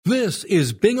This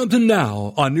is Binghamton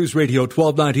Now on News Radio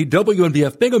 1290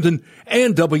 WNBF Binghamton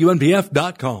and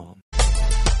WNBF.com.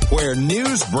 Where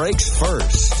news breaks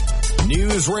first.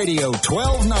 News Radio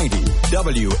 1290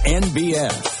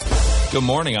 WNBF. Good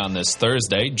morning on this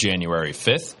Thursday, January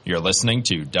 5th. You're listening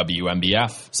to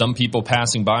WNBF. Some people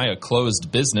passing by a closed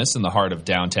business in the heart of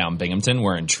downtown Binghamton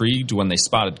were intrigued when they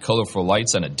spotted colorful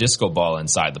lights and a disco ball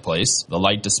inside the place. The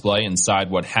light display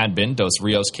inside what had been Dos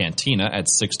Rios Cantina at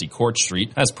 60 Court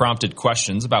Street has prompted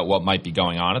questions about what might be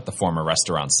going on at the former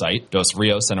restaurant site. Dos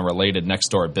Rios and a related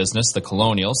next-door business, the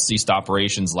Colonial, ceased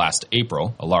operations last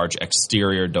April. A large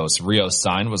exterior Dos Rios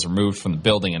sign was removed from the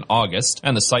building in August,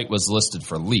 and the site was listed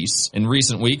for lease. In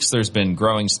recent weeks, there's been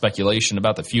growing speculation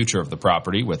about the future of the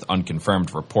property, with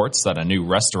unconfirmed reports that a new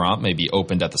restaurant may be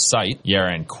opened at the site.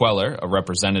 Yaron Queller, a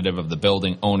representative of the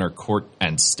building owner Court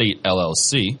and State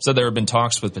LLC, said there have been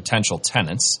talks with potential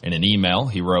tenants. In an email,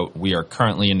 he wrote, "We are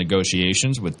currently in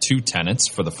negotiations with 2 tenants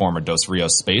for the former Dos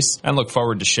Rios space and look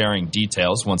forward to sharing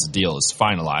details once a deal is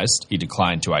finalized." He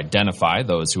declined to identify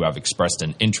those who have expressed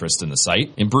an interest in the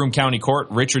site. In Broome County Court,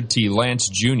 Richard T. Lance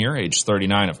Jr., age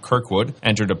 39 of Kirkwood,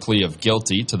 entered a plea of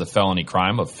guilty to the felony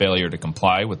crime of failure to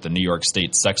comply with the New York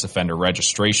State Sex Offender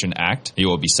Registration Act. He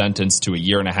will be sentenced to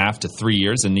 1.5 to 3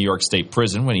 years in New York State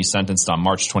prison when he's sentenced on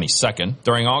March 22nd.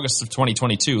 During August of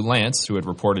 2022, Lance, who had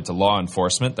reported to law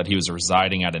enforcement that he was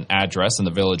residing at an address in the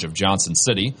village of Johnson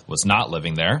City, was not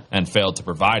living there and failed to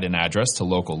provide an address to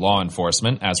local law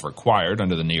enforcement as required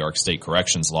under the New York State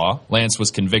Corrections Law. Lance was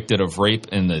convicted of rape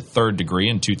in the 3rd degree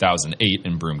in 2008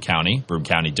 in Broome County. Broome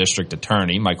County District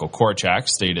Attorney Michael Korchak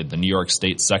stated the New York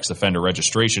State Sex Offender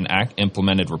Registration Act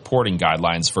implemented reporting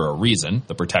guidelines for a reason,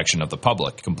 the protection of the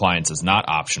public. Compliance is not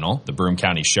optional. The Broome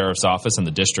County Sheriff's Office and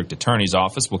the District Attorney's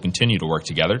Office will continue to work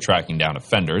together, tracking down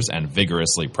offenders and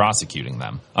vigorously prosecuting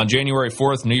them. On January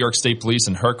 4th, New York State Police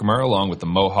in Herkimer, along with the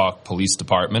Mohawk Police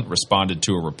Department, responded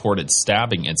to a reported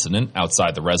stabbing incident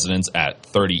outside the residence at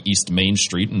 30 East Main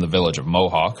Street in the village of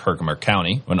Mohawk, Herkimer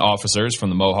County. When officers from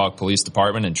the Mohawk Police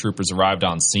Department and troopers arrived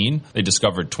on scene, they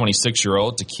discovered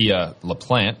 26-year-old Takia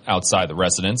LaPlante outside the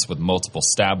residence with multiple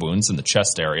stab wounds in the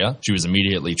chest area. She was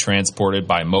immediately transported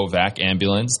by Movac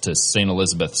ambulance to St.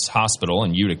 Elizabeth's Hospital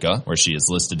in Utica, where she is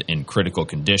listed in critical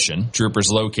condition.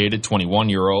 Troopers located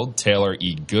 21-year-old Taylor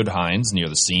E. Goodhines near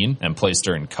the scene and placed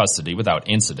her in custody without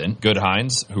incident.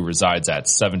 Goodhines, who resides at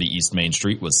 70 East Main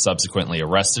Street, was subsequently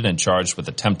arrested and charged with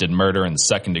attempted murder in the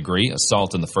 2nd degree,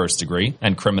 assault in the 1st degree,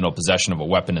 and criminal possession of a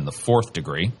weapon in the 4th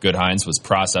degree. Goodhines was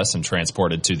processed and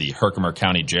transported to the Herkimer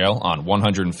County Jail on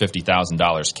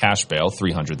 $150,000 cash bail,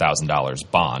 $300,000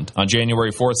 bond. On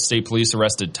January 4th, state police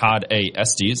arrested Todd A.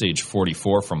 Estes, age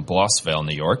 44, from Blossville,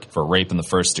 New York, for rape in the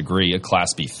 1st degree, a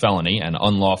Class B felony, and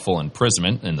unlawful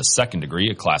imprisonment in the 2nd degree,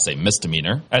 a Class A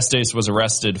misdemeanor. Estes was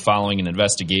arrested following an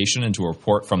investigation into a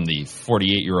report from the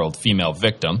 48-year-old female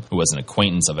victim, who was an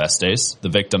acquaintance of Estes. The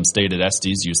victim stated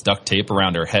Estes used duct tape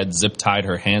around her head, zip-tied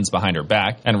her hands behind her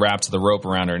back, and wrapped the rope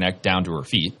around her neck down to her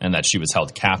feet, and that she was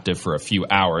held captive for a few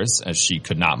hours as she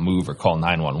could not move or call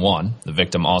 911. The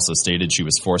victim also stated she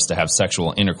was forced to have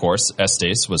sexual intercourse.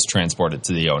 Estes was transported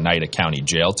to the Oneida County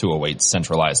Jail to await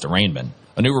centralized arraignment.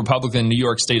 A new Republican New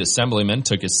York State Assemblyman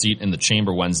took his seat in the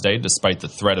chamber Wednesday despite the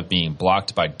threat of being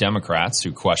blocked by Democrats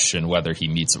who question whether he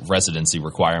meets residency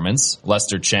requirements.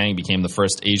 Lester Chang became the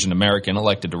first Asian American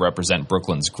elected to represent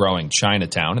Brooklyn's growing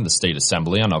Chinatown in the state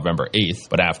assembly on November 8th.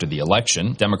 But after the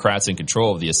election, Democrats in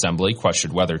control of the assembly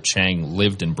questioned whether Chang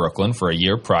lived in Brooklyn for a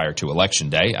year prior to Election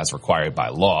Day, as required by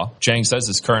law. Chang says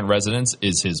his current residence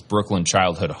is his Brooklyn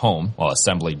childhood home. While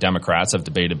Assembly Democrats have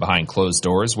debated behind closed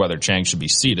doors whether Chang should be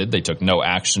seated, they took no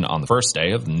action on the first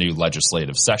day of the new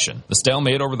legislative session. The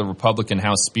stalemate over the Republican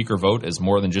House Speaker vote is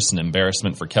more than just an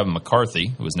embarrassment for Kevin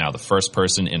McCarthy, who is now the first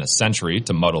person in a century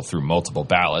to muddle through multiple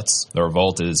ballots. The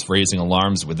revolt is raising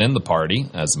alarms within the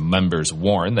party, as members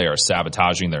warn they are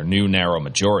sabotaging their new narrow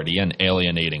majority and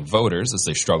alienating voters as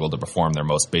they struggle to perform their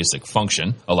most basic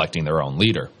function, electing their own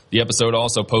leader. The episode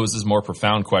also poses more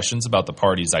profound questions about the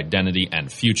party's identity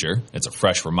and future. It's a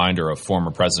fresh reminder of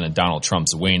former President Donald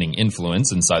Trump's waning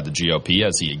influence inside the GOP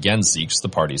as he again seeks the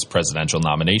party's presidential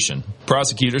nomination.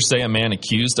 Prosecutors say a man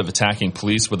accused of attacking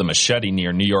police with a machete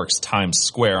near New York's Times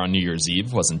Square on New Year's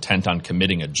Eve was intent on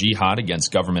committing a jihad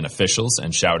against government officials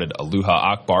and shouted Allahu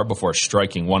Akbar before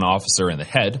striking one officer in the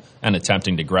head and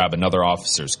attempting to grab another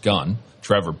officer's gun.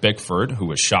 Trevor Bickford, who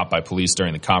was shot by police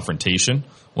during the confrontation,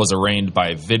 was arraigned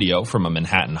by video from a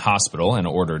Manhattan hospital and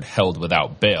ordered held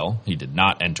without bail. He did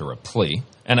not enter a plea.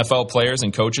 NFL players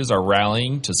and coaches are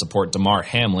rallying to support Damar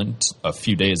Hamlin a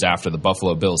few days after the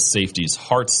Buffalo Bills safety's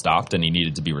heart stopped and he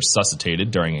needed to be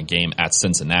resuscitated during a game at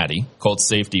Cincinnati. Colts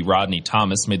safety Rodney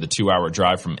Thomas made the 2-hour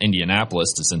drive from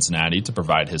Indianapolis to Cincinnati to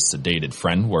provide his sedated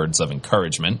friend words of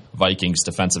encouragement. Vikings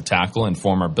defensive tackle and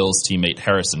former Bills teammate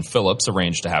Harrison Phillips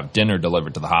arranged to have dinner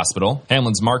delivered to the hospital.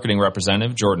 Hamlin's marketing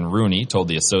representative Jordan Rooney told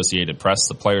the Associated Press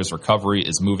the player's recovery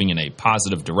is moving in a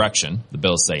positive direction. The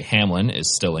Bills say Hamlin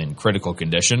is still in critical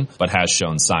condition, but has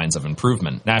shown signs of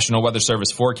improvement. National Weather Service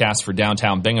forecast for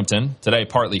downtown Binghamton. Today,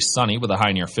 partly sunny with a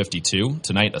high near 52.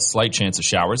 Tonight, a slight chance of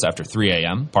showers after 3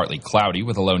 a.m. Partly cloudy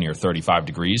with a low near 35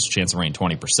 degrees. Chance of rain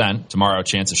 20%. Tomorrow,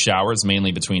 chance of showers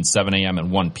mainly between 7 a.m. and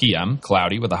 1 p.m.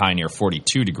 Cloudy with a high near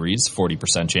 42 degrees.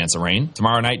 40% chance of rain.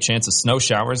 Tomorrow night, chance of snow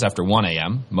showers after 1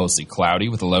 a.m. Mostly cloudy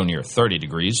with a low near 30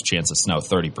 degrees. Chance of snow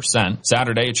 30%.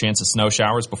 Saturday, a chance of snow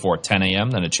showers before 10 a.m.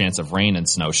 Then a chance of rain and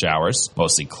snow showers.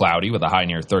 Mostly cloudy with a high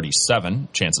near 37,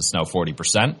 chance of snow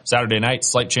 40%. Saturday night,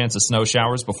 slight chance of snow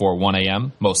showers before 1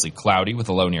 a.m., mostly cloudy with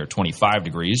a low near 25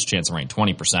 degrees, chance of rain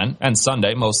 20%. And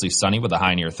Sunday, mostly sunny with a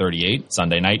high near 38.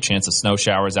 Sunday night, chance of snow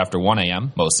showers after 1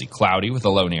 a.m., mostly cloudy with a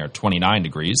low near 29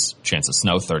 degrees, chance of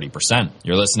snow 30%.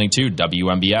 You're listening to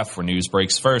WNBF, where news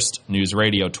breaks first. News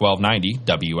Radio 1290,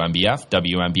 WNBF,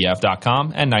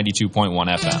 WNBF.com, and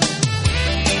 92.1 FM.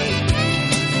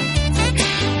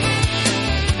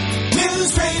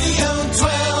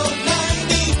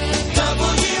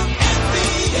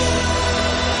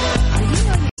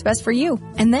 Best for you,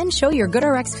 and then show your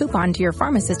GoodRx coupon to your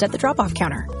pharmacist at the drop-off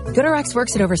counter. GoodRx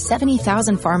works at over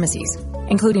 70,000 pharmacies,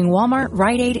 including Walmart,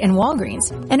 Rite Aid, and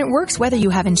Walgreens, and it works whether you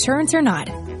have insurance or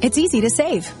not. It's easy to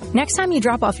save. Next time you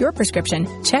drop off your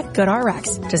prescription, check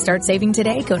GoodRx. To start saving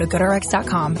today, go to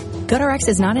GoodRx.com. GoodRx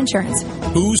is not insurance.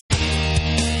 Who's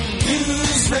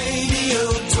News Radio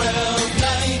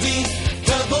 1290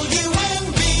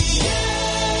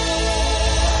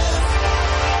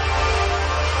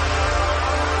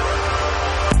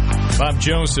 WNBF. Bob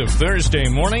Joseph, Thursday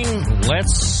morning.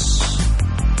 Let's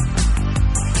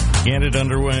get it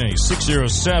underway.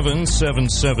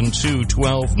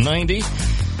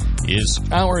 607-772-1290 is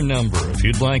our number. If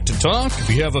you'd like to talk, if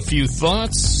you have a few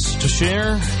thoughts to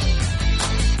share,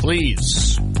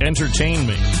 please entertain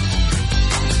me.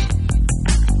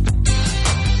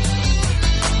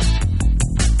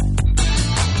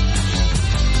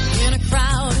 In a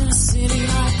crowded city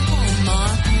like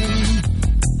Hallmark,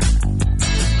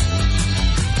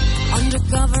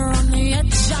 undercover on the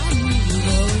edge, I knew the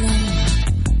lane.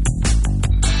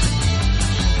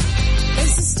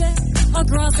 Faces stare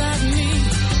across at me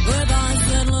with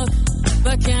eyes that look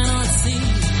but cannot see.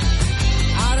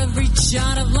 Out of reach,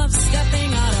 out of love,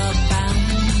 stepping out of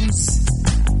bounds.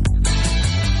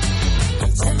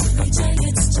 Every day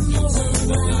it's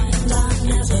tomorrowland, I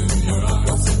never know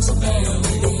what's tomorrow will be.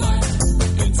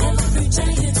 Every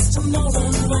day it's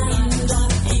tomorrowland, I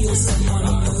feel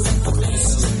someone moving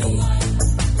close to me.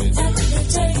 Every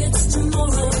day it's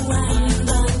tomorrowland,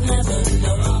 I never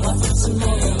know what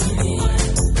tomorrow will be.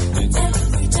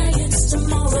 Every day it's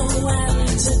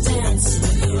tomorrowland, to dance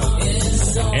with you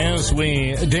is all. As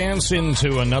we dance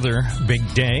into another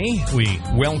big day, we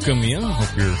welcome you.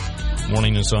 Hope your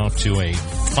morning is off to a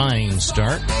fine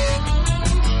start.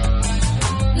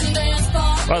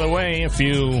 By the way, if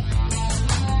you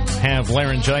have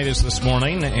laryngitis this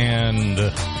morning and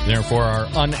therefore are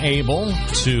unable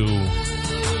to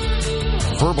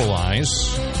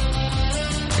verbalize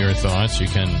your thoughts, you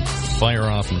can fire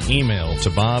off an email to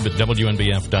bob at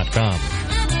WNBF.com.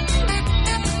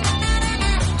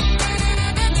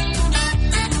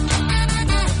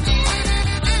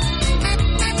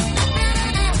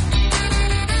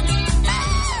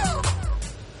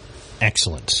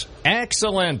 Excellent.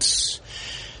 Excellent.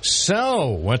 So,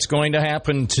 what's going to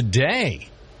happen today?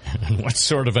 And what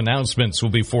sort of announcements will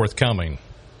be forthcoming?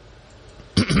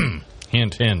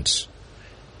 Hint, hint.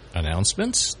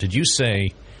 Announcements? Did you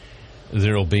say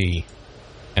there'll be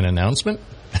an announcement?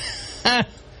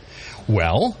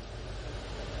 Well,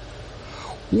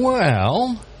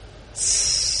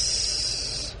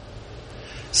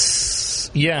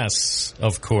 yes,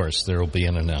 of course, there will be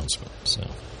an announcement. So,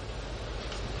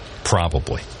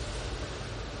 probably.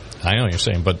 I know what you're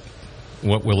saying, but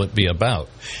what will it be about?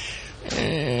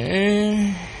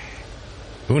 Who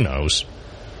knows?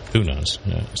 Who knows?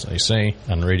 As they say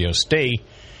on radio, stay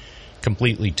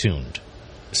completely tuned.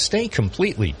 Stay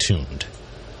completely tuned.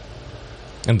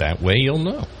 And that way you'll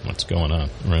know what's going on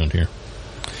around here.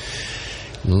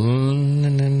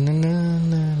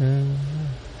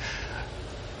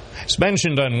 As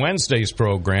mentioned on Wednesday's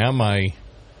program, I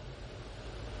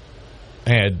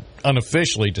had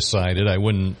unofficially decided I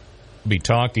wouldn't be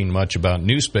talking much about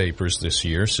newspapers this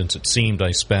year, since it seemed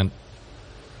I spent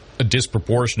a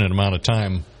disproportionate amount of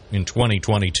time in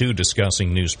 2022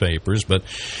 discussing newspapers. But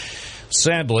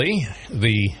sadly,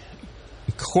 the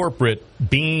corporate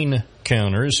bean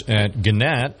counters at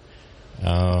Gannett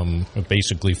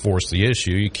basically forced the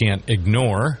issue. You can't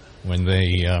ignore when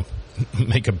they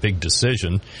make a big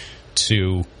decision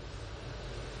to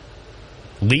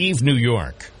leave New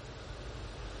York.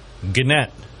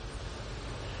 Gannett,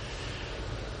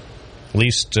 at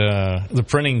least the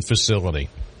printing facility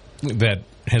that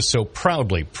has so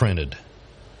proudly printed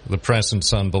the Press and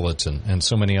Sun Bulletin and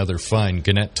so many other fine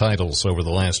Gannett titles over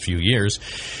the last few years.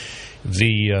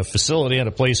 The facility had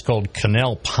a place called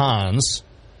Canal Ponds.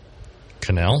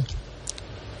 Canal?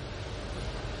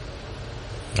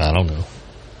 I don't know.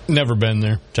 Never been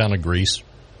there. Town of Greece.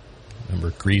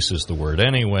 Remember, Greece is the word.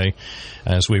 Anyway,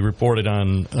 as we reported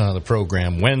on the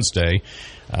program Wednesday,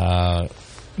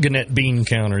 Gannett bean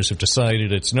counters have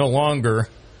decided it's no longer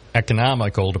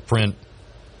economical to print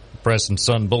Press and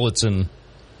Sun Bulletin,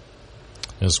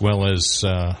 as well as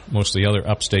most of the other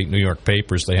upstate New York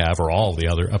papers they have, or all the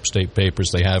other upstate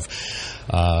papers they have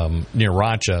near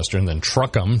Rochester, and then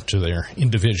truck them to their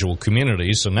individual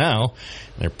communities. So now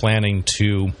they're planning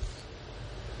to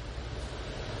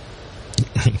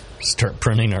start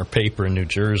printing our paper in New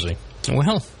Jersey.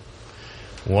 Well,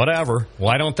 whatever.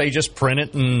 Why don't they just print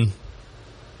it in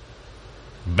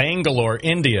Bangalore,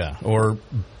 India, or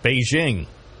Beijing,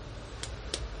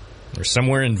 or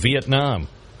somewhere in Vietnam,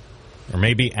 or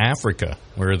maybe Africa,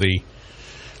 where the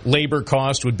labor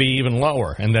cost would be even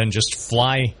lower, and then just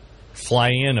fly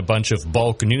in a bunch of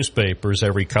bulk newspapers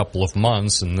every couple of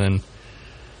months and then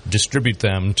distribute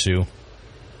them to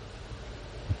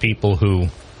people who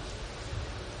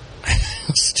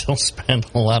still spend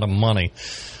a lot of money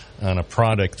on a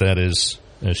product that is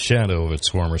a shadow of its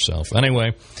former self.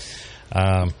 Anyway,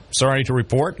 sorry to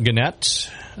report, Gannett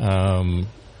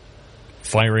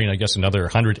firing, I guess, another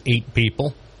 108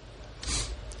 people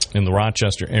in the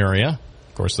Rochester area.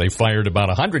 Of course, they fired about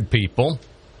 100 people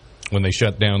when they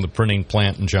shut down the printing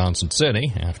plant in Johnson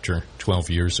City after 12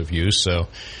 years of use. So,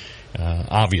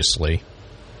 obviously,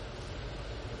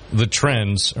 the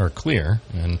trends are clear.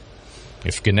 And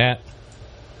if Gannett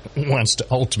wants to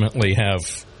ultimately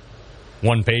have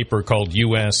one paper called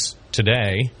U.S.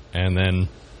 Today and then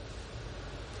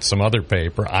some other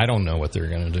paper, I don't know what they're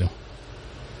going to do.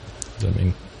 I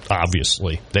mean,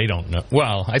 obviously, they don't know.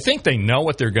 Well, I think they know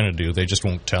what they're going to do. They just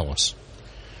won't tell us.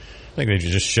 I think they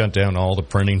should just shut down all the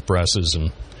printing presses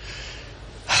and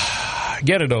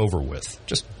get it over with.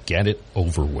 Just get it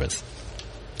over with.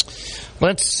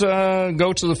 Let's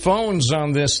go to the phones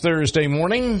on this Thursday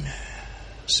morning.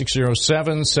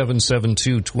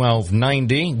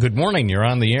 607-772-1290. Good morning. You're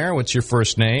on the air. What's your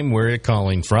first name? Where are you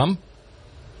calling from?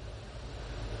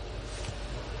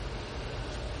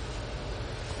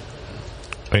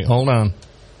 Wait, hold on.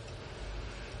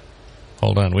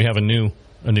 Hold on. We have a new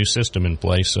system in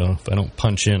place, so if I don't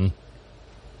punch in...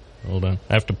 Hold on.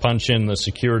 I have to punch in the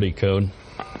security code.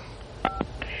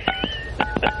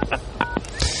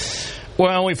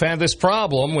 Well, we've had this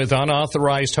problem with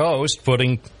unauthorized host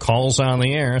putting calls on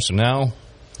the air, so now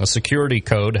a security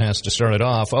code has to start it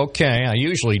off. Okay, I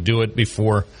usually do it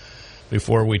before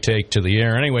we take to the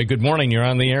air. Anyway, good morning. You're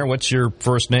on the air. What's your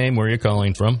first name? Where are you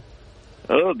calling from?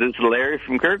 Oh, this is Larry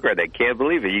from Kirkwood. I can't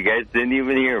believe it. You guys didn't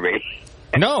even hear me.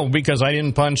 No, because I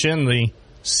didn't punch in the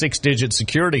 6-digit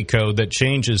security code that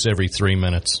changes every 3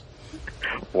 minutes.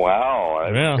 Wow.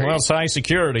 Yeah, well, it's high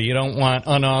security. You don't want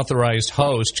unauthorized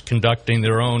hosts conducting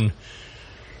their own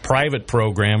private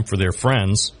program for their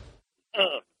friends.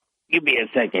 Give me a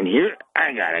second here.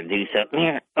 I gotta do something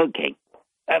here. Okay.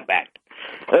 I'm back.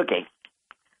 Okay.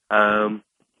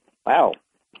 Wow.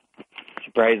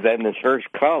 Surprised I'm the first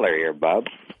caller here, Bob.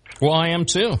 Well, I am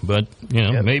too, but, you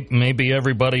know, maybe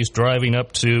everybody's driving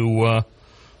up to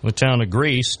the town of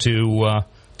Greece to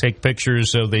take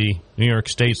pictures of the New York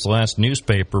State's last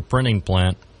newspaper printing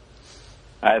plant.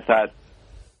 I thought,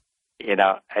 let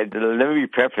me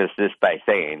preface this by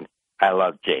saying I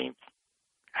love James.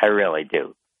 I really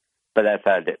do. But I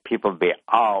thought that people would be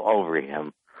all over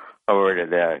him over to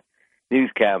the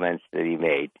news comments that he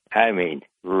made. I mean,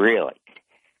 really.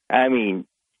 I mean...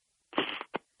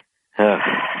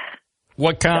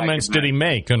 What comments did he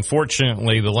make?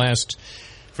 Unfortunately,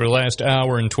 for the last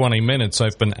hour and 20 minutes,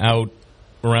 I've been out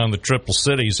around the Triple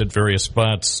Cities at various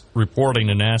spots reporting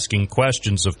and asking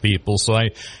questions of people, so I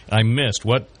missed.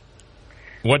 What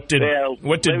did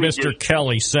Mr.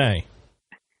 Kelly say?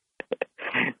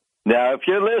 Now, if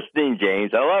you're listening,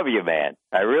 James, I love you, man.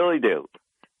 I really do.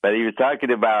 But he was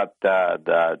talking about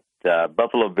the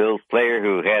Buffalo Bills player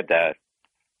who had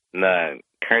the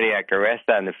cardiac arrest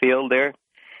on the field there,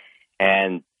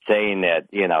 and saying that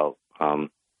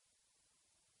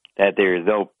that there is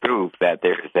no proof that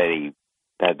there's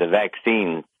that the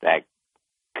vaccine that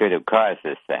could have caused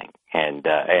this thing, and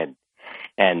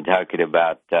talking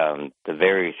about the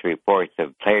various reports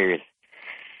of players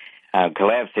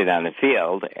collapsing on the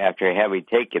field after having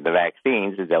taken the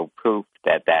vaccines. There's no proof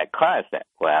that caused it.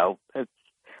 Well,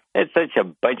 it's such a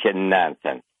bunch of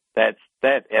nonsense. That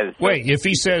is. Wait, if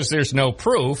he says there's no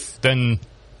proof, then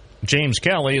James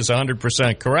Kelly is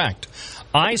 100% correct.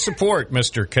 I support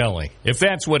Mr. Kelly, if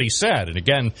that's what he said. And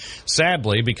again,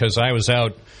 sadly, because I was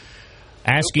out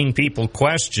asking people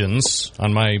questions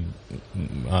on my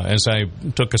as I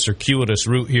took a circuitous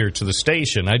route here to the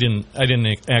station, I didn't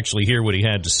actually hear what he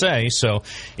had to say. So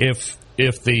if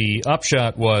the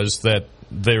upshot was that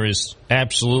there is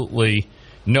absolutely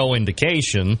no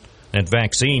indication that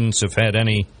vaccines have had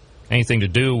anything to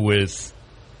do with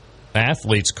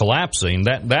athletes collapsing,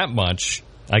 that much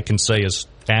I can say is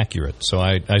accurate. So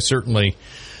I certainly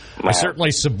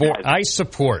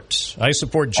support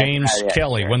James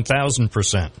Kelly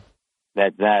 1,000%.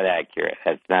 That's not accurate.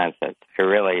 That's nonsense. It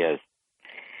really is.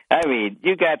 I mean,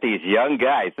 you got these young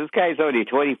guys. This guy's only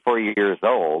 24 years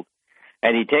old,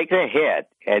 and he takes a hit.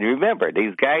 And remember,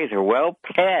 these guys are well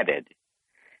padded,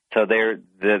 so their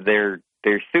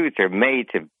suits are made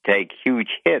to take huge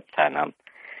hits on them.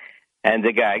 And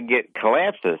the guy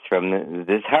collapses from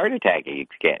this heart attack he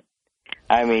gets.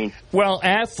 I mean, well,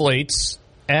 athletes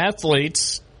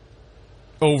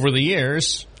over the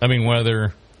years, I mean,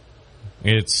 whether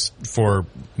it's for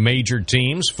major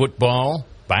teams, football,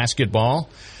 basketball,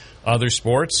 other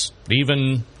sports,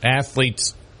 even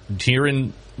athletes here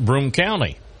in Broome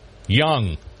County,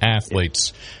 young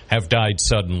athletes have died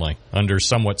suddenly under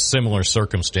somewhat similar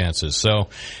circumstances. So,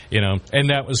 and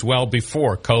that was well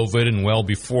before COVID and well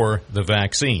before the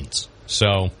vaccines.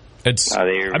 So it's, it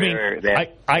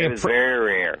was very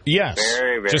rare. Yes.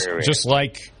 Very, very rare.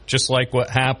 Just like what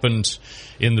happened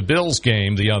in the Bills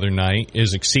game the other night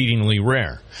is exceedingly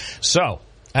rare. So,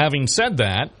 having said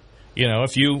that,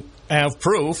 if you have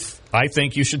proof, I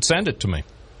think you should send it to me.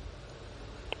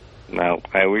 Well,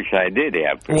 I wish I did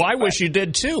have proof. Well, I wish you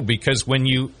did too, because when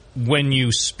you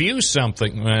spew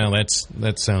something, well,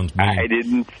 that sounds mean. I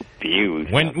didn't spew.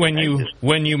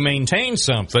 When you maintain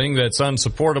something that's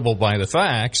unsupportable by the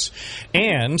facts,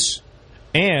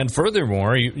 and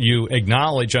furthermore, you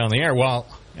acknowledge on the air, well,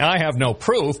 I have no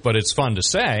proof, but it's fun to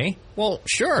say. Well,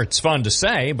 sure, it's fun to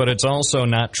say, but it's also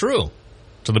not true,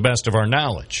 to the best of our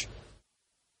knowledge.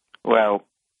 Well,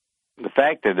 the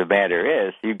fact of the matter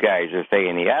is, you guys are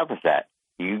saying the opposite.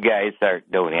 You guys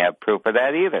don't have proof of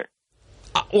that either.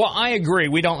 Well, I agree.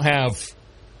 We don't have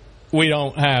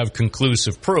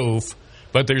conclusive proof,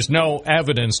 but there's no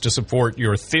evidence to support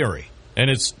your theory, and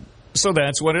so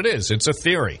that's what it is. It's a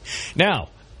theory. Now,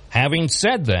 having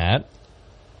said that,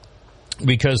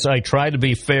 because I try to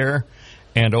be fair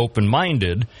and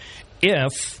open-minded,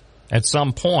 if at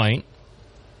some point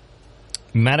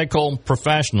medical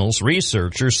professionals,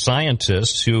 researchers,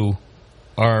 scientists who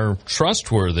are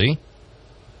trustworthy,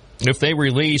 if they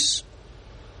release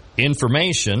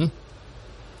information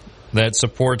that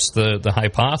supports the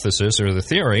hypothesis or the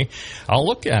theory, I'll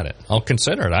look at it. I'll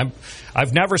consider it.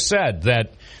 I've never said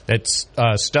that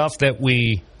stuff that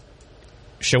we,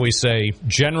 shall we say,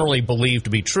 generally believe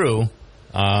to be true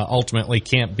ultimately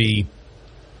can't be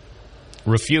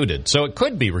refuted. So it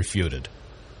could be refuted.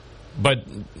 But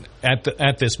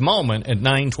at this moment, at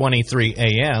 9:23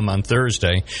 a.m. on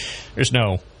Thursday, there's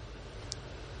no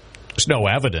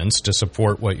evidence to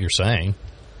support what you're saying.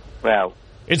 Well,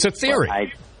 it's a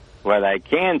theory. What I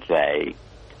can say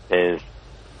is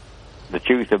the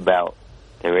truth about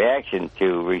the reaction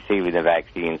to receiving the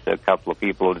vaccines. A couple of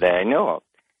people that I know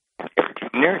of,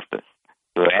 nurses,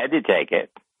 who had to take it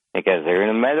because they're in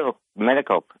a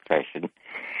medical profession,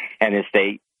 and the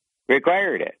state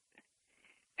required it.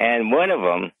 And one of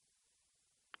them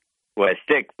was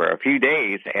sick for a few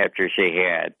days after she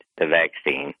had the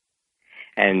vaccine.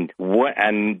 And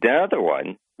another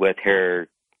one with her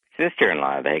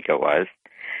sister-in-law, I think it was,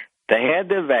 they had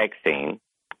the vaccine.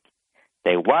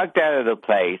 They walked out of the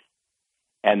place,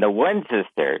 and the one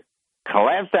sister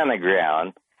collapsed on the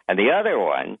ground, and the other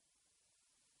one,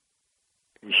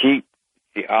 she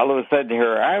all of a sudden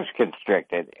her arms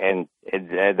constricted and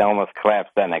it almost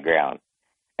collapsed on the ground.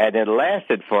 And it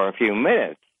lasted for a few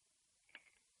minutes.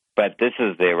 But this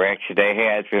is the reaction they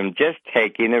had from just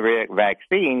taking the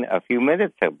vaccine a few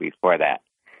minutes before that.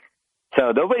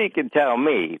 So nobody can tell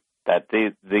me that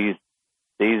these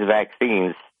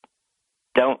vaccines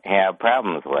don't have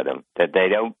problems with them, that they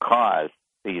don't cause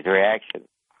these reactions,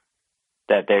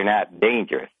 that they're not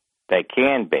dangerous. They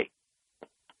can be.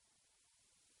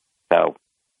 So,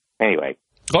 anyway.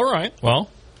 All right. Well,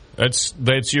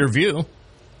 that's your view.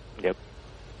 Yep.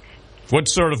 What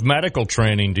sort of medical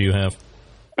training do you have?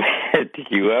 Do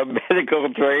you have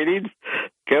medical training?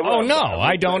 Come on. No,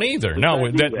 I don't either. No,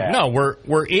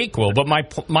 we're equal. But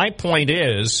my point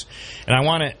is, and I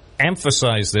want to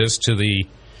emphasize this to the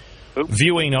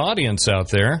viewing audience out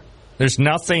there, there's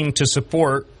nothing to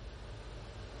support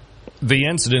the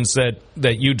incidents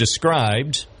that you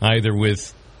described, either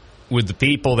with the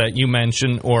people that you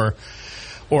mentioned or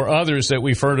others that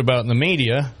we've heard about in the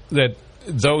media, that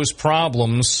those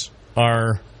problems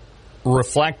are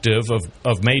reflective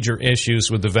of major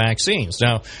issues with the vaccines.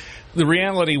 Now, the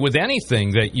reality with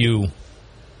anything that you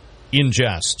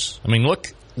ingest, I mean,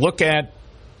 look at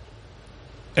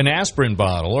an aspirin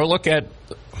bottle, or look at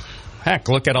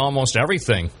almost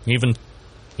everything, even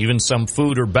some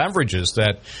food or beverages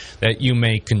that you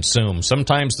may consume.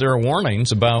 Sometimes there are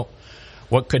warnings about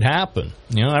what could happen.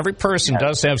 You know, every person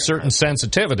does have certain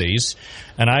sensitivities,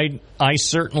 and I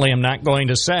certainly am not going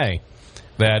to say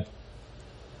that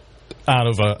out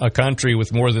of a country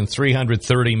with more than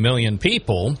 330 million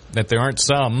people, that there aren't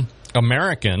some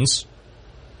Americans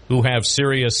who have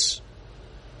serious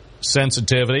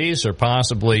sensitivities, or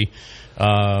possibly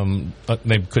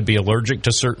they could be allergic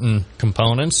to certain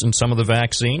components in some of the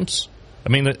vaccines. I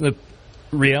mean, the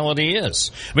reality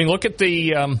is, I mean, look at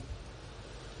the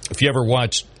if you ever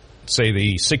watch, say,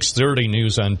 the 6:30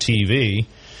 news on TV,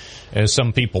 as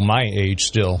some people my age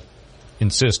still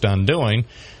insist on doing,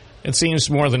 it seems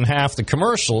more than half the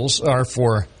commercials are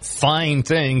for fine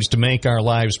things to make our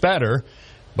lives better,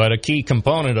 but a key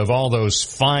component of all those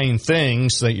fine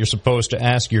things that you're supposed to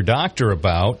ask your doctor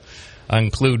about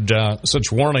include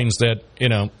such warnings that, you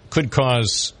know, could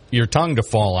cause your tongue to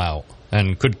fall out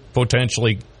and could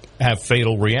potentially have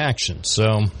fatal reactions.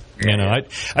 So, you know,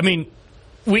 I mean,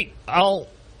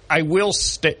 I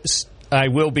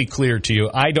will be clear to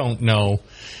you. I don't know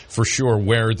for sure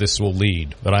where this will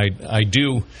lead, but I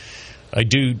do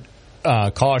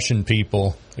caution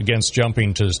people against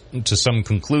jumping to some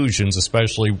conclusions,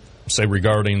 especially, say,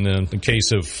 regarding the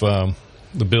case of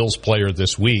the Bills player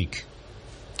this week.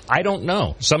 I don't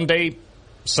know. Someday,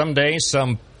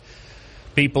 some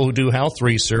people who do health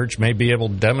research may be able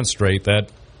to demonstrate that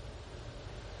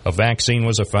a vaccine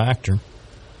was a factor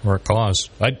or a cause.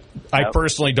 I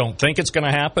personally don't think it's going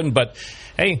to happen, but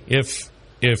hey, if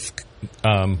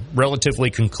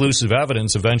relatively conclusive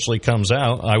evidence eventually comes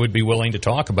out, I would be willing to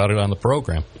talk about it on the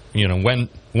program. You know, when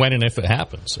and if it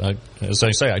happens. As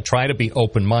I say, I try to be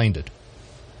open-minded.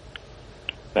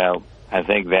 Well, I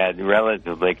think that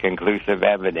relatively conclusive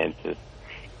evidence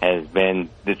has been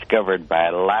discovered by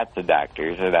lots of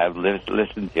doctors, and I've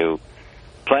listened to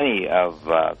plenty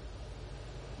of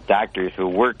doctors who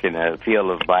work in the field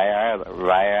of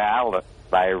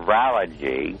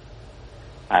virology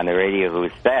on the radio who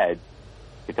said,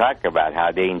 to talk about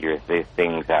how dangerous these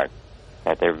things are,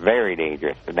 that they're very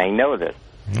dangerous, and they know this.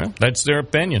 Yeah, that's their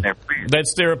opinion.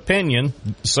 That's their opinion.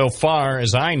 So far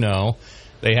as I know,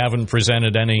 they haven't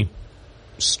presented any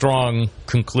strong,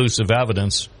 conclusive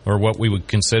evidence or what we would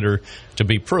consider to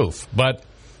be proof. But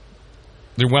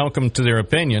they're welcome to their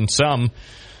opinion. Some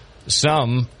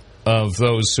of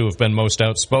those who have been most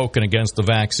outspoken against the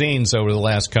vaccines over the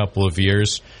last couple of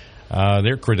years,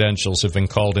 their credentials have been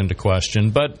called into question.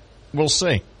 But we'll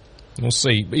see. We'll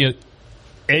see.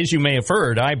 As you may have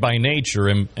heard, I by nature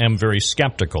am very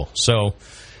skeptical. So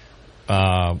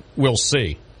we'll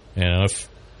see. You know,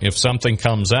 if something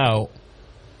comes out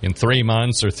in 3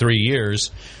 months or 3 years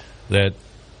that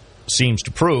seems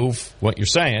to prove what you're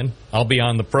saying, I'll be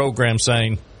on the program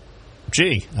saying,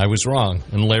 gee, I was wrong,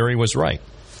 and Larry was right.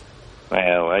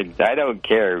 Well, I don't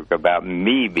care about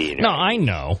me being No, right. I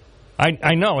know.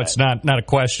 I know it's not a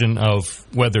question of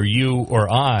whether you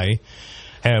or I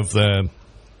have the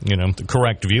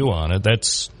correct view on it.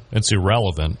 That's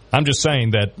irrelevant. I'm just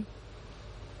saying that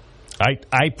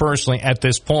I personally, at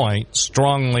this point,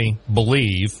 strongly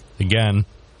believe, again,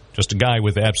 just a guy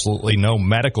with absolutely no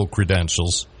medical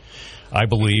credentials, I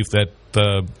believe that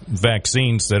the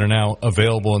vaccines that are now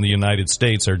available in the United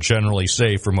States are generally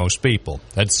safe for most people.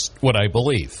 That's what I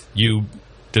believe. You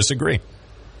disagree?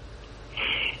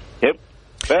 Yep.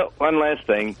 Well, one last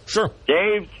thing. Sure.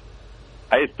 James,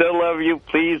 I still love you.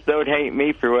 Please don't hate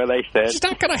me for what I said. She's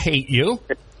not going to hate you.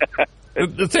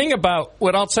 The thing about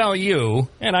what I'll tell you,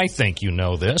 and I think you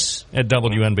know this at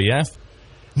WNBF,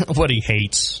 nobody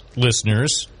hates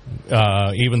listeners,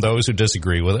 even those who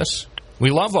disagree with us. We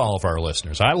love all of our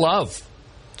listeners.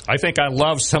 I think I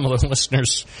love some of the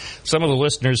listeners. Some of the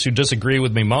listeners who disagree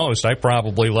with me most, I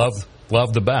probably love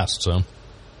the best. So.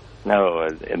 No,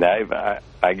 and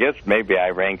I guess maybe I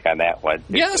rank on that one.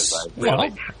 Yes, I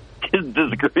really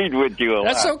disagreed with you a lot.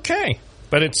 That's okay,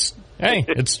 but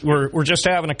we're just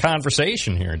having a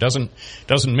conversation here. It doesn't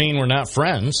mean we're not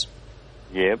friends.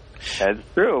 Yep, that's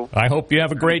true. I hope you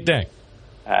have a great day.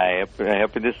 I'm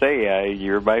happy to say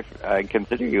I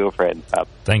consider you a friend, Bob.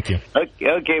 Thank you.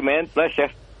 Okay, man. Bless you.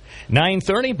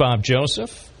 9:30, Bob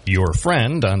Joseph, your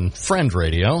friend on Friend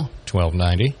Radio,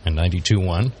 1290 and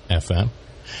 92.1 FM.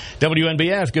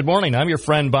 WNBF, good morning. I'm your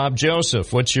friend, Bob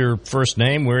Joseph. What's your first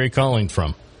name? Where are you calling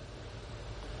from?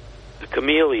 The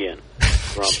Chameleon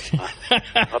from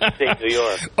upstate New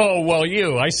York. Oh, well,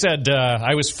 I said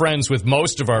I was friends with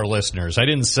most of our listeners. I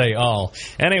didn't say all.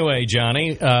 Anyway,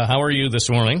 Johnny, how are you this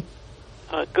morning?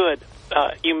 Good.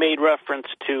 You made reference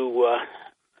to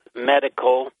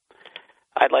medical.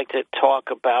 I'd like to talk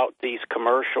about these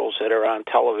commercials that are on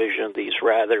television, these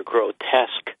rather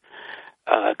grotesque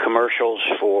commercials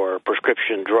for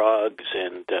prescription drugs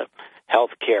and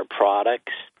healthcare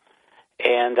products.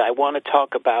 And I want to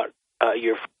talk about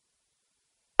your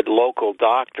local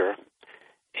doctor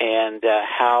and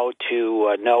how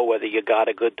to know whether you got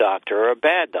a good doctor or a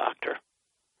bad doctor.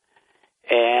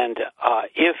 And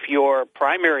if your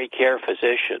primary care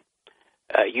physician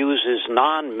uses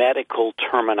non-medical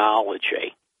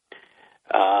terminology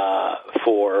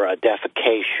for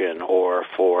defecation or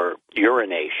for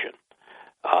urination,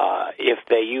 if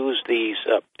they use these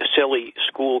silly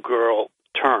schoolgirl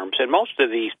terms, and most of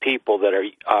these people that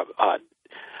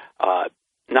are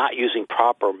not using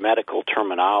proper medical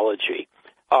terminology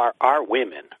are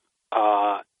women,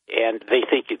 and they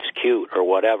think it's cute or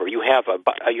whatever. You have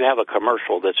a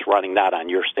commercial that's running not on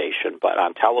your station but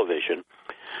on television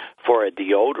for a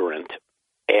deodorant,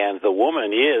 and the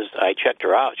woman I checked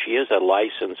her out, she is a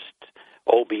licensed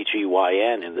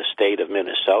OBGYN in the state of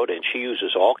Minnesota, and she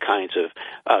uses all kinds of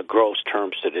gross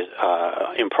terms,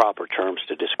 improper terms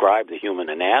to describe the human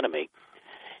anatomy.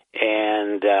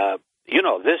 And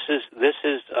this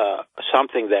is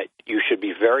something that you should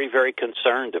be very, very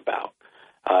concerned about.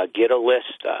 Get a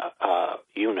list.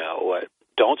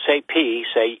 Don't say pee,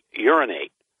 say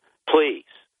urinate, please,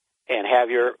 and have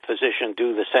your physician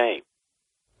do the same.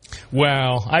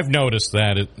 Well, I've noticed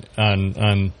that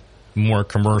on more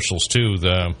commercials too.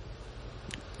 The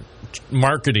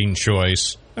marketing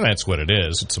choice, and that's what it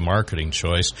is. It's a marketing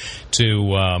choice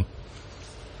to,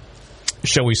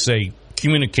 shall we say,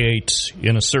 communicate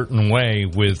in a certain way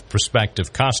with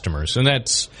prospective customers, and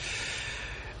that's.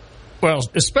 Well,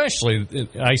 especially,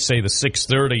 I say the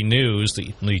 6:30 news,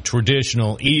 the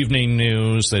traditional evening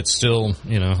news that still,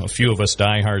 a few of us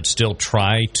diehards still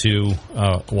try to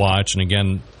watch. And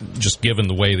again, just given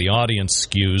the way the audience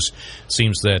skews, it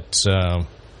seems that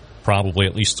probably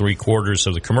at least 3/4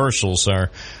 of the commercials are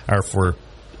for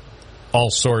all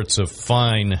sorts of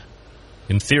fine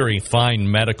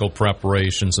medical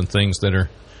preparations and things that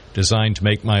are designed to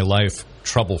make my life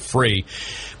trouble-free.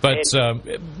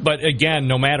 But again,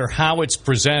 no matter how it's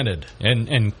presented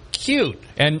and cute,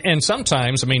 and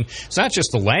sometimes, it's not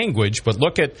just the language, but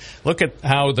look at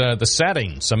how the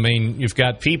settings. You've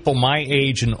got people my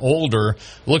age and older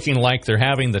looking like they're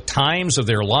having the times of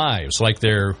their lives, like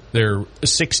they're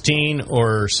 16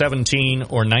 or 17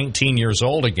 or 19 years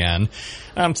old again.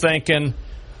 I'm thinking,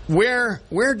 Where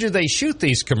do they shoot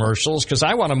these commercials? Because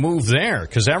I want to move there.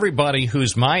 Because everybody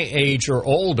who's my age or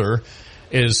older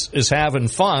is having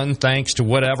fun thanks to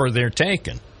whatever they're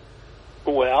taking.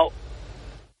 Well,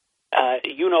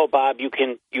 Bob, you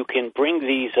can bring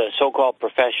these so-called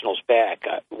professionals back.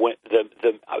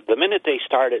 The minute they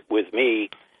start it with me,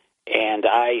 and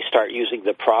I start using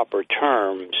the proper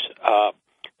terms,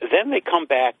 then they come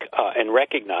back and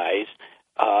recognize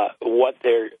what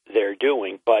they're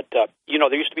doing. But, there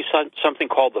used to be something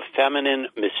called the feminine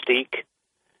mystique,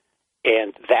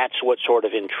 and that's what sort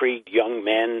of intrigued young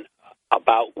men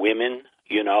about women,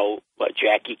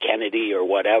 Jackie Kennedy or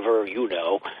whatever,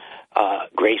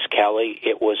 Grace Kelly.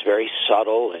 It was very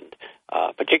subtle, and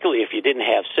particularly if you didn't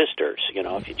have sisters,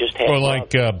 if you just had... Or like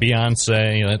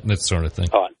Beyonce, that sort of thing.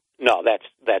 No, that's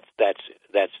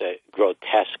a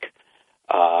grotesque...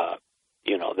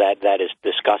 that is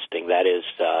disgusting. That is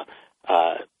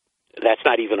that's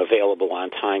not even available on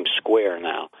Times Square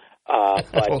now.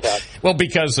 Well,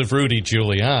 because of Rudy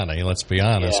Giuliani, let's be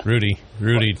honest. Yeah.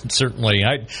 Rudy certainly.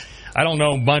 I don't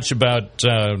know much about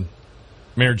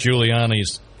Mayor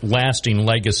Giuliani's lasting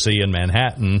legacy in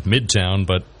Manhattan, Midtown,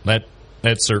 but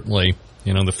that certainly,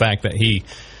 the fact that he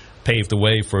paved the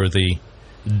way for the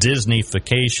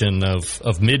Disneyfication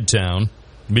of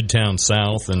Midtown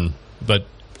South, but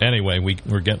anyway,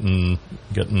 we're getting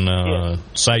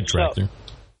sidetracked there.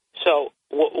 So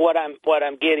what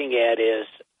I'm getting at is,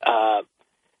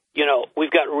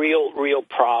 we've got real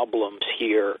problems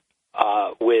here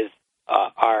with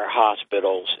our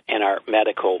hospitals and our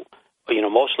medical.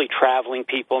 Mostly traveling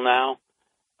people now.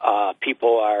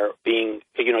 People are being,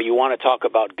 you want to talk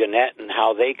about Gannett and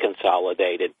how they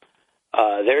consolidated.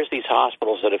 There's these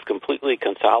hospitals that have completely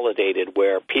consolidated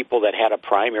where people that had a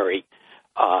primary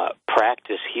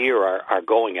practice here are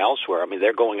going elsewhere. I mean,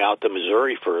 they're going out to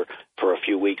Missouri for a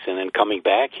few weeks and then coming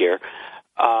back here.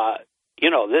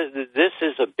 This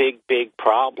is a big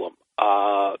problem.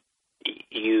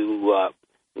 You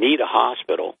need a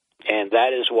hospital, and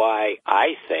that is why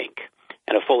I think,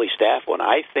 and a fully staffed one,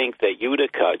 I think that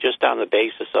Utica, just on the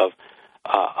basis of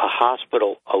a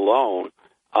hospital alone,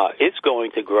 it's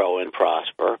going to grow and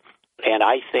prosper. And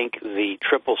I think the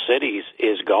Triple Cities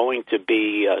is going to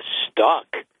be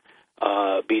stuck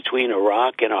between a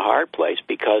rock and a hard place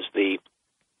because the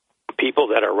people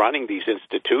that are running these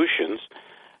institutions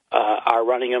are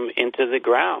running them into the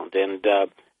ground. And,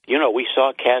 we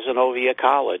saw Cazenovia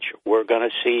College. We're going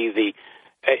to see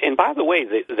and by the way,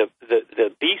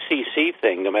 the BCC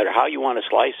thing, no matter how you want to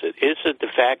slice it, is a de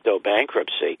facto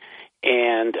bankruptcy.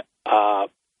 And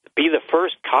be the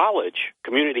first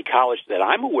community college that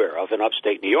I'm aware of in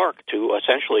upstate New York to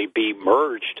essentially be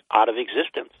merged out of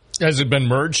existence. Has it been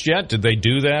merged yet? Did they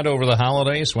do that over the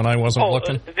holidays when I wasn't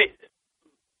looking?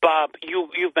 Bob,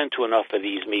 you've been to enough of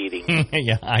these meetings.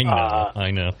 Yeah,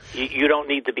 I know. You don't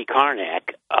need to be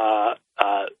Karnak.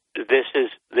 This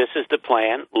is the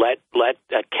plan. Let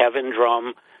Kevin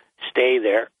Drum stay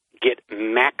there, get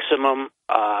maximum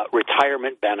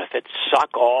retirement benefits,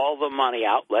 suck all the money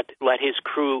out, let his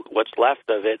crew, what's left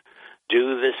of it,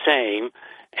 do the same,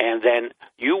 and then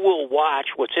you will watch.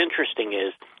 What's interesting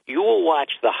is you will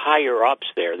watch the higher-ups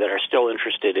there that are still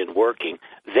interested in working.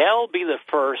 They'll be the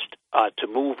first to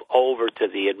move over to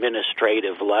the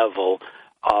administrative level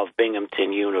of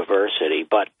Binghamton University.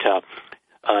 But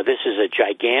this is a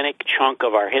gigantic chunk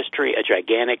of our history, a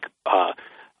gigantic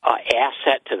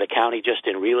asset to the county just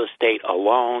in real estate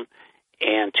alone,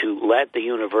 and to let the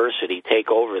university take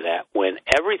over that when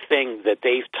everything that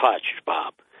they've touched,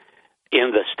 Bob,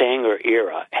 in the Stanger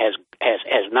era has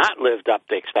not lived up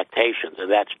to expectations, and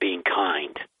that's being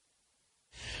kind.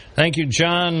 Thank you,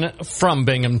 John from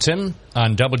Binghamton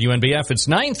on WNBF. It's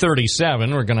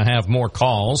 9:37. We're going to have more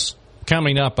calls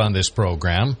coming up on this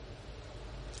program,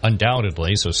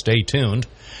 undoubtedly, so stay tuned.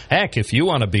 Heck, if you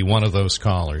want to be one of those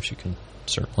callers, you can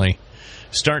certainly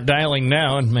start dialing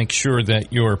now and make sure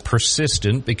that you're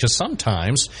persistent, because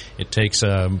sometimes it takes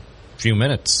a few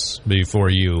minutes before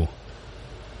you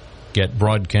get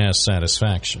broadcast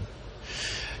satisfaction.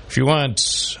 If you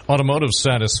want automotive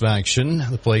satisfaction,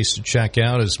 the place to check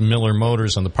out is Miller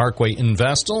Motors on the Parkway in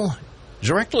Vestal,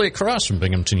 directly across from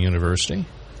Binghamton University.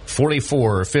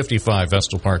 4455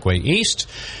 Vestal Parkway East.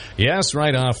 Yes,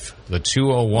 right off the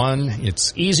 201.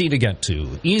 It's easy to get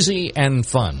to, easy and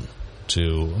fun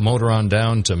to motor on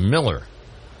down to Miller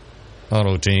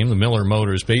Auto Team, the Miller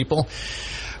Motors people.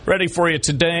 Ready for you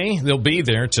today. They'll be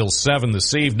there till 7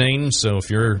 this evening, so if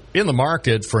you're in the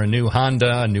market for a new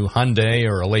Honda, a new Hyundai,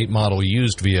 or a late model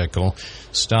used vehicle,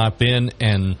 stop in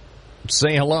and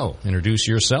say hello. Introduce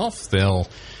yourself. They'll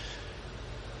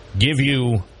give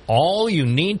you all you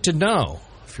need to know.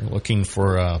 If you're looking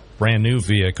for a brand new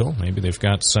vehicle, maybe they've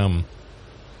got some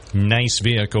nice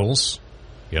vehicles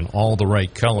in all the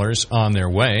right colors on their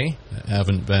way.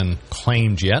 Haven't been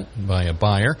claimed yet by a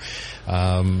buyer.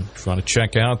 If you want to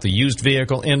check out the used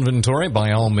vehicle inventory,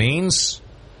 by all means,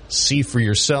 see for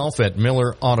yourself at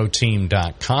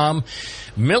millerautoteam.com.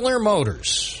 Miller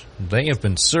Motors, they have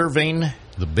been serving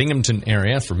the Binghamton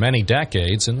area for many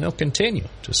decades, and they'll continue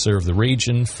to serve the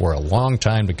region for a long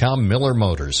time to come. Miller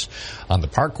Motors on the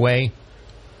Parkway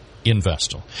in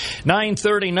Vestal.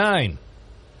 9:39.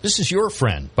 This is your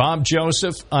friend, Bob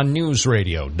Joseph, on News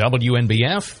Radio,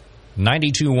 WNBF,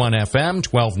 92.1 FM,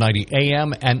 1290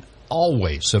 AM, and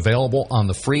always available on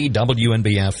the free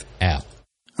WNBF app.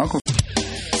 Uncle.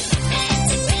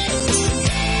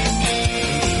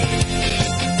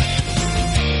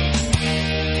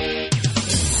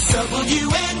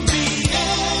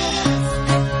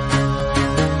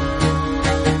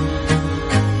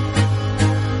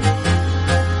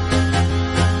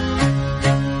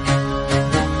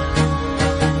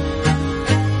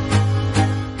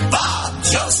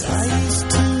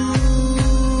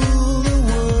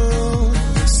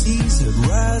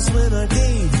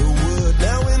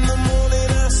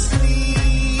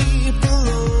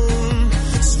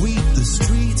 The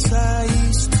street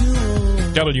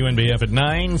WNBF at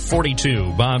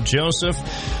 9:42. Bob Joseph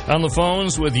on the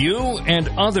phones with you and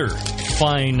other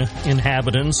fine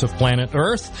inhabitants of planet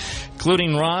Earth,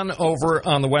 including Ron over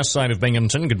on the west side of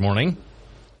Binghamton. Good morning.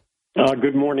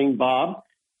 Good morning, Bob.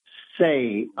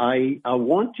 I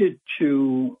wanted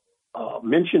to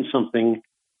mention something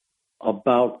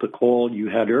about the call you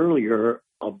had earlier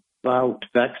about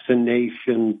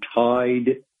vaccination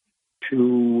tied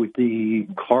to the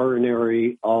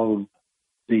coronary of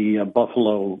the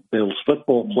Buffalo Bills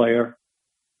football player.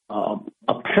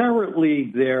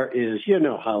 Apparently there is, you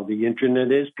know how the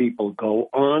internet is, people go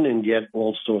on and get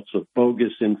all sorts of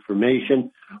bogus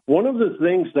information. One of the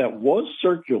things that was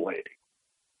circulating,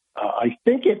 I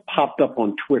think it popped up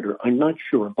on Twitter, I'm not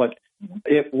sure, but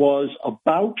it was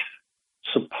about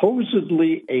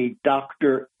supposedly a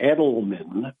Dr.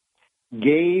 Edelman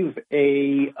gave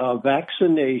a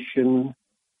vaccination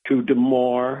to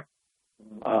DeMar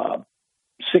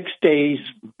 6 days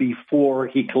before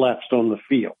he collapsed on the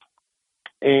field.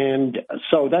 And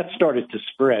so that started to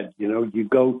spread. You know, you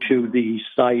go to the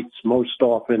sites most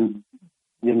often,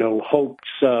 you know, hoax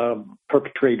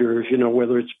perpetrators, you know,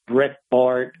 whether it's Brett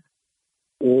Bart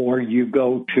or you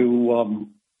go to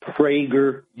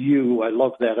PragerU. I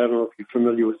love that. I don't know if you're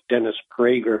familiar with Dennis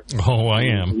Prager. Oh, I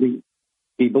am.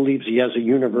 He believes he has a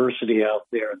university out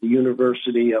there, the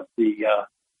University of the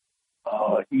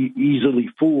Easily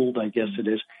Fooled, I guess it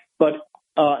is. But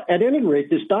at any rate,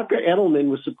 this Dr. Edelman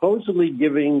was supposedly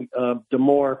giving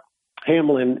DeMar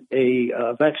Hamlin a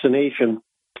vaccination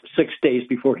 6 days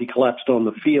before he collapsed on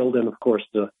the field, and of course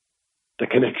the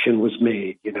connection was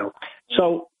made. You know,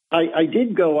 so I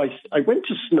did go. I went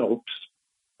to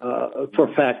Snopes for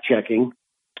fact checking.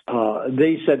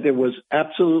 They said there was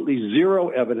absolutely zero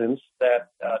evidence that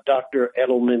Dr.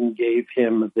 Edelman gave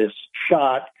him this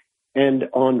shot. And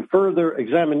on further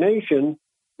examination,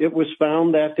 it was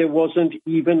found that there wasn't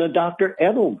even a Dr.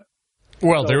 Edelman.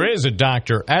 Well, there is a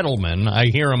Dr. Edelman. I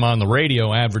hear him on the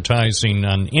radio advertising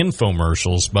on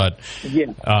infomercials, but He's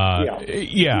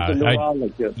a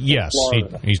neurologist. Yes,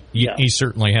 he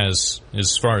certainly has,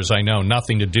 as far as I know,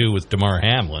 nothing to do with DeMar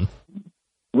Hamlin.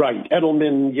 Right.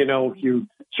 Edelman, you know, if you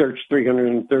search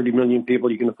 330 million people,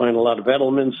 you're going to find a lot of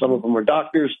Edelman. Some of them are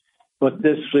doctors, but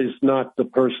this is not the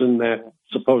person that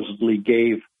supposedly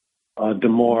gave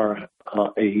DeMar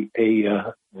a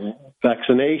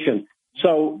vaccination.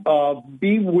 So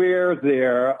beware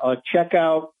there. Check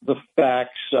out the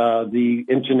facts. The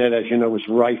Internet, as you know, is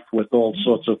rife with all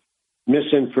sorts of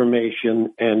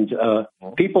misinformation and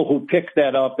people who pick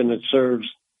that up and it serves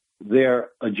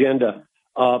their agenda.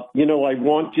 You know, I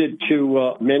wanted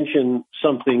to mention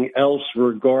something else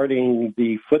regarding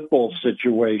the football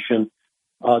situation.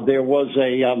 There was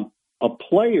a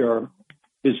player.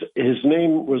 His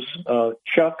name was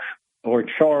Chuck or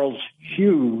Charles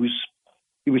Hughes.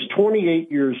 He was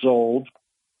 28 years old.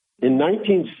 In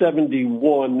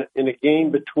 1971, in a game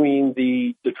between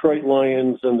the Detroit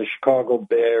Lions and the Chicago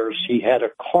Bears, he had a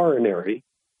coronary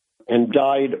and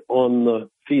died on the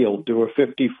field. There were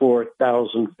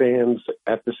 54,000 fans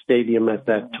at the stadium at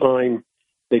that time.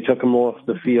 They took him off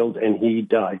the field, and he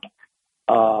died.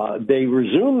 They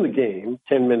resumed the game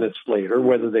 10 minutes later.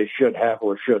 Whether they should have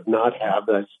or should not have,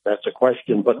 that's a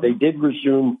question. But they did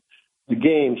resume the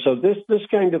game. So this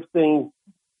kind of thing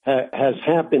has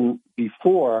happened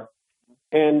before.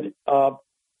 And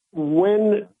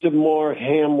when DeMar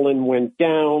Hamlin went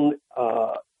down,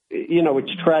 you know,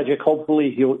 it's tragic.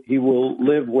 Hopefully he will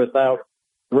live without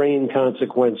brain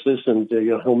consequences and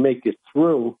he'll make it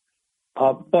through.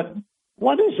 But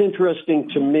what is interesting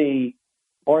to me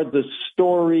are the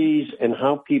stories and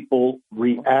how people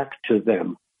react to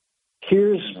them.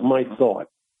 Here's my thought.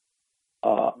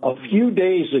 A few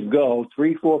days ago,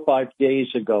 3, 4, 5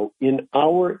 days ago, in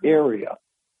our area,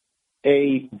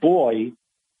 a boy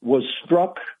was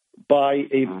struck by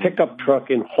a pickup truck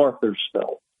in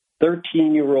Harpersville.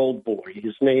 13-year-old boy.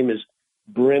 His name is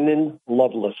Brennan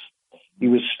Lovelace. He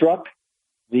was struck.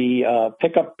 The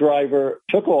pickup driver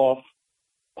took off.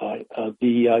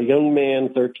 The young man,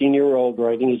 13-year-old,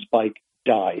 riding his bike,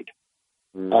 died.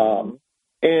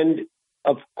 And,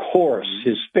 of course,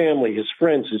 his family, his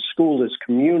friends, his school, his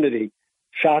community,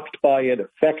 shocked by it,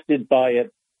 affected by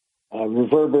it.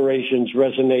 Reverberations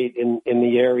resonate in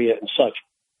the area and such.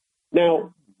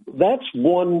 Now, that's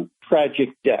one tragic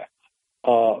death,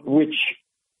 which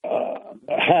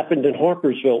happened in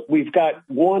Harpersville. We've got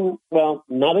one, well,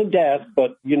 not a death,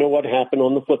 but you know what happened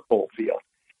on the football field.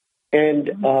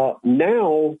 And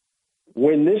now,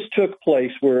 when this took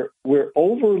place, we're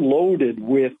overloaded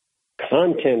with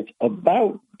content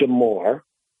about DeMar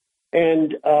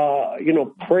and,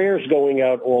 prayers going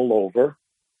out all over.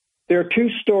 There are two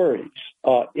stories.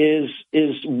 is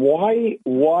why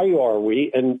are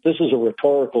we, and this is a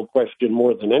rhetorical question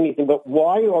more than anything, but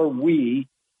why are we,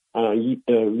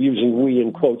 using we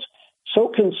in quotes, so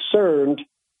concerned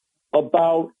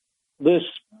about this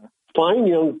fine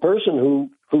young person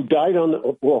who died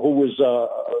who was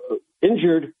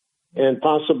injured and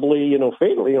possibly,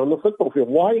 fatally on the football field?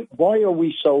 Why are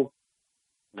we so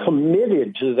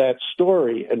committed to that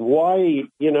story, and why,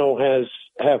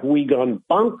 have we gone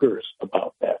bonkers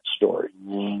about that story?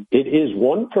 It is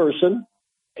one person,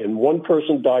 and one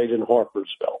person died in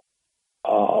Harpersville.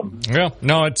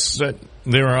 It's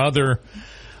there are other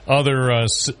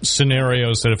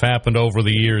scenarios that have happened over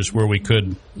the years where we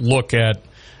could look at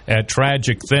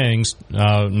tragic things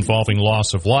involving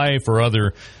loss of life or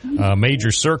other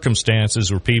major circumstances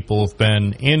where people have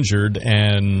been injured,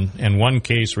 and one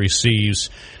case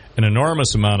receives an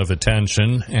enormous amount of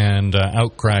attention and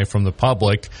outcry from the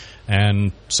public,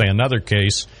 and say another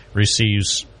case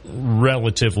receives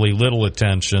relatively little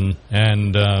attention.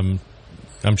 And I'm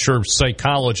sure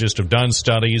psychologists have done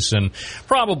studies, and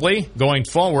probably going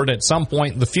forward at some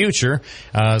point in the future,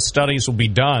 studies will be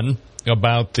done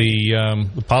about the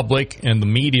public and the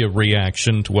media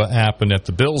reaction to what happened at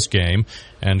the Bills game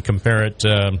and compare it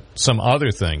to some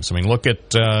other things. I mean, look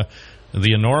at the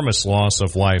enormous loss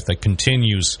of life that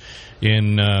continues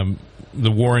in the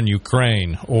war in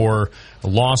Ukraine, or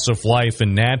loss of life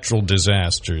in natural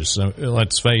disasters.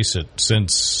 Let's face it,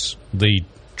 since the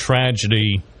tragic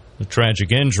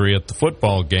injury at the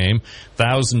football game,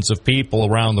 thousands of people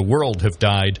around the world have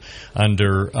died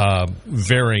under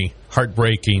very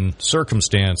heartbreaking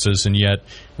circumstances, and yet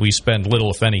we spend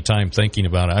little, if any, time thinking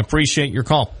about it. I appreciate your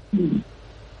call.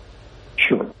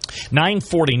 Sure.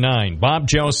 9:49, Bob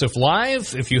Joseph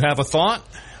Live. If you have a thought,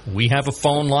 we have a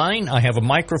phone line. I have a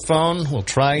microphone. We'll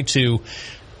try to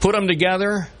put them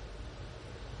together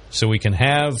so we can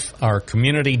have our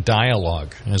community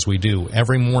dialogue, as we do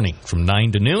every morning from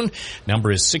 9 to noon. Number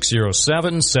is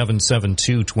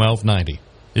 607-772-1290.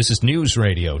 This is News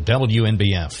Radio,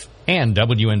 WNBF, and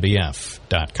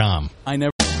WNBF.com. I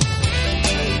never.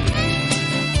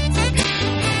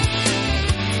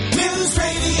 News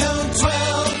Radio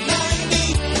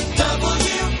 1290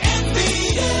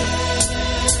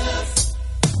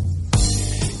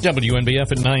 WNBF.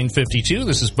 WNBF at 9:52.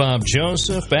 This is Bob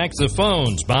Joseph. Back to the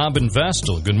phones. Bob and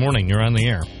Vestal. Good morning. You're on the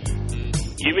air.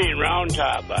 You mean Round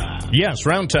Top, Bob? Yes,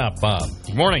 Round Top, Bob.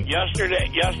 Good morning. Yesterday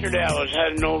I was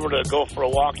heading over to go for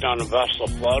a walk down the Vestal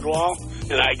flood wall,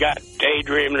 and I got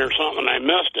daydreaming or something, and I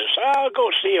missed it. So I'll go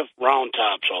see if Round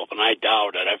Top's open. I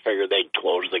doubt it. I figured they'd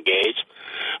close the gates.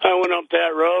 I went up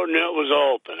that road, and it was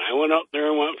open. I went up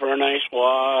there and went for a nice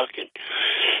walk and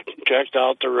checked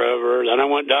out the river. Then I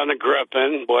went down to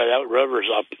Griffin. Boy, that river's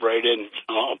up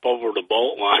up over the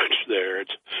boat launch there.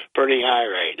 It's pretty high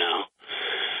right now.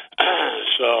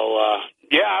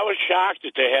 I was shocked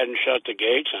that they hadn't shut the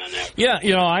gates on that.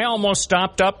 Yeah, I almost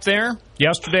stopped up there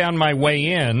yesterday on my way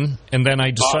in, and then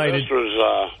I decided... This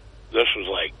was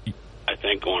like, I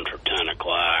think, going for 10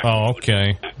 o'clock. Oh,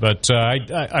 okay. But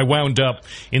I wound up,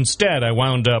 I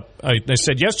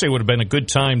said yesterday would have been a good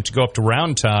time to go up to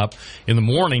Round Top in the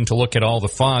morning to look at all the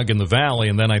fog in the valley,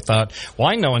 and then I thought, well,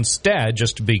 I know instead,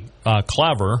 just to be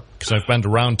clever, because I've been to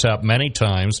Round Top many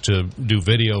times to do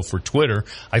video for Twitter,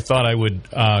 I thought I would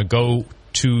go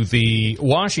to the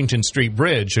Washington Street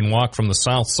Bridge and walk from the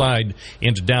south side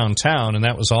into downtown, and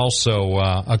that was also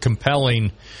a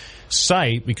compelling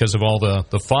sight because of all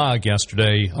the fog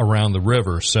yesterday around the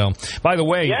river. So, by the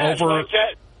way, it's like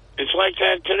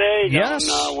that today. Yes.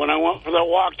 When I went for the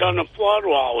walk down the flood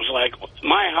wall, it was like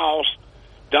my house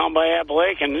down by App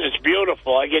Lake, and it's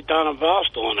beautiful. I get down to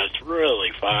Vestal, and it's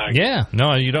really foggy. Yeah,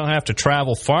 no, you don't have to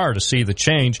travel far to see the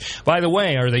change. By the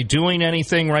way, are they doing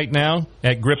anything right now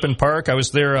at Griffin Park? I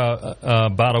was there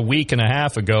about a week and a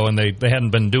half ago, and they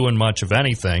hadn't been doing much of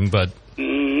anything, but...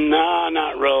 No,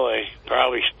 not really.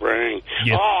 Probably spring.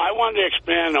 Yeah. Oh, I wanted to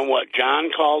expand on what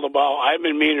John called about. I've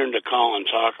been meaning to call and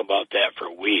talk about that for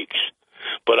weeks,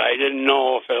 but I didn't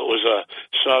know if it was a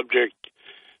subject.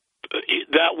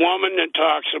 That woman that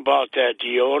talks about that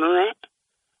deodorant,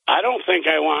 I don't think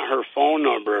I want her phone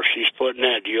number if she's putting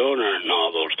that deodorant in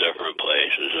all those different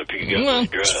places. If you get my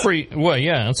drift. It's free. Well,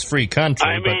 yeah, it's free country.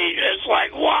 I mean, it's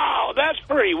like, wow, that's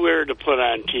pretty weird to put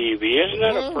on TV. Isn't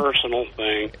that a personal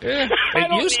thing? It I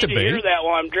don't used need to to be. hear that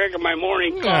while I'm drinking my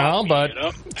morning coffee. Well, but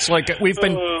it's like we've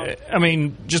been, I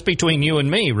mean, just between you and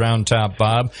me, Round Top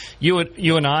Bob, you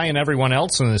and I and everyone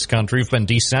else in this country have been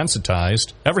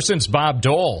desensitized ever since Bob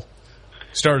Dole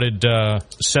started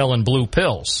selling blue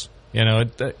pills.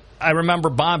 I remember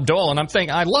Bob Dole, and I'm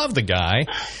thinking, I love the guy,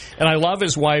 and I love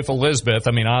his wife, Elizabeth.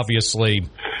 I mean, obviously,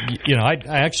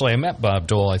 I met Bob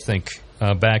Dole, I think,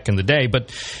 back in the day. But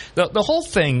the whole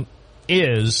thing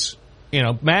is,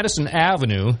 Madison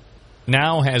Avenue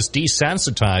now has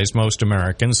desensitized most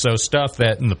Americans, so stuff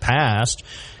that in the past,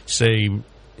 say,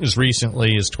 as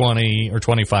recently as 20 or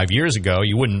 25 years ago,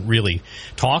 you wouldn't really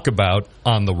talk about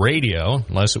on the radio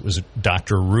unless it was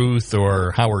Dr. Ruth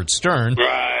or Howard Stern.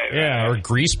 Right. Or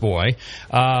Grease Boy.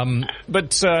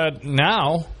 But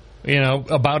now,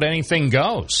 about anything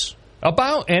goes.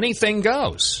 About anything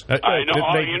goes. I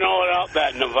know. You know what?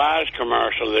 That Navas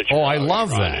commercial that you I love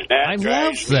that. I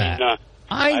love that.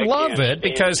 I love it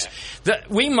because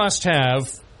we must have,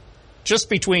 just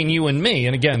between you and me,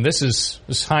 and again, this is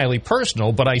highly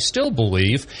personal, but I still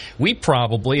believe we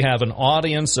probably have an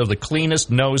audience of the cleanest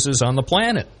noses on the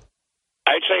planet.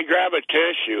 I'd say grab a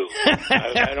tissue.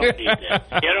 I don't need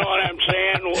that. You know what I'm saying?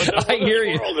 I hear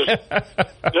you.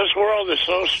 This world is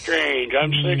so strange.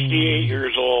 I'm 68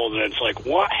 years old, and it's like,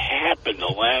 what happened the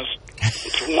last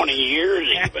 20 years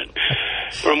even?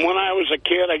 From when I was a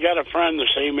kid, I got a friend the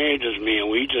same age as me, and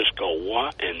we just go,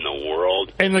 what in the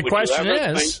world? And the question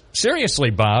is,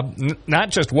 seriously, Bob, not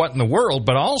just what in the world,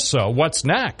 but also what's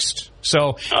next?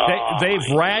 So they've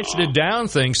ratcheted down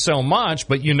things so much,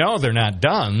 but they're not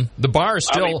done. The bar is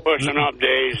still... I'll be pushing up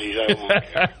daisies. I won't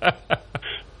care.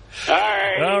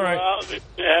 All right. Well,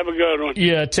 have a good one.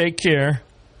 Yeah, take care.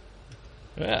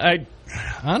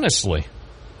 Honestly,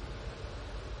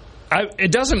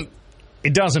 it doesn't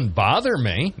bother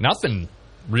me. Nothing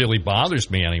really bothers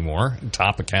me anymore,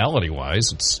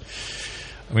 topicality-wise.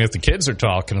 If the kids are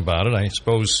talking about it, I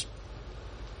suppose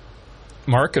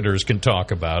marketers can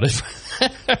talk about it.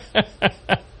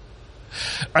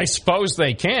 I suppose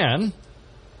they can.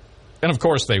 And, of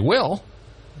course, they will.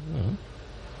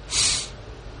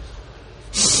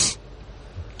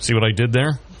 See what I did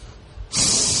there?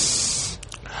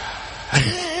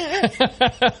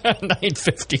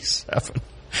 9:57.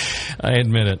 I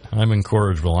admit it. I'm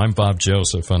incorrigible. I'm Bob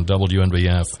Joseph on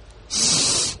WNBF.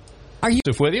 Are you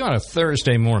with you on a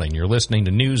Thursday morning? You're listening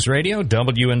to News Radio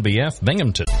WNBF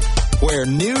Binghamton, where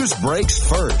news breaks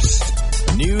first.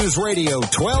 News Radio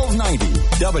 1290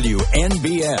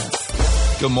 WNBF.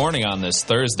 Good morning on this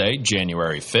Thursday,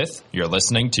 January 5th. You're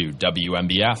listening to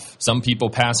WNBF. Some people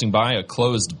passing by a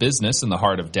closed business in the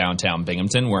heart of downtown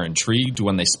Binghamton were intrigued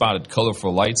when they spotted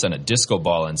colorful lights and a disco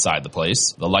ball inside the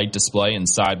place. The light display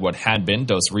inside what had been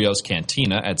Dos Rios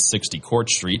Cantina at 60 Court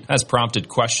Street has prompted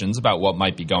questions about what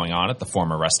might be going on at the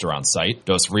former restaurant site.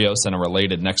 Dos Rios and a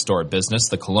related next-door business,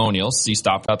 the Colonial, ceased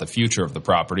off about the future of the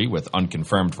property with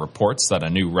unconfirmed reports that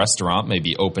a new restaurant may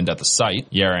be opened at the site.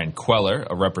 Yaron Queller,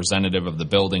 a representative of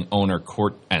the building owner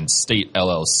Court and State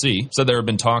LLC, said there have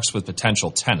been talks with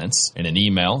potential tenants. In an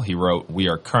email, he wrote, "We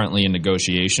are currently in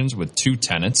negotiations with 2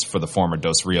 tenants for the former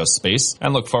Dos Rios space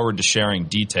and look forward to sharing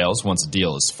details once a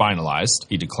deal is finalized."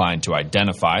 He declined to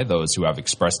identify those who have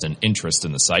expressed an interest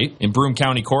in the site. In Broome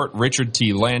County Court, Richard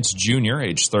T. Lance Jr.,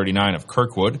 age 39 of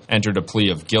Kirkwood, entered a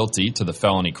plea of guilty to the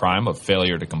felony crime of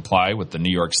failure to comply with the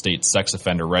New York State Sex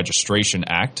Offender Registration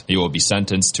Act. He will be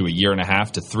sentenced to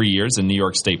 1.5 to 3 years in New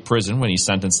York State prison when he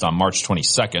sentenced on March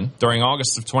 22nd. During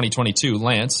August of 2022,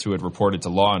 Lance, who had reported to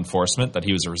law enforcement that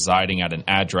he was residing at an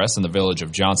address in the village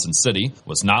of Johnson City,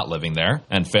 was not living there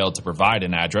and failed to provide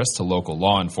an address to local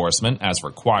law enforcement as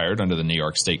required under the New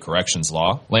York State Corrections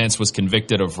Law. Lance was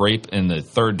convicted of rape in the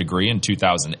 3rd degree in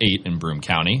 2008 in Broome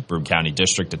County. Broome County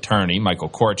District Attorney Michael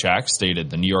Korchak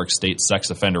stated the New York State Sex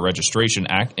Offender Registration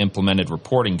Act implemented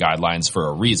reporting guidelines for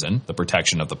a reason, the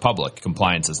protection of the public.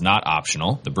 Compliance is not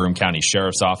optional. The Broome County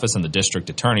Sheriff's Office and the District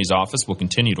Attorney's Office will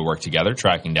continue to work together,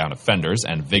 tracking down offenders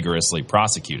and vigorously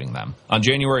prosecuting them. On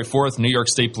January 4th, New York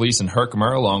State Police in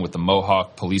Herkimer, along with the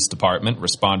Mohawk Police Department,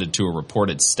 responded to a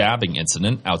reported stabbing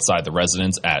incident outside the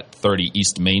residence at 30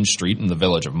 East Main Street in the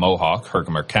village of Mohawk,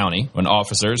 Herkimer County. When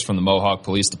officers from the Mohawk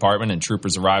Police Department and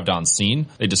troopers arrived on scene,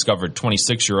 they discovered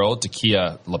 26-year-old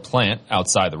Takia LaPlante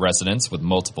outside the residence with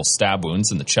multiple stab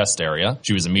wounds in the chest area.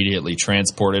 She was immediately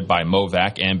transported by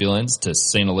Movac ambulance to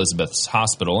St. Elizabeth's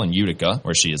Hospital in Utica,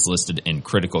 where she is listed in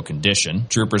critical condition.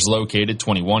 Troopers located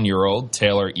 21-year-old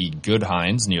Taylor E.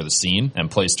 Goodhines near the scene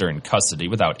and placed her in custody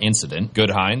without incident.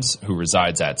 Goodhines, who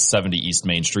resides at 70 East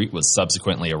Main Street, was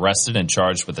subsequently arrested and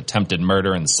charged with attempted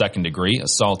murder in the 2nd degree,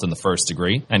 assault in the 1st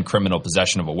degree, and criminal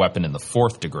possession of a weapon in the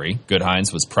 4th degree.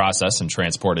 Goodhines was processed and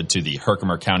transported to the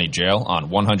Herkimer County Jail on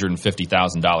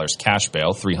 $150,000 cash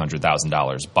bail,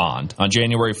 $300,000 bond. On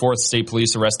January 4th, state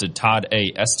police arrested Todd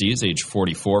A. Estes, age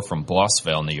 44, from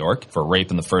Blossville, New York. York, for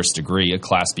rape in the first degree, a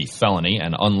Class B felony,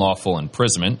 and unlawful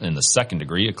imprisonment in the second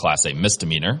degree, a Class A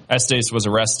misdemeanor. Estes was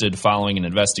arrested following an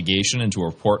investigation into a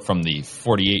report from the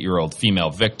 48-year-old female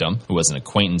victim, who was an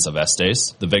acquaintance of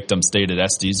Estes. The victim stated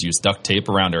Estes used duct tape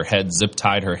around her head,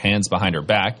 zip-tied her hands behind her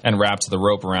back, and wrapped the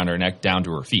rope around her neck down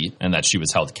to her feet, and that she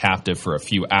was held captive for a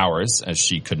few hours as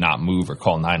she could not move or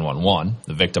call 911.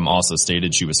 The victim also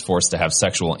stated she was forced to have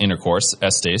sexual intercourse.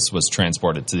 Estes was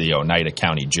transported to the Oneida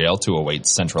County Jail to await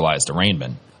centralized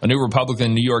arraignment. A new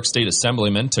Republican New York State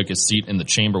Assemblyman took his seat in the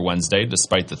chamber Wednesday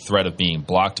despite the threat of being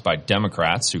blocked by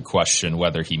Democrats who question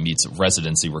whether he meets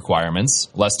residency requirements.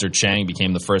 Lester Chang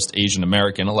became the first Asian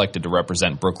American elected to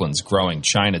represent Brooklyn's growing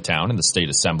Chinatown in the state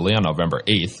assembly on November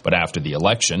 8th. But after the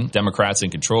election, Democrats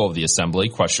in control of the assembly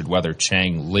questioned whether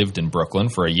Chang lived in Brooklyn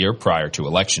for a year prior to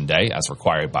Election Day, as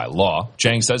required by law.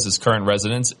 Chang says his current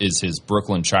residence is his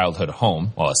Brooklyn childhood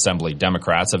home. While Assembly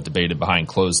Democrats have debated behind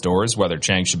closed doors whether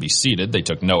Chang should be seated, they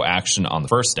took no action on the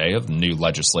first day of the new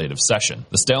legislative session.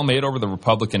 The stalemate over the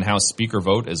Republican House Speaker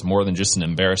vote is more than just an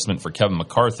embarrassment for Kevin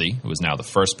McCarthy, who is now the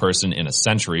first person in a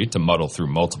century to muddle through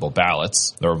multiple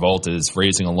ballots. The revolt is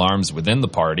raising alarms within the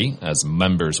party, as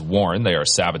members warn they are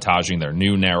sabotaging their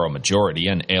new narrow majority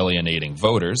and alienating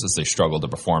voters as they struggle to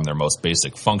perform their most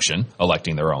basic function,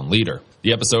 electing their own leader.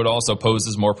 The episode also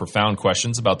poses more profound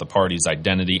questions about the party's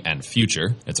identity and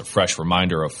future. It's a fresh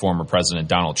reminder of former President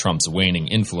Donald Trump's waning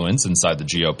influence inside the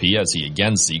GOP as he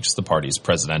again seeks the party's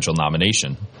presidential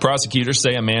nomination. Prosecutors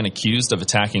say a man accused of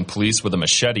attacking police with a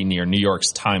machete near New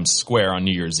York's Times Square on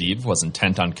New Year's Eve was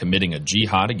intent on committing a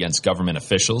jihad against government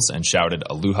officials and shouted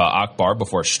Allahu Akbar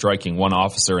before striking one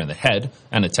officer in the head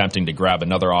and attempting to grab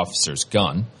another officer's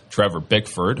gun. Trevor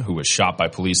Bickford, who was shot by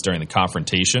police during the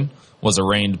confrontation, was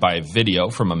arraigned by video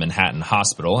from a Manhattan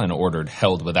hospital and ordered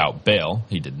held without bail.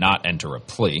 He did not enter a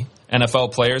plea.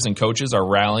 NFL players and coaches are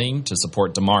rallying to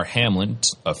support Damar Hamlin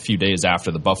a few days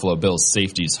after the Buffalo Bills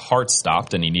safety's heart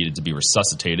stopped and he needed to be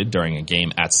resuscitated during a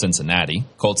game at Cincinnati.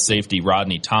 Colts safety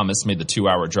Rodney Thomas made the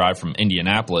 2-hour drive from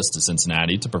Indianapolis to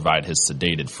Cincinnati to provide his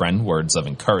sedated friend words of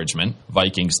encouragement.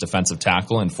 Vikings defensive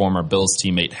tackle and former Bills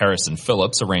teammate Harrison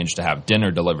Phillips arranged to have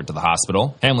dinner delivered to the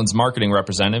hospital. Hamlin's marketing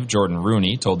representative Jordan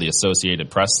Rooney told the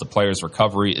Associated Press the player's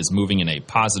recovery is moving in a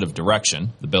positive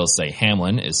direction. The Bills say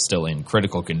Hamlin is still in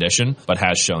critical condition, but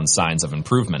has shown signs of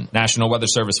improvement. National Weather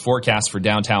Service forecast for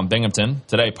downtown Binghamton.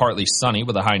 Today, partly sunny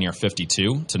with a high near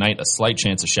 52. Tonight, a slight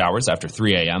chance of showers after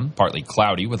 3 a.m. Partly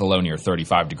cloudy with a low near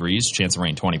 35 degrees. Chance of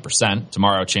rain 20%.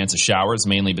 Tomorrow, chance of showers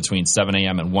mainly between 7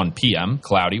 a.m. and 1 p.m.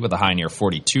 Cloudy with a high near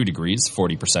 42 degrees.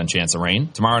 40% chance of rain.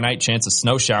 Tomorrow night, chance of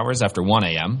snow showers after 1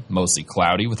 a.m. Mostly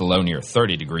cloudy with a low near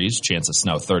 30 degrees. Chance of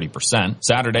snow 30%.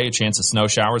 Saturday, a chance of snow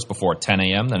showers before 10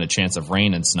 a.m. Then a chance of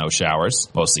rain and snow showers.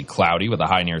 Mostly cloudy with a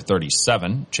high near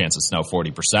 37, chance of snow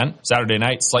 40%. Saturday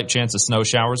night, slight chance of snow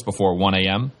showers before 1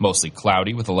 a.m., mostly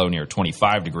cloudy with a low near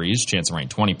 25 degrees, chance of rain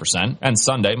 20%. And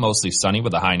Sunday, mostly sunny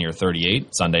with a high near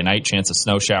 38. Sunday night, chance of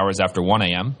snow showers after 1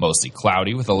 a.m., mostly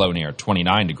cloudy with a low near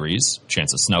 29 degrees,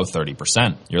 chance of snow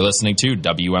 30%. You're listening to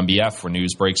WMBF, where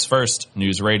news breaks first.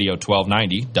 News Radio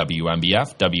 1290,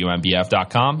 WMBF,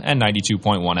 WMBF.com, and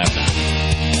 92.1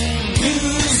 FM.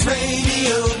 News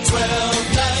Radio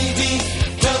 1290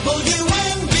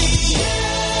 WMBF.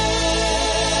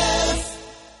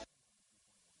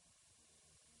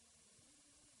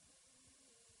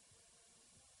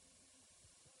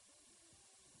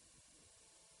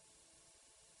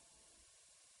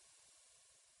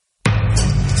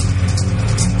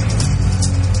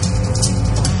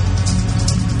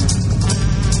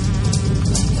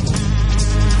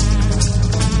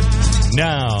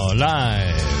 Now,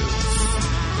 live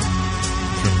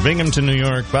from Binghamton, New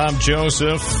York, Bob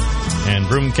Joseph and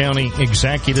Broome County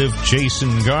Executive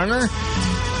Jason Garner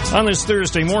on this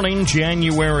Thursday morning,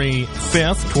 January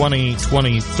 5th,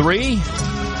 2023.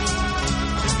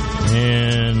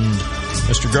 And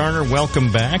Mr. Garner,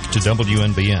 welcome back to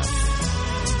WNBF.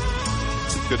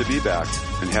 It's good to be back,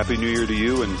 and Happy New Year to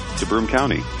you and to Broome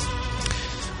County.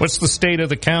 What's the state of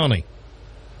the county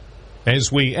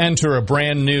as we enter a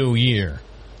brand new year?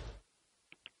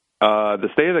 The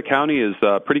state of the county is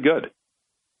pretty good.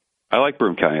 I like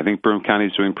Broome County. I think Broome County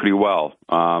is doing pretty well.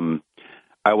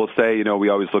 I will say, we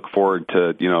always look forward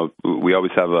to, we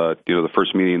always have the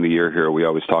first meeting of the year here. We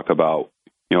always talk about,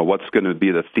 what's going to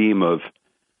be the theme of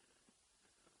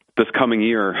this coming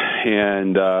year.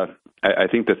 And I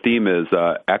think the theme is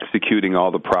executing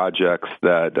all the projects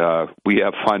that we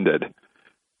have funded,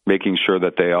 making sure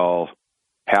that they all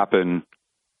happen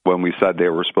when we said they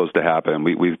were supposed to happen.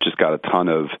 We've just got a ton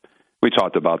of, we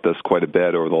talked about this quite a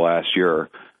bit over the last year.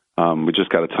 We just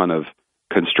got a ton of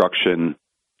construction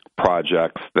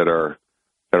projects that are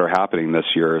that are happening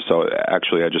this year. So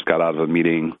actually, I just got out of a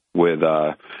meeting with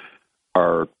our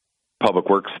public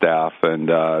works staff and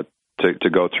to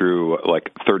go through like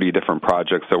 30 different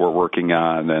projects that we're working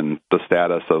on and the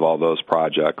status of all those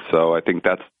projects. So I think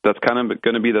that's kind of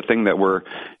going to be the thing that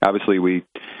we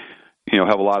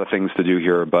have a lot of things to do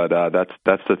here, but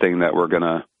that's the thing that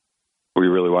we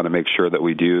really want to make sure that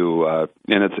we do. And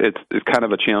it's kind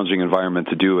of a challenging environment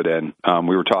to do it in.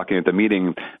 We were talking at the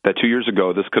meeting that 2 years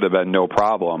ago, this could have been no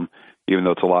problem, even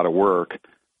though it's a lot of work.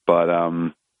 But,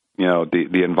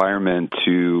 the environment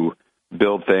to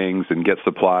build things and get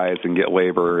supplies and get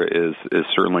labor is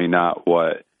certainly not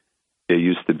what it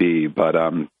used to be. But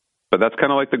that's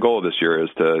kind of like the goal this year is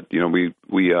to,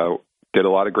 we did a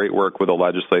lot of great work with the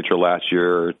legislature last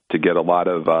year to get a lot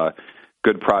of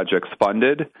good projects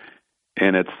funded.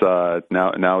 And it's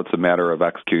now it's a matter of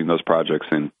executing those projects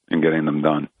and getting them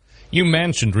done. You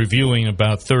mentioned reviewing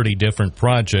about 30 different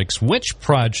projects. Which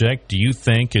project do you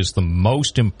think is the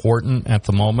most important at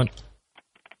the moment?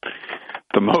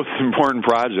 The most important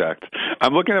project?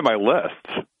 I'm looking at my list.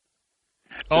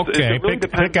 Okay, really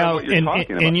pick out,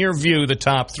 in your view, the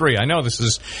top three. I know this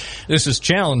is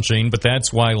challenging, but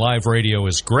that's why live radio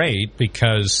is great,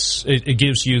 because it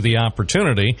gives you the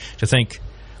opportunity to think,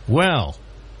 well,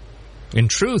 in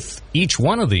truth, each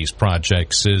one of these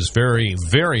projects is very,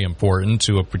 very important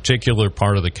to a particular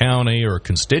part of the county or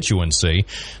constituency.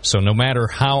 So no matter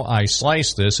how I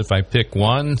slice this, if I pick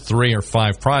 1, 3, or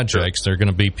 5 projects, there are going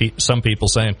to be some people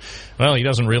saying, well, he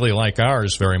doesn't really like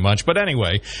ours very much. But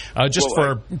anyway,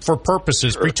 for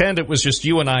purposes, pretend it was just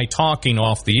you and I talking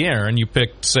off the air, and you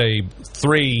picked, say,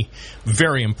 3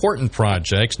 very important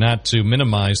projects, not to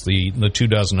minimize the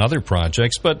 24 other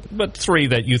projects, but 3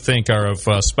 that you think are of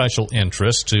special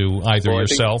interest to either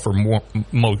yourself or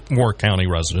more county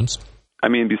residents. I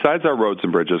mean, besides our roads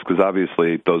and bridges, because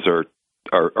obviously those are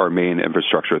our main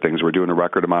infrastructure things. We're doing a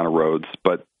record amount of roads,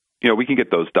 but we can get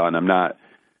those done. I'm not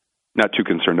too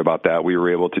concerned about that. We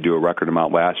were able to do a record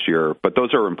amount last year, but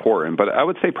those are important. But I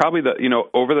would say probably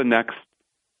over the next,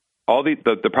 all the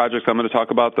projects I'm going to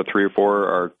talk about, the 3 or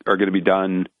 4 are going to be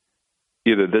done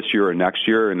either this year or next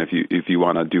year. And if you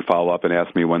want to do follow up and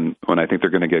ask me when I think they're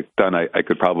going to get done, I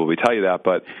could probably tell you that.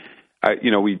 But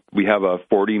we have a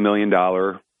 $40 million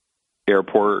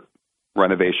airport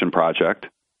renovation project.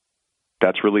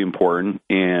 That's really important,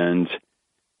 and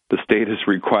the state is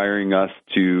requiring us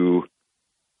to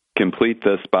complete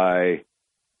this by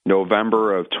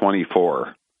November of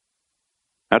 24.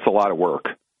 That's a lot of work.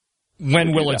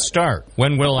 When will it start?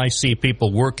 When will I see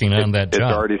people working on that job?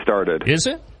 It's already started. Is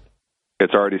it?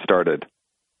 It's already started.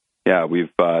 Yeah, we've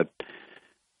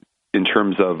in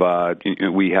terms of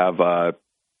we have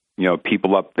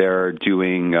people up there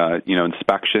doing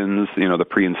inspections, the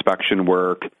pre-inspection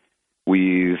work.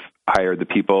 We've hired the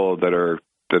people that are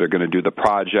going to do the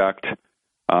project.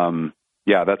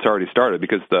 Yeah, that's already started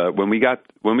because when we got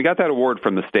that award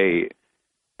from the state,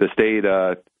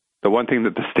 the one thing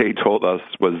that the state told us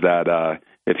was that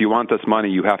if you want this money,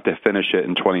 you have to finish it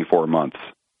in 24 months.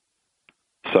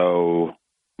 So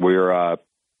we're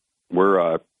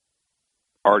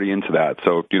already into that.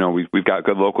 So we've got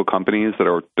good local companies that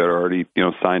are already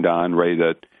signed on, ready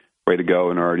to go,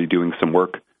 and are already doing some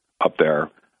work up there.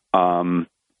 The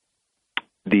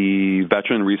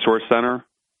Veteran Resource Center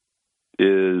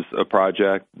is a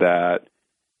project that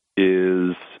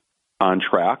is on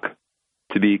track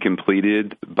to be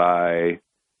completed by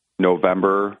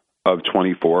November of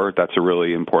 24. That's a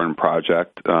really important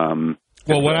project.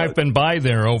 Well, when I've been by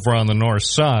there over on the north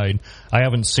side, I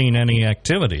haven't seen any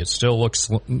activity. It still looks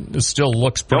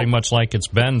pretty much like it's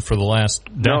been for the last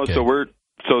decade. No,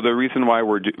 so the reason why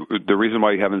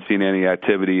you haven't seen any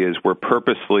activity is we're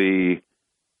purposely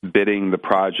bidding the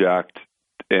project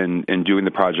and doing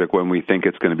the project when we think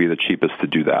it's going to be the cheapest to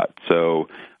do that. So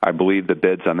I believe the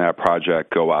bids on that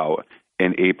project go out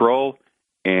in April,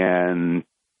 and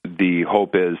the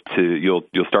hope is you'll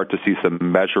start to see some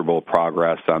measurable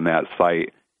progress on that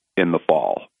site in the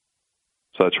fall.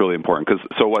 So that's really important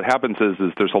so what happens is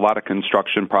there's a lot of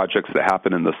construction projects that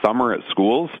happen in the summer at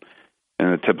schools,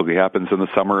 and it typically happens in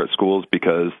the summer at schools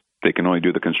because they can only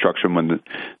do the construction when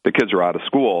the kids are out of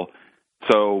school.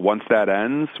 So once that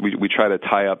ends, we try to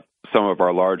tie up some of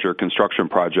our larger construction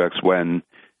projects when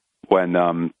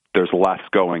there's less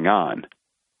going on.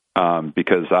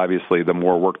 Because obviously the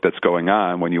more work that's going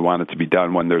on, when you want it to be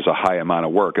done when there's a high amount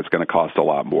of work, it's going to cost a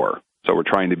lot more. So we're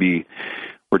trying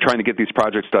to get these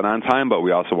projects done on time, but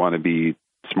we also want to be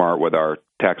smart with our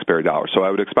taxpayer dollars. So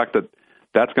I would expect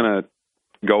that's going to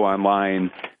go online.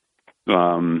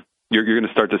 You're going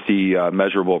to start to see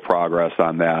measurable progress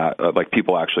on that, like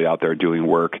people actually out there doing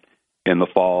work in the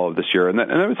fall of this year. And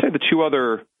I would say the two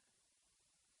other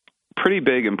pretty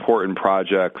big, important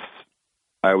projects,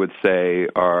 I would say,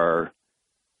 are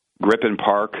Grippen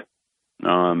Park.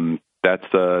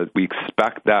 We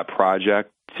expect that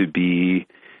project to be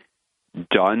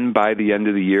done by the end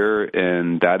of the year,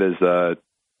 and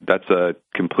that's a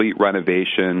complete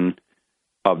renovation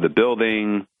of the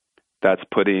building. That's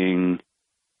putting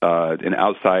an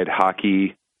outside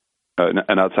ice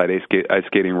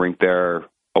skating rink there,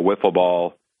 a wiffle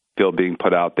ball field being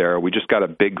put out there. We just got a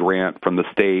big grant from the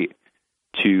state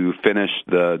to finish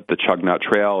the Chugnut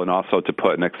Trail and also to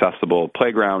put an accessible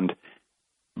playground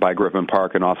by Grippen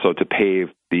Park and also to pave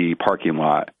the parking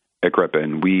lot at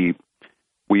Grippen.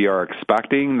 We are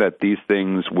expecting that these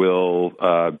things will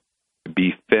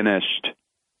be finished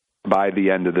by the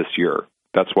end of this year.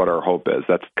 That's what our hope is.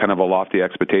 That's kind of a lofty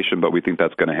expectation, but we think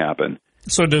that's going to happen.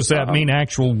 So does that mean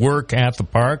actual work at the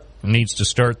park needs to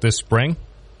start this spring?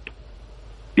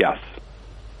 Yes.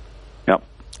 Yep.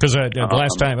 Because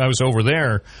last time I was over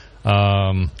there,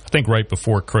 I think right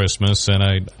before Christmas, and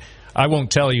I won't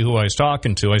tell you who I was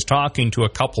talking to. I was talking to a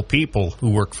couple people who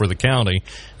work for the county,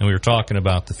 and we were talking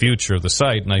about the future of the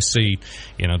site. And I see,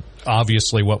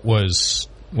 obviously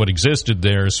what existed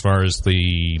there as far as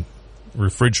the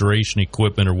refrigeration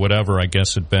equipment or whatever, I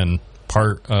guess, had been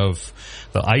part of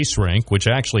the ice rink, which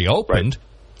actually opened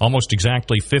almost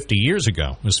exactly 50 years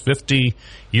ago. It was 50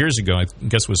 years ago, I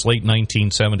guess it was late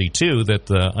 1972, that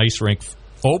the ice rink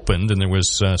opened, and there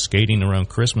was skating around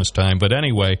Christmas time. But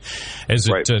anyway, as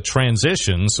it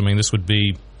transitions, I mean, this would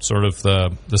be sort of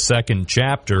the second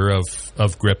chapter of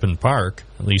Grippen Park,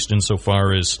 at least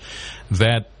insofar as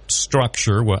that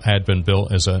structure had been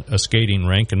built as a skating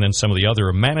rink, and then some of the other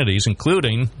amenities,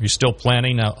 including, you're still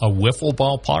planning a wiffle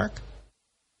ball park?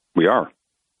 We are.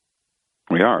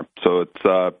 So it's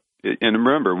and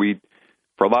remember,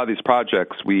 for a lot of these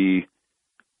projects, we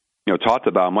talked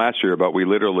about them last year, but we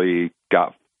literally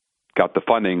got the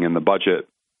funding in the budget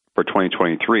for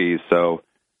 2023. So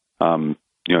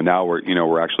now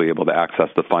we're actually able to access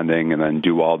the funding and then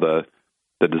do all the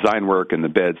design work and the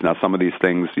bids. Now, some of these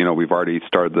things, we've already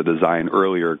started the design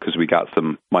earlier because we got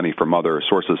some money from other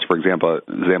sources. For example,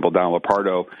 Don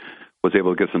Lepardo was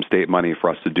able to get some state money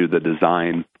for us to do the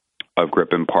design of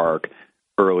Grippen Park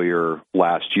earlier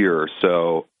last year.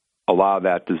 So a lot of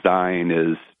that design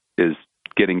is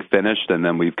getting finished, and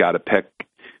then we've got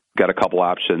a couple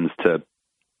options to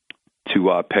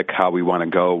pick how we want to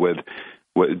go with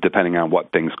depending on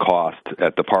what things cost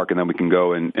at the park, and then we can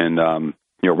go and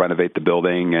renovate the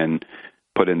building and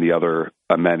put in the other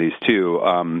amenities too.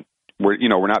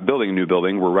 We're not building a new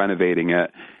building; we're renovating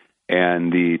it,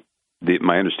 and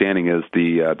my understanding is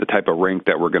the type of rink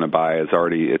that we're going to buy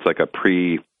it's like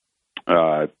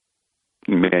a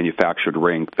manufactured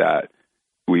rink that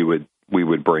we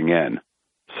would bring in.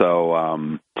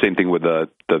 So same thing with the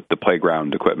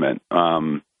playground equipment.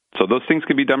 So those things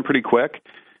can be done pretty quick,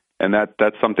 and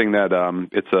that's something that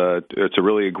it's a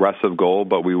really aggressive goal,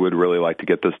 but we would really like to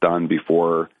get this done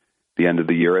before the end of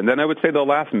the year. And then I would say the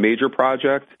last major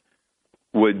project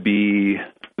would be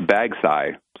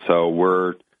Bagside. So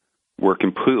we're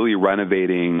completely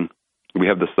renovating. We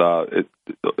have this kind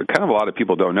of a lot of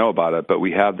people don't know about it, but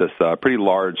we have this pretty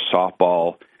large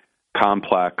softball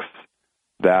complex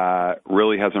that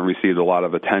really hasn't received a lot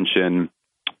of attention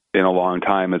in a long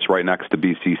time. It's right next to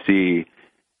BCC,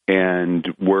 and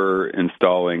we're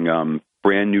installing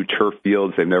brand new turf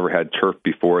fields. They've never had turf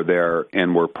before there,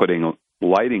 and we're putting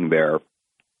lighting there,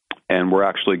 and we're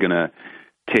actually going to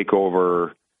take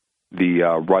over the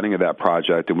running of that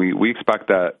project, and we expect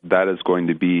that is going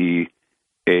to be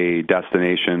a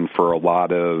destination for a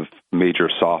lot of major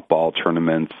softball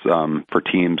tournaments for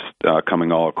teams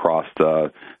coming all across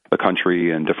the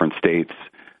country and different states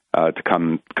to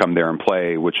come there and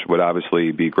play, which would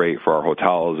obviously be great for our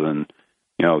hotels and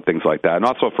things like that, and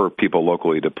also for people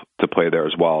locally to play there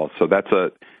as well. So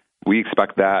we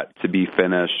expect that to be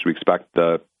finished. We expect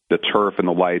the turf and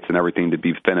the lights and everything to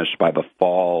be finished by the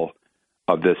fall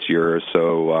of this year.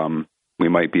 So we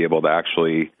might be able to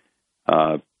actually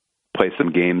play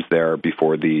some games there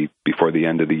before the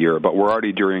end of the year. But we're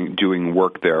already doing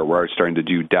work there. We're already starting to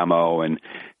do demo and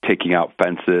taking out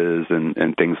fences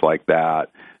and things like that,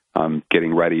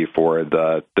 getting ready for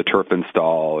the turf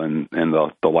install and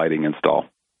the lighting install.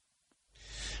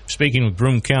 Speaking with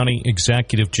Broome County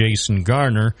Executive Jason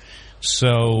Garner,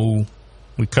 so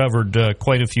we covered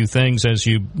quite a few things, as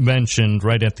you mentioned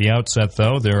right at the outset,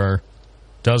 though. There are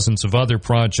dozens of other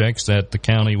projects that the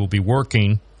county will be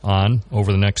working on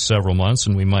over the next several months,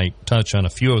 and we might touch on a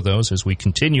few of those as we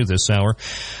continue this hour.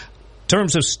 In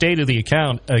terms of state of the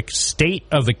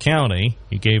county,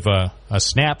 you gave a a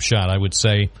snapshot, I would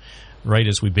say, right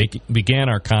as we began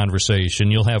our conversation.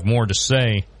 You'll have more to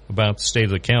say about the state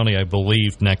of the county, I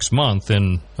believe, next month,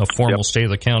 and a formal state of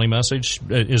the county message.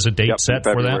 Is a date set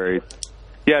for that?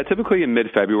 Yeah, typically in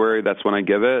mid-February, that's when I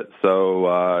give it.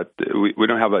 So we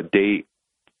don't have a date,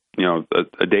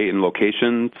 a date and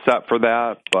location set for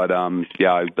that. But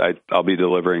I'll be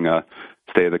delivering a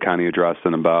state of the county address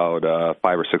in about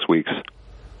 5 or 6 weeks.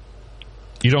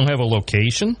 You don't have a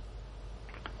location?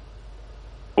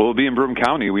 Well, it'll be in Broome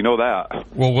County. We know that.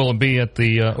 Well, will it be at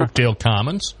the Oakdale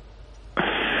Commons?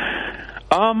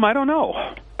 I don't know.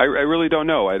 I really don't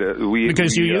know.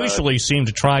 Because you usually seem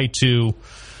to try to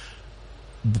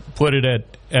put it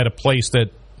at a place that,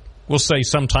 we'll say,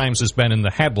 sometimes has been in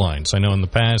the headlines. I know in the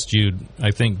past you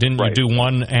do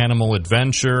one animal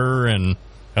adventure and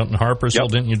out in Harpersville,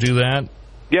 didn't you do that?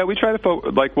 Yeah, we try to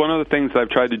one of the things I've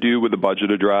tried to do with the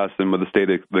budget address and with the state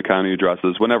of the county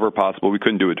addresses, whenever possible. We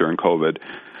couldn't do it during COVID,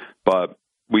 but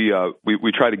we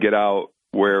try to get out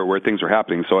where things are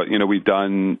happening. So we've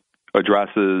done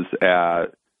addresses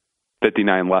at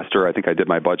 59 Leicester. I think I did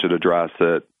my budget address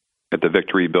at the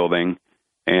Victory Building,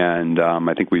 and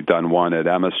I think we've done one at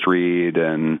Emma Street,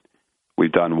 and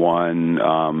we've done one.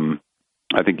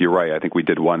 I think you're right. I think we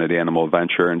did one at Animal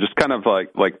Adventure, and just kind of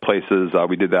like places.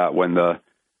 We did that when the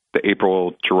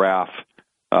April giraffe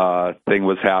thing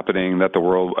was happening that the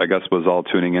world, I guess, was all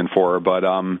tuning in for. But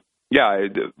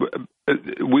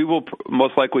we will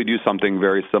most likely do something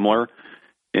very similar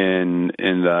in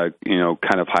the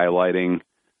kind of highlighting,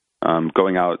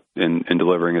 going out and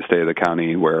delivering a state of the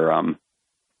county where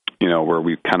where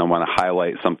we kind of want to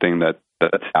highlight something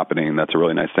that's happening. That's a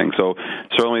really nice thing. So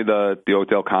certainly the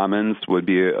Oakdale Commons would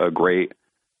be a great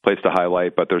place to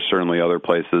highlight, but there's certainly other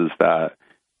places that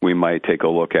we might take a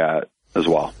look at as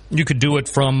well. You could do it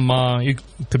from, you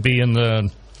could be in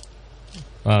the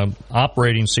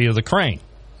operating seat of the crane,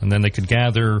 and then they could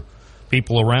gather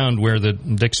people around where the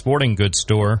Dick's Sporting Goods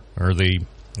store or the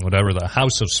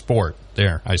House of Sport.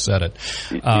 There, I said it.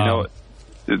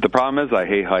 The problem is I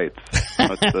hate heights.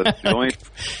 That's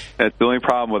the only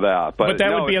problem with that. But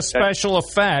that would be a special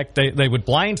effect. They would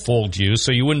blindfold you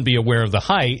so you wouldn't be aware of the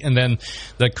height, and then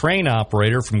the crane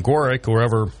operator from Gorick,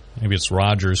 wherever, maybe it's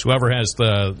Rogers, whoever has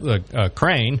the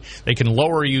crane, they can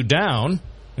lower you down.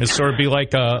 It'd sort of be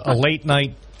like a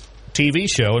late-night TV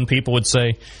show, and people would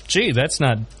say, gee, that's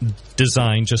not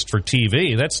designed just for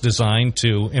TV. That's designed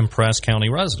to impress county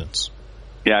residents.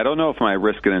 Yeah, I don't know if my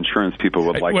risk and insurance people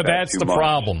would like that that's too the much,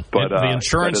 problem. But the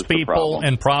insurance people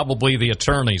and probably the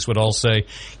attorneys would all say,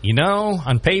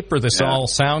 on paper this all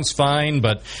sounds fine,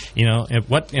 but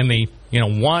what in the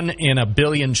 1 in a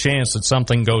billion chance that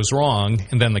something goes wrong,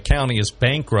 and then the county is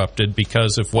bankrupted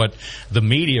because of what the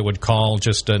media would call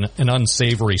just an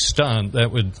unsavory stunt. That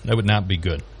would not be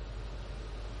good.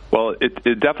 Well,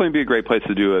 it'd definitely be a great place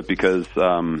to do it because.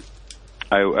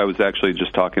 I was actually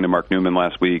just talking to Mark Newman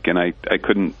last week, and I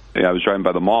was driving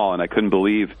by the mall, and I couldn't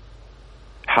believe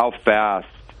how fast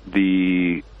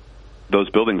those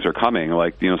buildings are coming.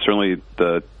 Certainly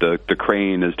the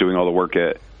crane is doing all the work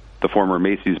at the former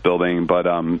Macy's building, but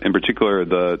in particular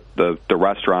the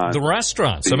restaurant. The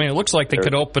restaurants. I mean, it looks like they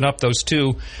could open up those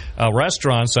two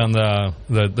restaurants on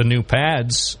the new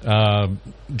pads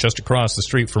just across the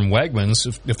street from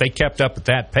Wegmans. If they kept up at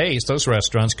that pace, those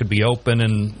restaurants could be open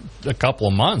in a couple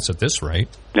of months at this rate.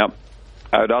 Yep.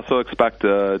 I would also expect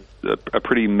a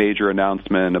pretty major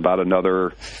announcement about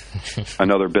another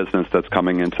business that's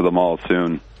coming into the mall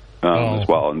soon. As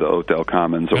well in the Oakdale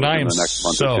Commons over the next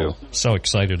month or two. So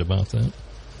excited about that.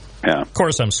 Yeah. Of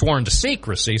course, I'm sworn to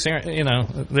secrecy. So,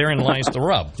 therein lies the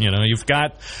rub. You've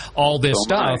got all this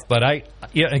stuff, but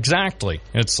exactly.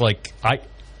 It's like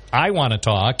I want to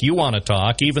talk, you want to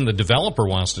talk, even the developer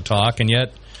wants to talk, and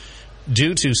yet,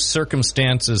 due to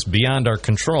circumstances beyond our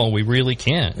control, we really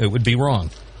can't. It would be wrong.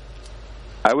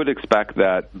 I would expect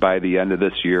that by the end of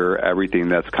this year, everything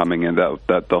that's coming in,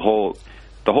 that the whole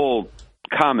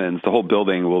Commons, the whole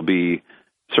building will be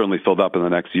certainly filled up in the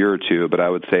next year or two, but I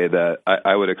would say that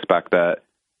I would expect that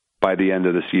by the end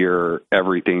of this year,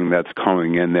 everything that's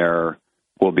coming in there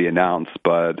will be announced,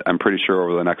 but I'm pretty sure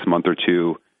over the next month or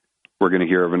two, we're going to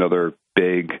hear of another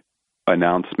big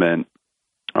announcement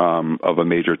of a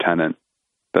major tenant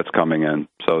that's coming in.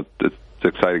 So it's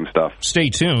exciting stuff. Stay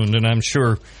tuned, and I'm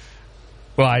sure...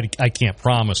 Well, I can't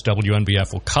promise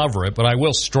WNBF will cover it, but I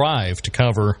will strive to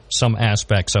cover some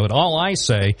aspects of it. All I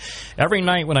say, every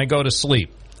night when I go to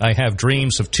sleep, I have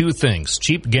dreams of two things: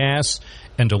 cheap gas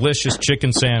and delicious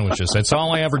chicken sandwiches. That's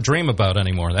all I ever dream about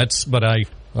anymore. Other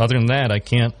than that, I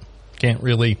can't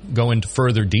really go into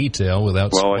further detail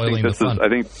without spoiling the fun. I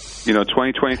think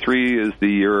 2023 is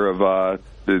the year of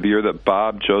the year that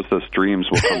Bob Joseph's dreams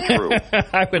will come true.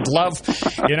 I would love,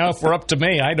 if we're up to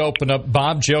me, I'd open up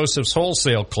Bob Joseph's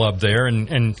Wholesale Club there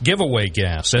and give away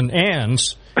gas. And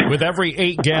with every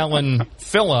 8-gallon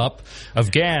fill-up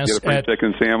of gas... Get a free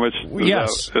chicken sandwich?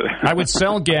 Yes. I would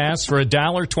sell gas for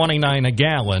 $1.29 a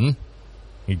gallon.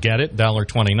 You get it?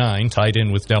 $1.29, tied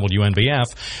in with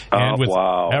WNBF. And with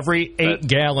every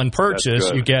 8-gallon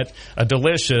purchase, you get a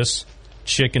delicious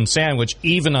chicken sandwich,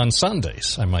 even on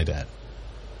Sundays, I might add.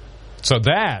 So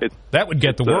that would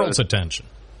get the world's attention.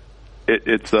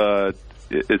 It's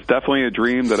definitely a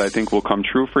dream that I think will come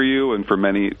true for you and for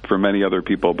many other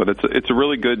people. But it's a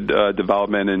really good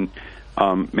development.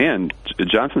 And man,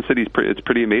 Johnson City it's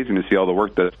pretty amazing to see all the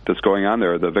work that's going on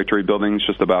there. The Victory Building's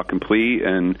just about complete,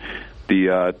 and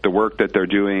the work that they're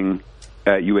doing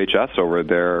at UHS over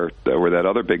there, where that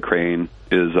other big crane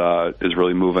is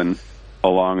really moving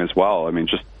along as well. I mean,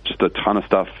 just a ton of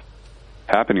stuff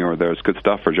happening over there. It's good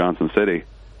stuff for Johnson City.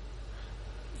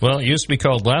 Well, it used to be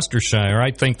called Leicestershire. I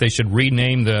think they should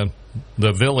rename the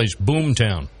village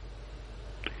Boomtown.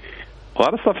 A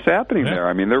lot of stuff's happening there.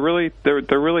 I mean, they're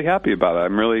really happy about it.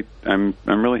 I'm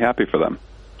really happy for them.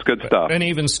 It's good stuff. And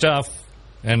even stuff.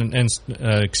 And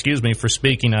excuse me for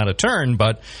speaking out of turn,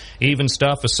 but even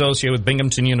stuff associated with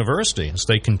Binghamton University as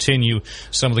they continue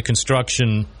some of the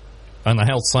construction on the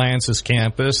Health Sciences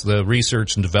campus. The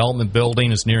Research and Development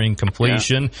Building is nearing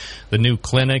completion. Yeah. The new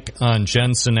clinic on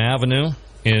Jensen Avenue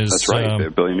is... That's right. They're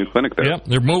building a new clinic there. Yep.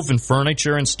 They're moving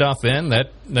furniture and stuff in.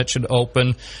 That should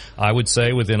open, I would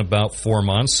say, within about 4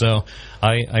 months. So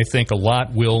I think a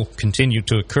lot will continue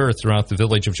to occur throughout the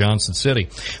village of Johnson City.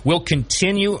 We'll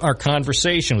continue our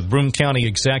conversation with Broome County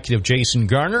Executive Jason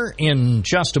Garner in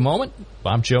just a moment.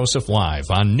 Bob Joseph live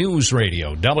on News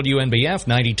Radio, WNBF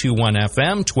 92.1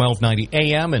 FM, 1290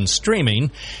 AM, and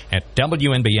streaming at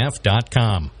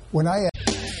WNBF.com. When I...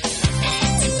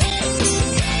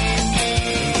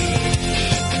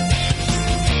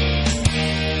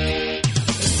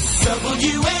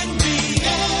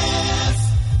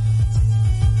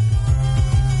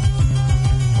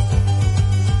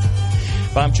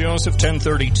 Bob Joseph,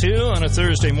 1032 on a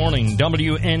Thursday morning,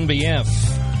 WNBF.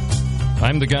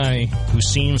 I'm the guy who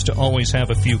seems to always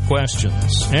have a few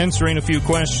questions. Answering a few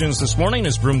questions this morning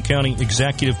is Broome County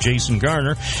Executive Jason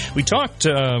Garner. We talked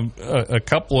a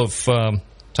couple of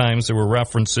times, there were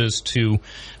references to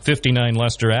 59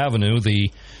 Lester Avenue,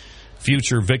 the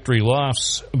future Victory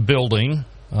Lofts building,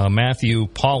 Matthew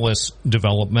Paulus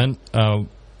development.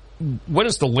 What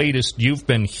is the latest you've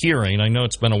been hearing? I know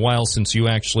it's been a while since you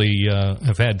actually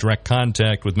have had direct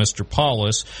contact with Mr.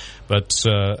 Paulus, but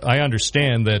I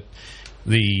understand that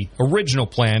the original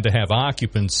plan to have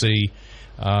occupancy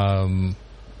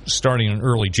starting in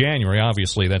early January,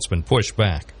 obviously that's been pushed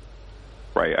back.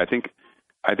 Right. I think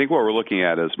what we're looking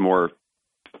at is more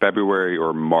February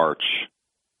or March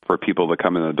for people to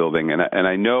come in the building. And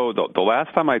I know the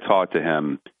last time I talked to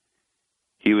him,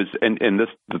 he was, and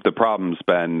the problem's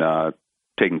been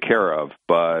taken care of,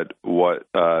 but what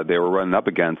they were running up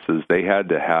against is they had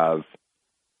to have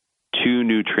 2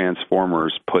 new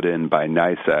transformers put in by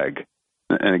NYSEG.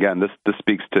 And again, this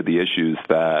speaks to the issues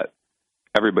that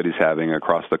everybody's having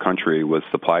across the country with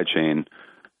supply chain.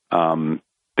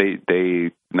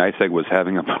 NYSEG was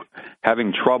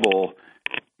having trouble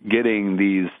getting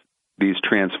these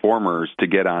transformers to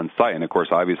get on site, and of course,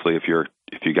 obviously, if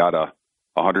you got a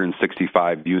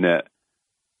 165 unit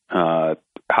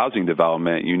housing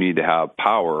development, you need to have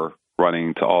power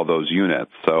running to all those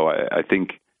units. So I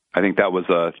think that was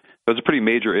a pretty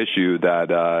major issue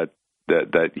that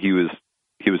he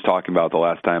was talking about the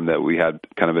last time that we had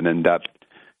kind of an in-depth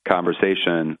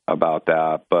conversation about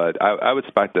that. But I would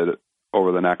expect that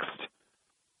over the next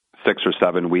 6 or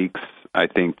 7 weeks, I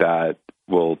think that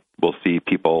we'll see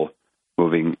people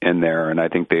moving in there, and I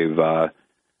think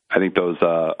those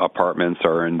apartments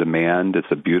are in demand.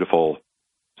 It's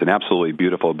an absolutely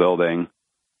beautiful building.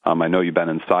 I know you've been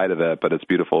inside of it, but it's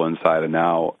beautiful inside and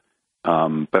out.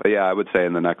 But yeah, I would say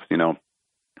in the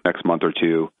next month or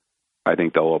two, I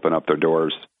think they'll open up their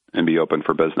doors and be open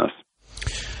for business.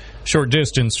 Short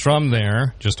distance from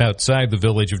there, just outside the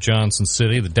village of Johnson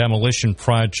City, the demolition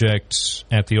project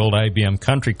at the old IBM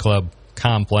Country Club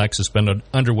complex has been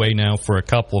underway now for a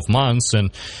couple of months,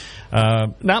 and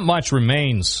not much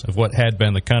remains of what had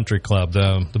been the country club.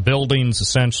 The buildings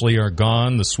essentially are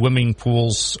gone. The swimming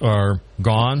pools are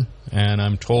gone, and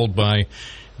I'm told by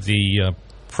the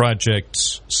project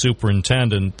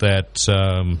superintendent that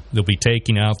they'll be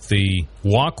taking out the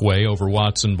walkway over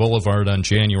Watson Boulevard on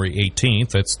January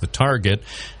 18th. That's the target,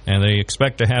 and they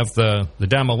expect to have the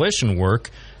demolition work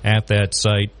at that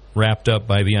site wrapped up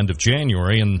by the end of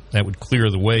January, and that would clear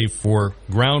the way for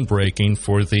groundbreaking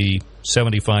for the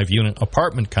 75-unit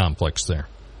apartment complex there.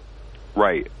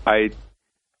 Right. I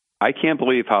can't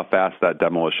believe how fast that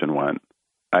demolition went.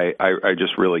 I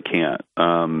just really can't.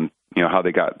 How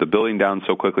they got the building down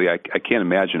so quickly. I can't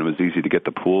imagine it was easy to get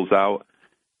the pools out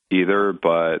either.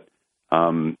 But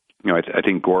I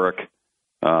think Gorick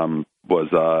was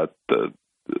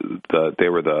they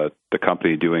were the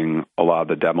company doing a lot of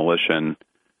the demolition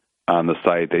on the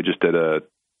site. They just did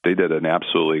an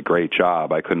absolutely great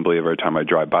job. I couldn't believe every time I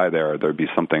drive by there'd be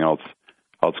something else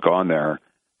gone there.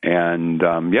 And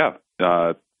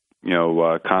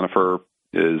Conifer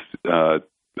is a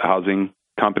housing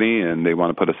company, and they want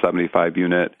to put a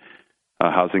 75-unit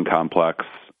housing complex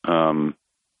in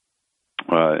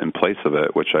place of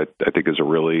it, which I think is a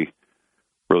really,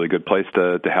 really good place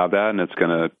to have that, and it's going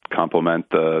to complement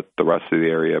the rest of the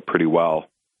area pretty well.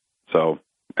 So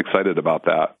excited about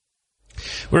that.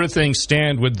 Where do things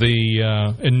stand with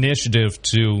the initiative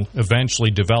to eventually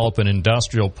develop an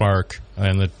industrial park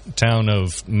in the town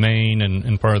of Maine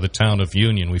and part of the town of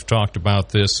Union? We've talked about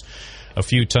this a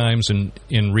few times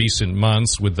in recent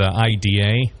months with the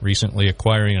IDA recently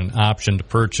acquiring an option to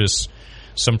purchase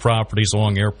some properties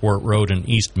along Airport Road and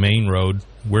East Main Road.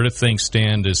 Where do things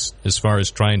stand as far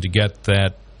as trying to get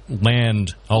that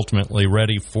land ultimately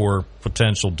ready for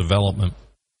potential development?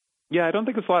 Yeah, I don't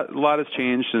think a lot has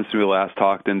changed since we last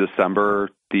talked in December.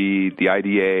 The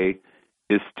IDA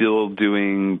is still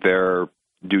doing their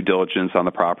due diligence on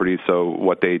the property. So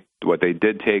what they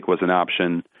did take was an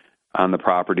option on the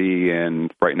property,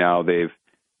 and right now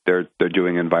they're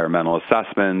doing environmental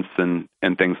assessments and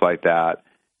things like that.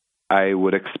 I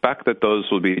would expect that those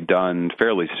will be done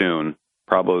fairly soon,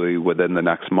 probably within the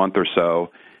next month or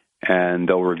so, and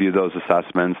they'll review those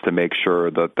assessments to make sure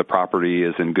that the property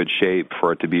is in good shape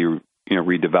for it to be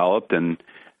redeveloped, and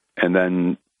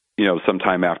then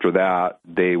sometime after that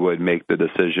they would make the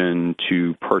decision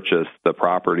to purchase the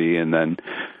property, and then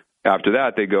after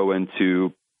that they go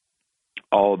into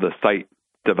all the site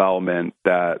development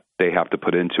that they have to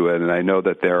put into it. And I know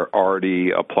that they're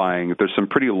already applying. There's some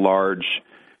pretty large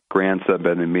grants that have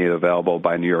been made available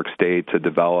by New York State to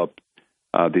develop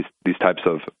these types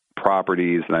of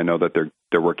properties, and I know that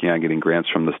they're working on getting grants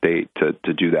from the state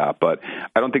to do that. But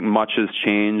I don't think much has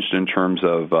changed in terms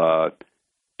of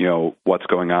what's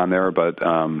going on there. But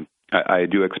I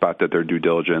do expect that their due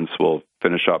diligence will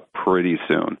finish up pretty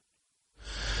soon.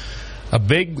 A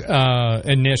big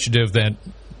initiative that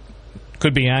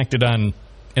could be acted on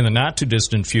in the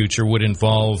not-too-distant future would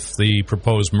involve the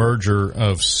proposed merger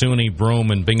of SUNY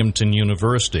Broome and Binghamton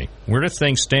University. Where do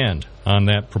things stand on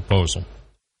that proposal?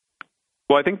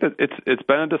 Well, I think that it's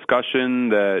been a discussion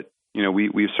that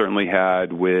we've certainly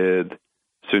had with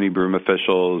SUNY Broome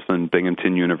officials and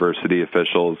Binghamton University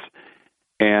officials,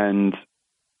 and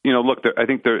look, I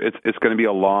think it's going to be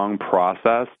a long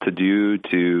process to do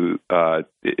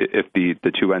if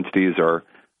the two entities are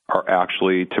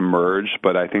actually to merge.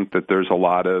 But I think that there's a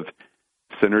lot of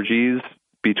synergies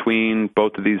between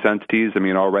both of these entities. I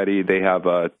mean, already they have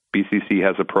BCC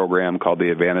has a program called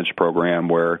the Advantage Program,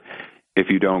 where if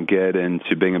you don't get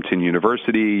into Binghamton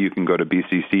University, you can go to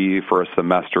BCC for a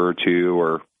semester or two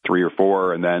or 3 or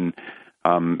 4, and then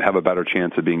have a better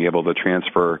chance of being able to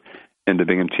transfer into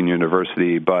Binghamton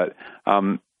University. But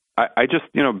I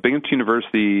just, Binghamton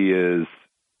University is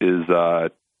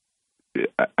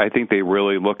I think they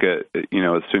really look at,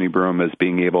 SUNY Broome as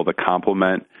being able to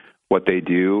complement what they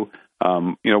do.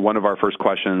 One of our first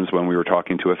questions when we were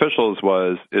talking to officials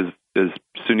was, is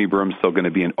SUNY Broome still going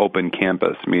to be an open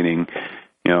campus? Meaning,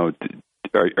 is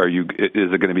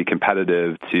it going to be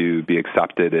competitive to be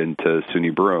accepted into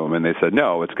SUNY Broome? And they said,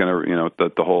 no, it's going to,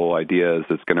 the whole idea is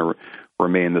it's going to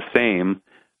remain the same.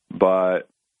 But,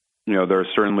 there's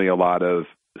certainly a lot of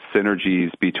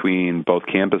synergies between both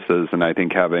campuses. And I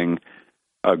think having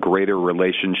a greater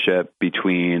relationship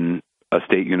between a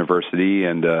state university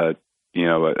and a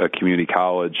community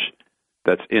college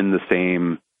that's in the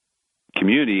same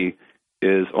community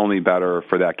is only better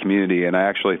for that community. And I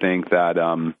actually think that,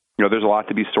 there's a lot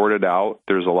to be sorted out.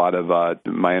 There's a lot of,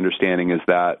 my understanding is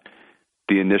that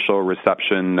the initial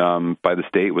reception by the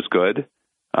state was good.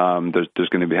 There's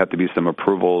going to have to be some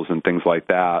approvals and things like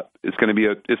that. It's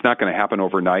not going to happen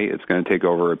overnight. It's going to take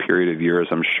over a period of years,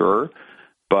 I'm sure.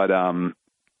 But, and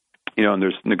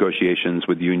there's negotiations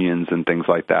with unions and things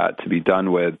like that to be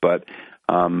done with. But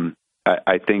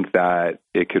I think that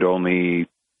it could only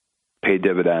pay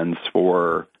dividends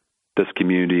for this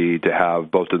community to have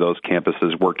both of those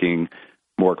campuses working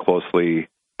more closely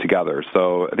together.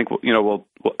 So I think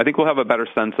we'll have a better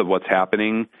sense of what's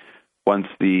happening once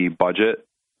the budget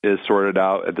is sorted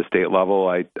out at the state level,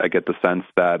 I get the sense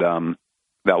that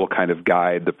that will kind of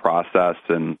guide the process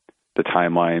and the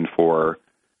timeline for,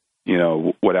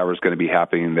 whatever's going to be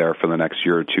happening there for the next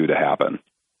year or two to happen.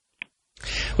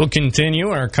 We'll continue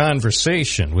our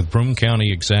conversation with Broome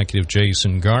County Executive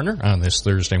Jason Garner on this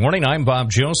Thursday morning. I'm Bob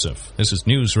Joseph. This is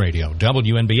News Radio,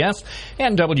 WNBF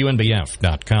and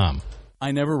WNBF.com.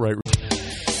 I never write.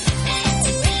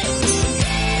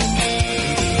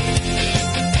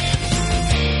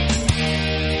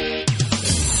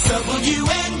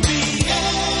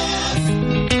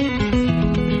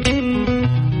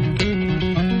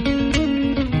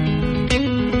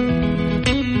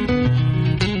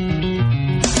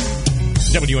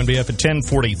 WNBF at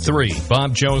 10:43.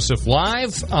 Bob Joseph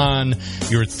live on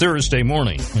your Thursday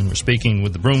morning. And we're speaking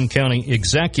with the Broome County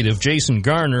Executive, Jason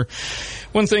Garner.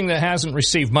 One thing that hasn't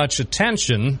received much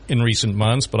attention in recent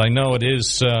months, but I know it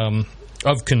is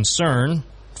of concern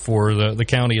for the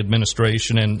county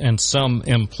administration and some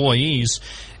employees,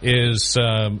 is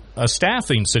a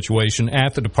staffing situation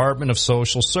at the Department of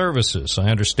Social Services. I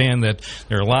understand that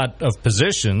there are a lot of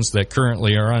positions that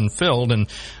currently are unfilled, and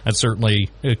that certainly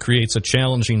creates a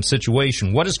challenging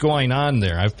situation. What is going on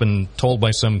there? I've been told by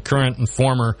some current and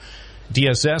former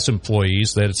DSS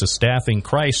employees that it's a staffing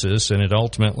crisis, and it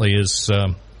ultimately is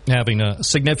having a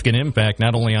significant impact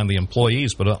not only on the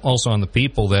employees but also on the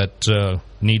people that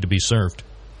need to be served.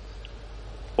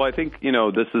 Well, I think,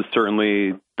 this is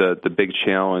certainly the big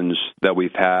challenge that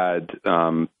we've had.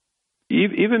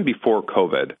 Even before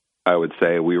COVID, I would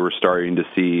say we were starting to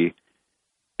see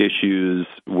issues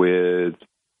with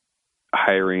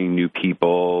hiring new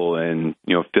people and,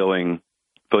 filling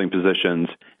positions.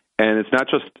 And it's not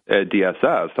just at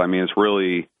DSS. I mean, it's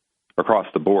really across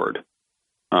the board.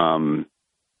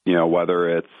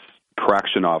 Whether it's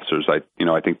correction officers, I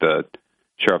think the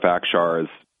Sheriff Akshar has,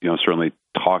 certainly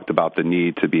talked about the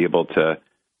need to be able to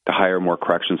hire more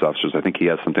corrections officers. I think he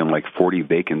has something like 40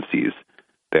 vacancies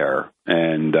there.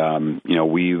 And,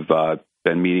 we've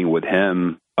been meeting with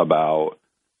him about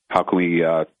how can we,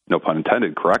 no pun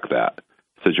intended, correct that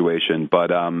situation.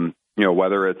 But,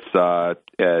 whether it's at,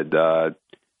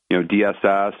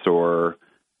 DSS or,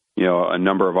 a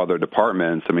number of other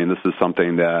departments, I mean, this is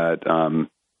something that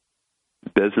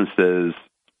businesses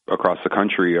across the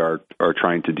country are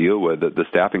trying to deal with, the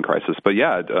staffing crisis. But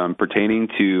yeah, pertaining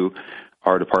to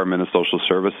our Department of Social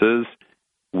Services,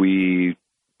 we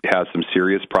have some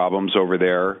serious problems over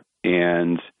there.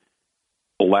 And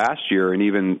last year, and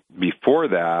even before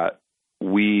that,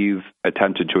 we've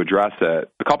attempted to address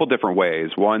it a couple different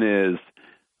ways. One is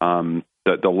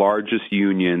the largest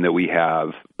union that we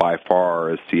have by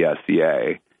far is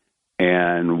CSEA.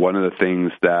 And one of the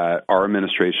things that our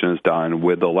administration has done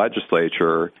with the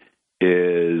legislature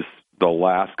is the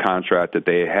last contract that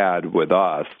they had with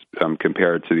us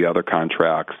compared to the other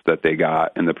contracts that they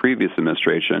got in the previous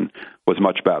administration was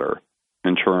much better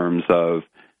in terms of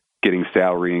getting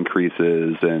salary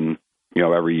increases and,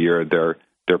 every year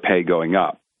their pay going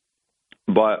up.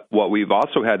 But what we've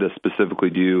also had to specifically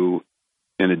do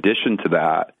in addition to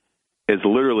that is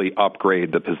literally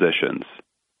upgrade the positions.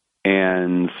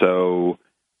 And so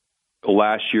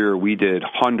last year we did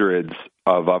hundreds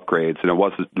of upgrades, and it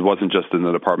wasn't just in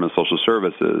the Department of Social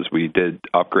Services. We did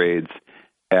upgrades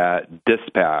at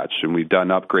dispatch, and we've done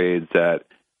upgrades at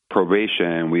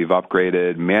probation. We've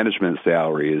upgraded management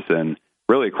salaries, and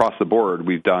really across the board,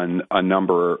 we've done a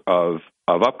number of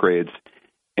upgrades.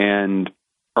 And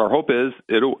our hope is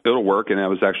it'll work. And I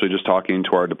was actually just talking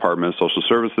to our Department of Social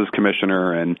Services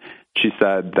commissioner, and she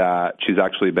said that she's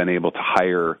actually been able to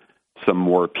hire some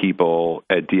more people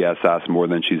at DSS more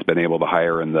than she's been able to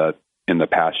hire in the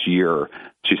past year.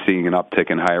 She's seeing an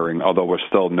uptick in hiring, although we're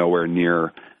still nowhere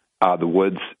near the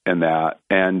woods in that.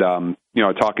 And,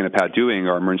 talking to Pat Dewing,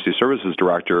 our emergency services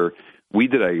director, we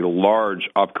did a large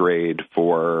upgrade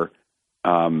for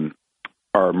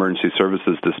our emergency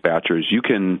services dispatchers. You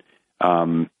can,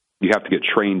 you have to get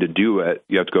trained to do it.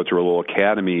 You have to go through a little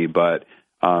academy, but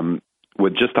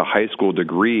with just a high school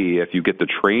degree, if you get the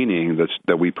training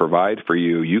that we provide for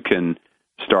you, you can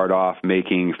start off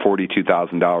making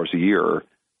 $42,000 a year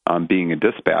being a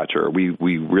dispatcher. We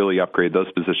really upgrade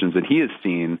those positions, and he has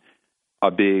seen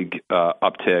a big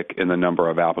uptick in the number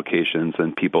of applications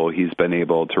and people he's been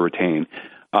able to retain.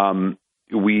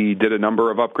 We did a number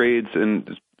of upgrades, and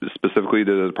specifically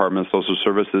to the Department of Social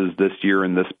Services this year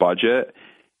in this budget.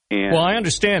 And well, I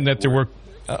understand that there were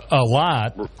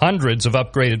hundreds of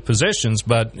upgraded positions,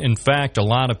 but in fact, a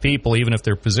lot of people, even if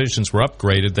their positions were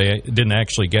upgraded, they didn't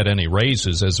actually get any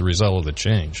raises as a result of the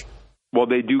change. Well,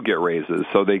 they do get raises.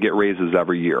 So they get raises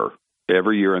every year.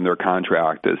 Every year in their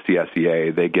contract as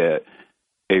CSEA, they get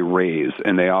a raise,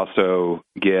 and they also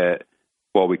get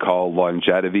what we call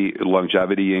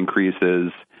longevity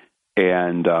increases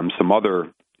and what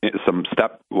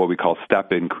we call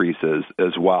step increases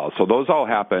as well. So those all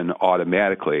happen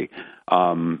automatically.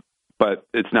 But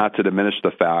it's not to diminish the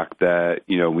fact that,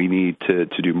 we need to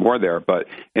do more there. But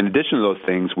in addition to those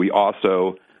things, we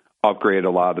also upgrade a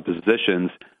lot of the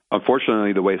positions.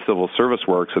 Unfortunately, the way civil service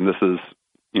works, and this is,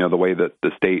 the way that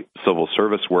the state civil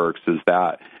service works, is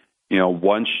that,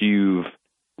 once you've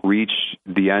reached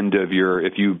the end of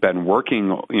if you've been working,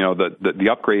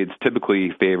 the upgrades typically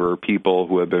favor people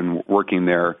who have been working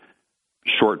there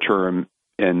short term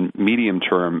and medium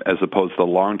term, as opposed to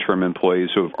long-term employees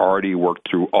who have already worked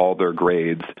through all their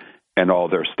grades and all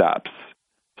their steps.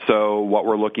 So what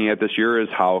we're looking at this year is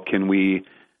how can we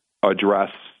address,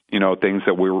 things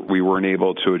that we weren't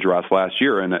able to address last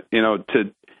year. And,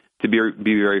 to be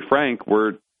very frank,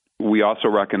 we also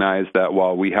recognize that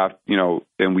while we have,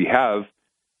 and we have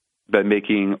been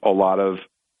making a lot of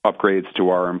upgrades to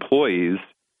our employees,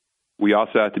 we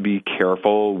also have to be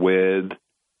careful with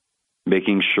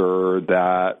making sure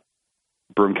that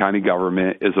Broome County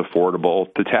government is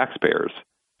affordable to taxpayers.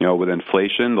 With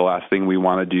inflation, the last thing we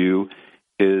want to do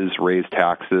is raise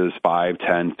taxes 5,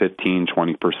 10, 15,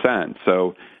 20%.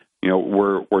 So,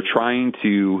 we're trying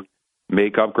to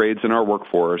make upgrades in our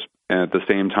workforce, and at the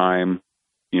same time,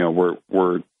 we're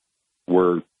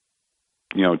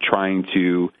trying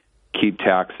to keep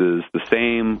taxes the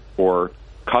same or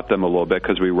cut them a little bit,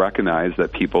 because we recognize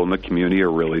that people in the community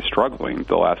are really struggling.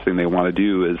 The last thing they want to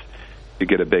do is to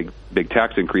get a big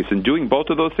tax increase. And doing both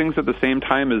of those things at the same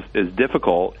time is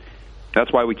difficult.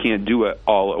 That's why we can't do it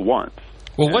all at once.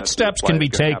 Well, what steps can be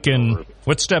taken?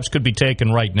 What steps could be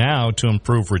taken right now to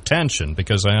improve retention?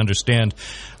 Because I understand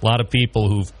a lot of people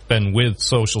who've been with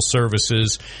social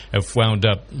services have wound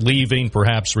up leaving,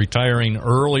 perhaps retiring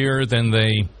earlier than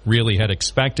they really had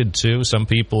expected to. Some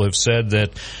people have said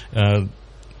that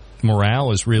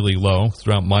morale is really low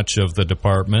throughout much of the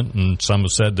department, and some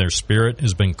have said their spirit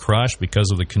has been crushed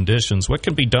because of the conditions. What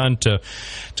can be done to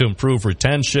improve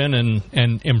retention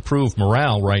and improve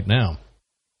morale right now?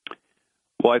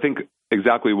 Well, I think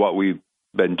exactly what we've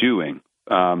been doing.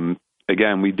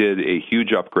 Again, we did a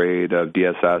huge upgrade of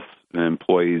DSS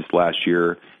employees last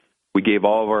year. We gave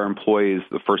all of our employees,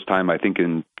 the first time I think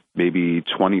in maybe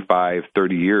 25,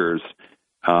 30 years,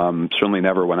 certainly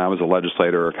never when I was a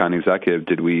legislator or county executive,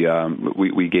 did we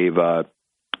gave a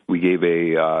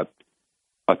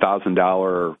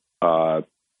 $1,000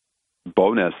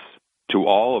 bonus to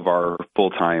all of our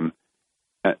full-time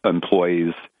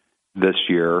employees this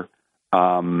year.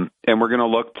 And we're going to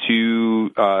look to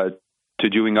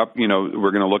doing up,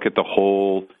 we're going to look at the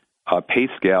whole pay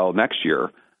scale next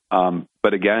year.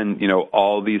 But again,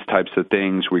 all these types of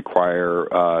things require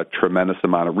a tremendous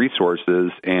amount of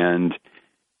resources. And,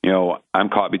 I'm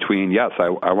caught between, yes, I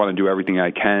want to do everything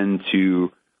I can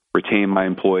to retain my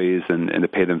employees and to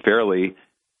pay them fairly.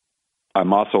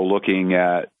 I'm also looking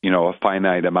at, a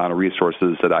finite amount of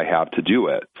resources that I have to do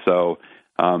it. So,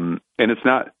 and it's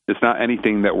not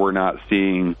anything that we're not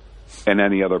seeing in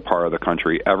any other part of the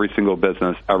country. Every single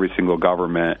business, every single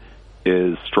government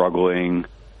is struggling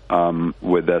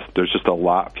with this. There's just a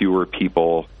lot fewer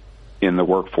people in the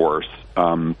workforce.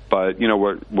 But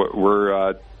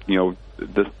we're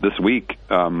this week,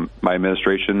 my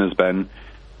administration has been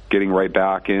getting right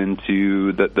back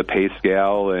into the pay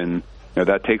scale, and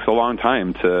that takes a long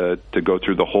time to go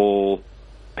through the whole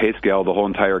pay scale, the whole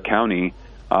entire county.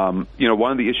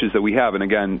 One of the issues that we have, and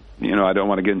again, I don't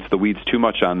want to get into the weeds too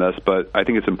much on this, but I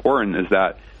think it's important, is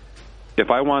that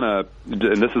if I want to,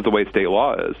 and this is the way state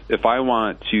law is, if I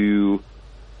want to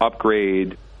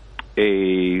upgrade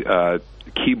a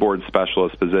keyboard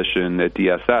specialist position at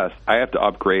DSS, I have to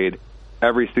upgrade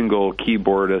every single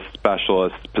keyboardist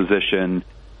specialist position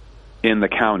in the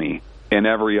county in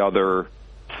every other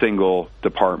single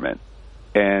department.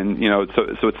 And so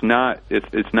it's not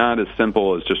as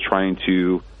simple as just trying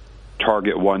to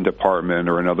target one department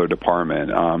or another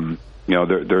department.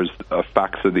 There's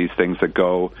effects of these things that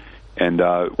go, and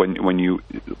when you,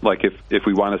 like, if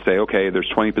we want to say, okay, there's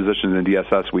 20 positions in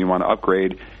DSS we want to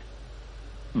upgrade,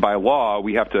 by law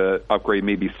we have to upgrade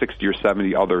maybe 60 or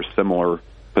 70 other similar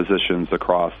positions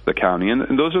across the county,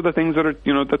 and those are the things that are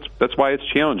that's why it's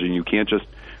challenging. You can't just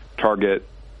target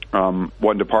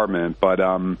one department, but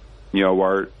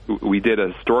we did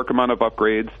a historic amount of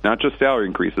upgrades, not just salary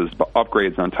increases, but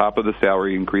upgrades on top of the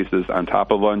salary increases, on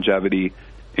top of longevity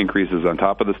increases, on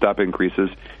top of the step increases.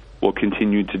 We'll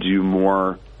continue to do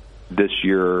more this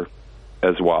year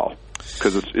as well,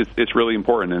 because it's really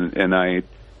important, and I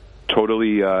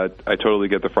totally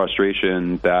get the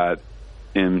frustration that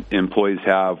employees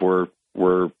have. We're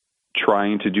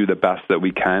trying to do the best that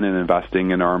we can in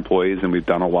investing in our employees, and we've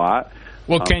done a lot.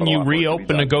 Well, can you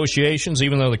reopen negotiations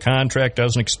even though the contract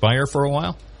doesn't expire for a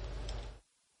while?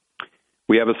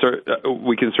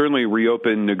 We can certainly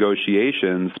reopen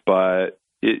negotiations, but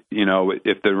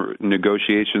if the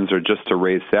negotiations are just to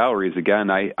raise salaries,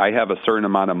 again, I have a certain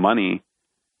amount of money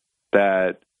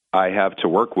that I have to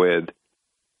work with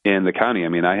in the county. I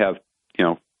mean, I have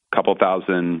a couple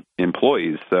thousand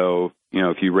employees, so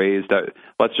if you raised,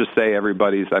 let's just say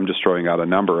I'm just throwing out a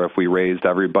number. If we raised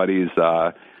everybody's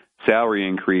salary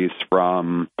increase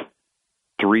from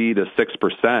 3 to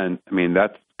 6%, I mean,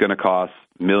 that's going to cost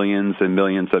millions and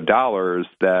millions of dollars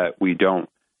that we don't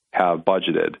have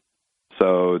budgeted.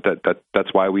 So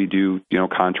that's why we do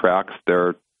contracts.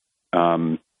 They're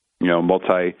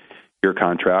multi-year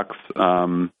contracts,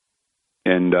 but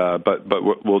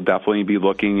we'll definitely be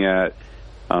looking at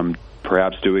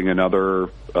perhaps doing another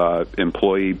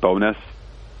employee bonus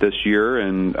this year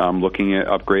and looking at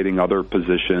upgrading other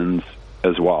positions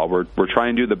as well. We're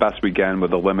trying to do the best we can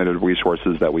with the limited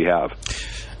resources that we have.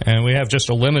 And we have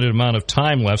just a limited amount of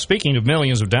time left. Speaking of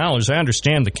millions of dollars, I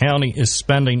understand the county is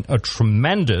spending a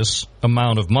tremendous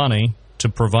amount of money to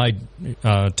provide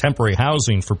temporary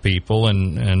housing for people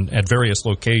and at various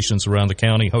locations around the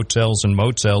county, hotels and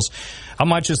motels. How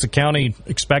much is the county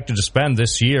expected to spend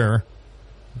this year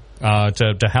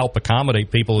to help accommodate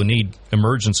people who need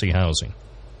emergency housing?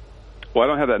 Well, I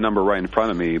don't have that number right in front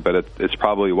of me, but it's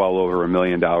probably well over $1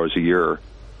 million a year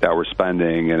that we're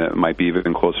spending, and it might be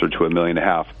even closer to $1.5 million.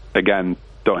 Again,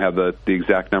 don't have the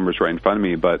exact numbers right in front of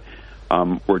me, but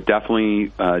we're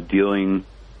definitely dealing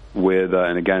with,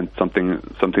 and again, something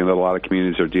that a lot of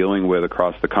communities are dealing with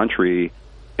across the country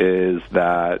is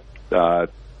that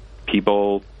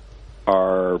people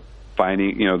are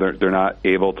finding, they're not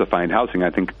able to find housing. I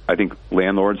think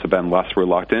landlords have been less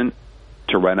reluctant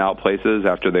to rent out places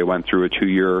after they went through a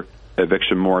 2-year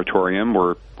eviction moratorium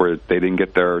where they didn't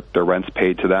get their rents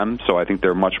paid to them. So I think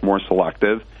they're much more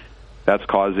selective. That's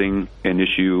causing an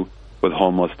issue with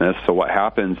homelessness. So what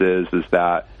happens is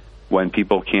that when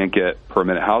people can't get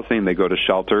permanent housing, they go to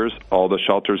shelters. All the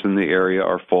shelters in the area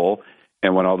are full.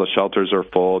 And when all the shelters are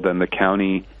full, then the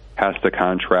county has to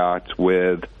contract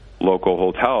with local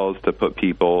hotels to put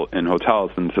people in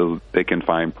hotels until they can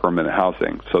find permanent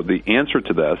housing. So the answer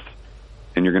to this,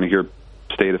 and you're going to hear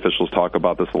state officials talk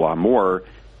about this a lot more,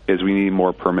 is we need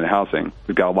more permanent housing.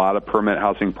 We've got a lot of permanent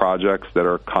housing projects that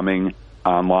are coming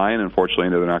online. Unfortunately,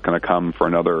 they're not going to come for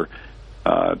another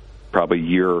probably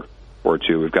year or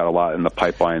two. We've got a lot in the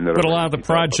pipeline. But a lot of the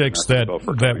projects that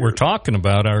we're talking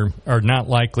about are not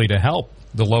likely to help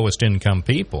the lowest income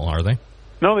people, are they?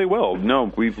 No, they will.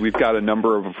 No, we've got a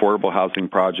number of affordable housing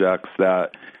projects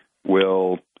that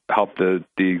will help the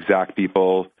exact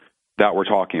people that we're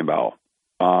talking about.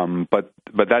 But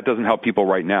that doesn't help people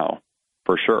right now,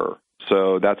 for sure.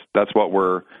 So that's what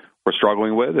we're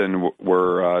struggling with, and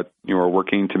we're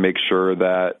working to make sure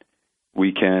that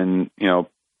we can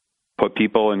put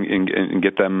people and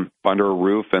get them under a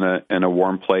roof and a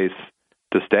warm place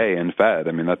to stay and fed.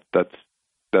 I mean that's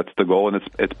the goal, and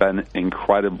it's been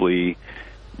incredibly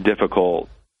difficult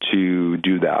to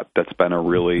do that. That's been a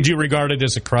really... Do you regard it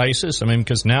as a crisis? I mean,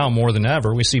 because now more than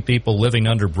ever, we see people living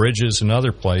under bridges and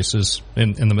other places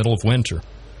in the middle of winter.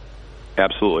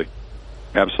 Absolutely.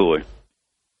 Absolutely.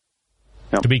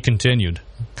 Yep. To be continued.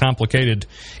 Complicated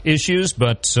issues,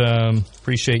 but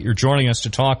appreciate your joining us to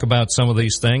talk about some of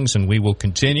these things, and we will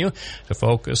continue to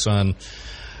focus on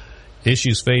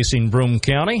issues facing Broome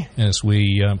County as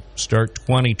we start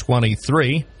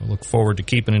 2023. I look forward to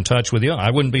keeping in touch with you.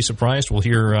 I wouldn't be surprised. We'll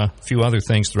hear a few other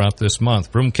things throughout this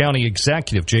month. Broome County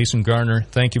Executive Jason Garner,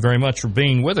 thank you very much for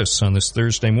being with us on this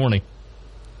Thursday morning.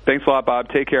 Thanks a lot, Bob.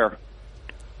 Take care.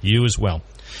 You as well.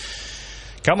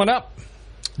 Coming up,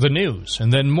 the news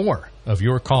and then more of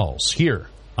your calls here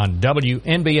on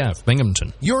WNBF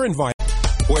Binghamton. You're invited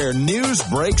where news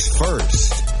breaks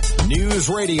first. News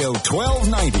Radio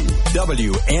 1290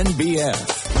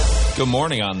 WNBF. Good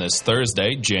morning on this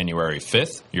Thursday, January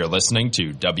 5th. You're listening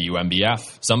to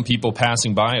WNBF. Some people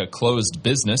passing by a closed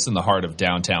business in the heart of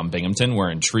downtown Binghamton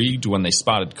were intrigued when they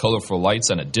spotted colorful lights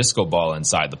and a disco ball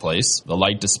inside the place. The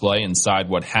light display inside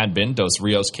what had been Dos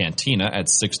Rios Cantina at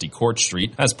 60 Court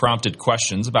Street has prompted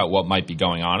questions about what might be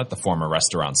going on at the former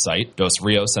restaurant site. Dos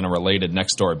Rios and a related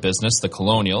next-door business, the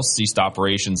Colonial, ceased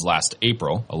operations last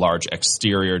April. A large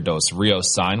exterior Dos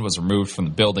Rios sign was removed from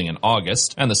the building in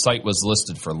August, and the site was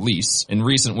listed for lease Police. In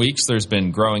recent weeks, there's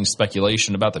been growing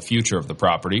speculation about the future of the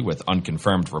property, with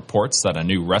unconfirmed reports that a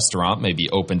new restaurant may be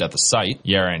opened at the site.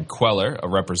 Yaron Queller, a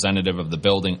representative of the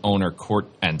building owner Court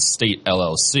and State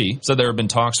LLC, said there have been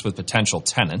talks with potential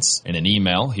tenants. In an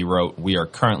email, he wrote, "We are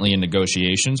currently in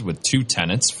negotiations with 2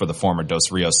 tenants for the former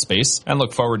Dos Rios space and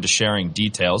look forward to sharing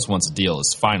details once a deal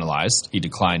is finalized." He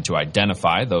declined to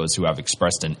identify those who have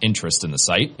expressed an interest in the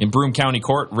site. In Broome County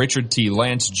Court, Richard T.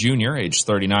 Lance Jr., age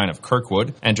 39 of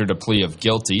Kirkwood, entered a plea of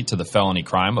guilty to the felony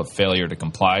crime of failure to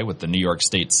comply with the New York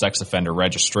State Sex Offender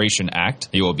Registration Act.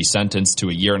 He will be sentenced to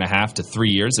 1.5 to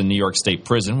 3 years in New York State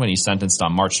prison when he's sentenced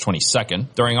on March 22nd.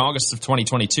 During August of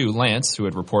 2022, Lance, who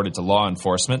had reported to law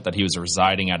enforcement that he was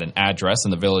residing at an address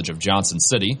in the village of Johnson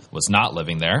City, was not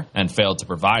living there and failed to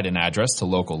provide an address to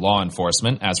local law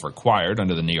enforcement as required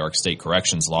under the New York State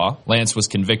Corrections Law. Lance was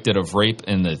convicted of rape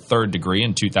in the 3rd degree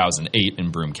in 2008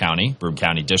 in Broome County. Broome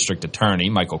County District Attorney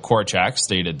Michael Korchak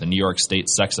stated the New York State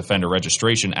Sex Offender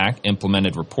Registration Act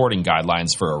implemented reporting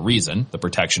guidelines for a reason, the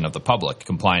protection of the public.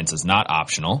 Compliance is not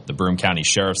optional. The Broome County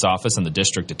Sheriff's Office and the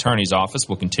District Attorney's Office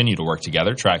will continue to work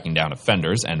together, tracking down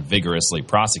offenders and vigorously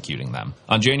prosecuting them.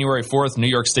 On January 4th, New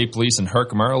York State Police in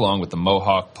Herkimer, along with the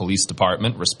Mohawk Police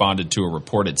Department, responded to a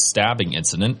reported stabbing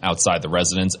incident outside the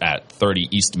residence at 30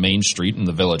 East Main Street in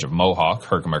the village of Mohawk,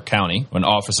 Herkimer County. When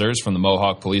officers from the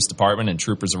Mohawk Police Department and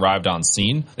troopers arrived on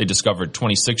scene, they discovered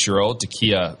 26-year-old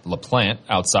Takia LaPlante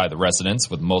outside the residence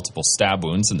with multiple stab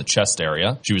wounds in the chest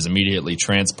area. She was immediately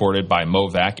transported by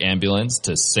Movac ambulance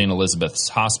to St. Elizabeth's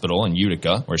Hospital in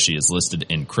Utica, where she is listed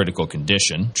in critical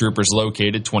condition. Troopers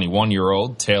located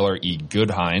 21-year-old Taylor E.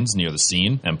 Goodhines near the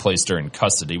scene and placed her in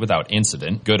custody without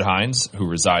incident. Goodhines, who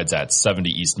resides at 70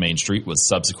 East Main Street, was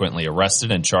subsequently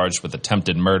arrested and charged with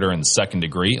attempted murder in the 2nd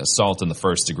degree, assault in the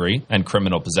 1st degree, and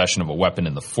criminal possession of a weapon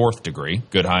in the 4th degree.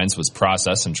 Goodhines was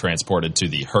processed and transported to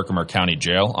the Herkimer County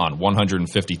Jail on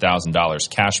 $150,000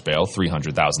 cash bail,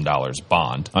 $300,000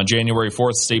 bond. On January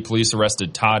 4th, state police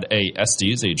arrested Todd A.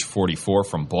 Estes, age 44,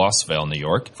 from Blossville, New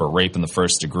York, for rape in the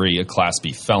 1st degree, a Class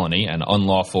B felony, and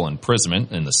unlawful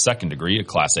imprisonment in the 2nd degree, a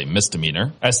Class A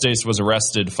misdemeanor. Estes was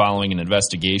arrested following an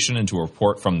investigation into a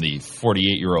report from the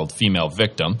 48-year-old female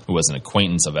victim, who was an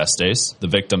acquaintance of Estes. The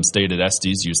victim stated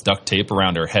Estes used duct tape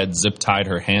around her head, zip-tied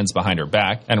her hands behind her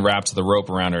back, and wrapped the rope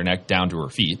around her neck down to her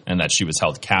feet, and that she was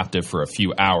held captive for a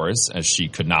few hours as she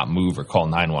could not move or call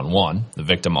 911. The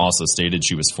victim also stated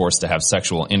she was forced to have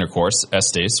sexual intercourse.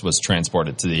 Estes was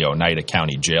transported to the Oneida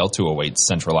County Jail to await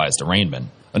centralized arraignment.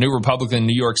 A new Republican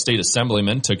New York State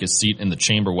Assemblyman took his seat in the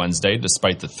chamber Wednesday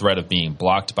despite the threat of being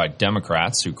blocked by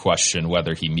Democrats who question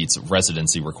whether he meets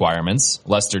residency requirements.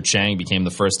 Lester Chang became the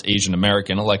first Asian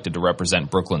American elected to represent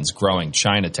Brooklyn's growing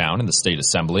Chinatown in the state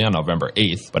assembly on November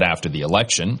 8th. But after the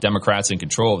election, Democrats in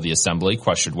control of the assembly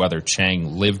questioned whether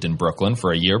Chang lived in Brooklyn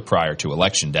for a year prior to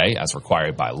Election Day, as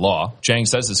required by law. Chang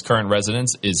says his current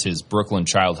residence is his Brooklyn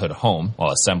childhood home.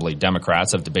 While Assembly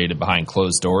Democrats have debated behind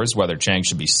closed doors whether Chang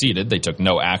should be seated, they took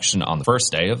no action on the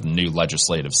first day of the new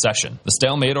legislative session. The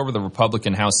stalemate over the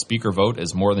Republican House Speaker vote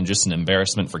is more than just an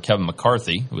embarrassment for Kevin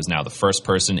McCarthy, who is now the first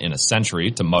person in a century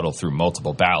to muddle through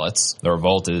multiple ballots. The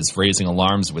revolt is raising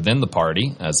alarms within the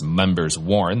party, as members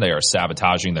warn they are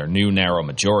sabotaging their new narrow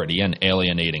majority and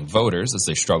alienating voters as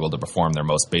they struggle to perform their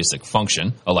most basic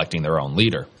function, electing their own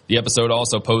leader. The episode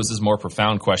also poses more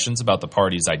profound questions about the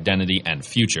party's identity and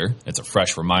future. It's a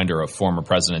fresh reminder of former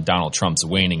President Donald Trump's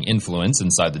waning influence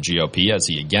inside the GOP as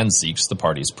he again seeks the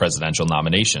party's presidential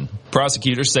nomination.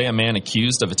 Prosecutors say a man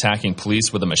accused of attacking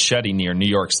police with a machete near New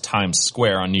York's Times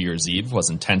Square on New Year's Eve was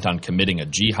intent on committing a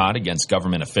jihad against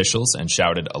government officials and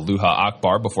shouted Allahu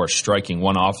Akbar before striking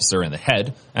one officer in the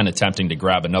head and attempting to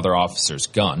grab another officer's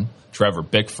gun. Trevor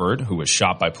Bickford, who was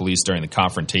shot by police during the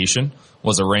confrontation,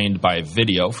 was arraigned by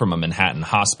video from a Manhattan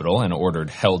hospital and ordered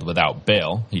held without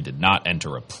bail. He did not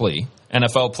enter a plea.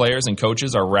 NFL players and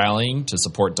coaches are rallying to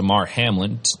support Damar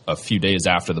Hamlin a few days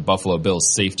after the Buffalo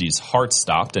Bills safety's heart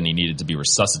stopped and he needed to be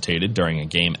resuscitated during a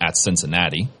game at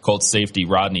Cincinnati. Colts safety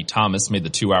Rodney Thomas made the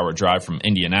 2-hour drive from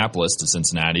Indianapolis to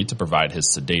Cincinnati to provide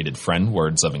his sedated friend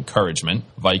words of encouragement.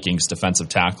 Vikings defensive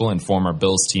tackle and former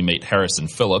Bills teammate Harrison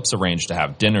Phillips arranged to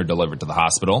have dinner delivered to the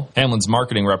hospital. Hamlin's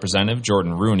marketing representative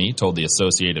Jordan Rooney told the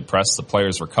Associated Press the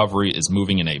player's recovery is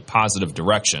moving in a positive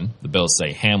direction. The Bills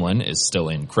say Hamlin is still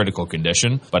in critical condition,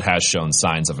 but has shown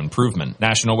signs of improvement.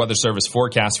 National Weather Service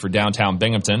forecast for downtown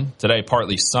Binghamton. Today,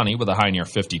 partly sunny with a high near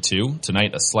 52.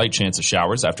 Tonight, a slight chance of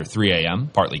showers after 3 a.m.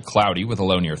 Partly cloudy with a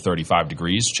low near 35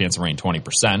 degrees. Chance of rain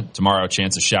 20%. Tomorrow,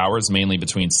 chance of showers mainly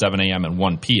between 7 a.m. and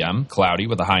 1 p.m. Cloudy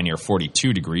with a high near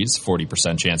 42 degrees.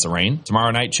 40% chance of rain.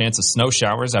 Tomorrow night, chance of snow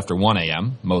showers after after 1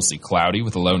 a.m., mostly cloudy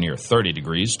with a low near 30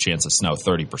 degrees, chance of snow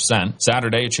 30%.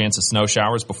 Saturday, a chance of snow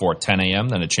showers before 10 a.m.,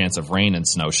 then a chance of rain and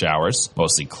snow showers,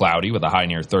 mostly cloudy with a high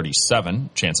near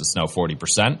 37, chance of snow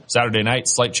 40%. Saturday night,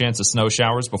 slight chance of snow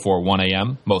showers before 1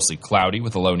 a.m., mostly cloudy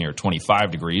with a low near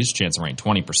 25 degrees, chance of rain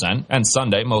 20%. And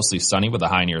Sunday, mostly sunny with a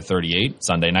high near 38.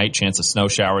 Sunday night, chance of snow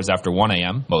showers after 1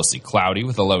 a.m., mostly cloudy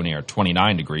with a low near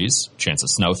 29 degrees, chance of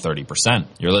snow 30%.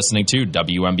 You're listening to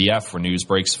WMBF, where news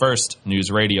breaks first.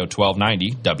 News Radio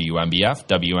 1290, WMBF,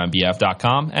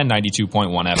 WMBF.com, and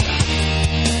 92.1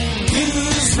 FM.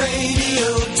 News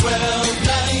Radio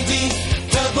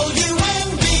 1290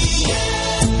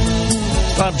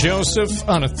 WMBF. Bob Joseph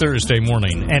on a Thursday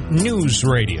morning at News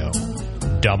Radio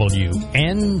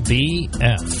WNBF.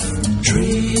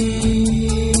 Trees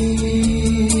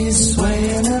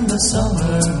swaying in the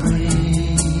summer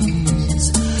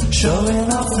breeze,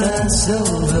 showing off their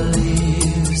silver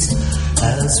leaves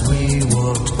as we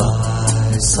walked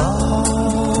by.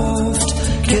 Soft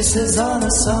kisses on a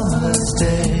summer's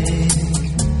day,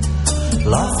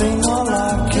 laughing all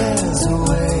our cares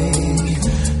away,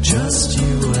 just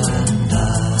you and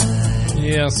I.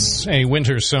 Yes, a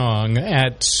winter song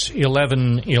at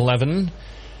 11:11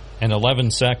 and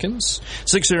 11 seconds.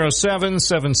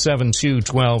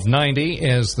 607-772-1290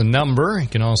 is the number. You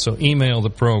can also email the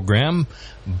program,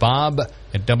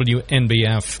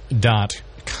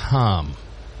 bob@WNBF.com.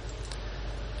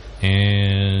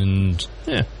 And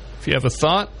if you have a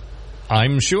thought,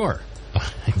 I'm sure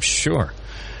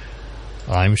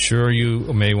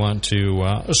you may want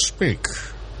to speak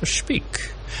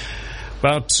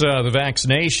about the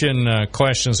vaccination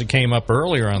questions that came up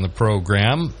earlier on the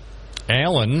program.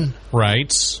 Alan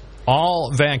writes,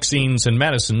 all vaccines and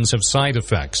medicines have side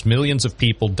effects. Millions of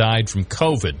people died from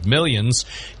COVID. Millions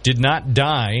did not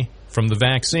die from the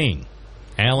vaccine.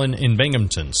 Alan in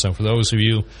Binghamton. So for those of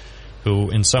you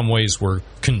who in some ways were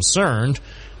concerned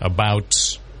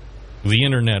about the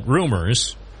internet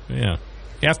rumors, you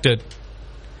have to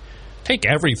take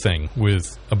everything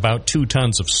with about 2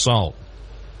 tons of salt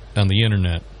on the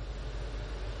internet.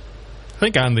 I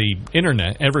think on the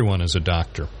internet, everyone is a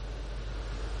doctor.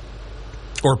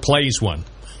 Or plays one.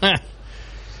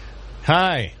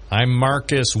 Hi, I'm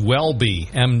Marcus Welby,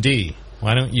 MD.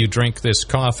 Why don't you drink this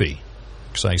coffee?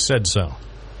 Because I said so.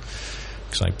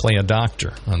 Because I play a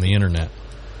doctor on the internet.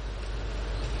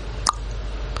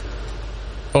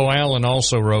 Oh, Alan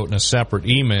also wrote in a separate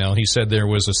email, he said there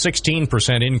was a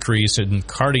 16% increase in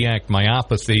cardiac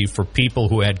myopathy for people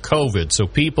who had COVID. So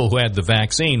people who had the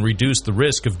vaccine reduced the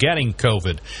risk of getting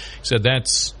COVID. He said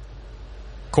that's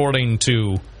according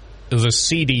to the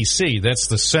CDC. That's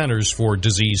the Centers for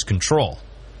Disease Control.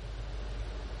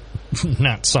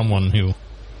 Not someone who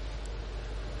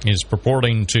is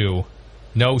purporting to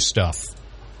know stuff.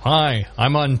 Hi,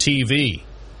 I'm on TV.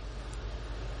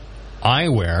 I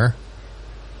wear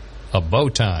a bow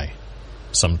tie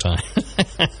sometimes.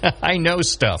 I know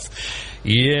stuff.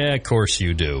 Yeah, of course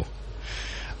you do.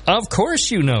 Of course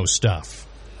you know stuff.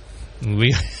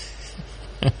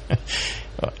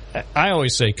 I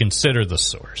always say consider the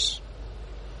source.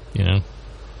 You know.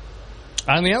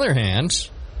 On the other hand,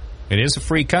 it is a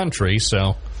free country,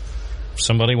 so if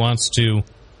somebody wants to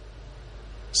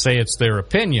say it's their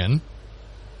opinion,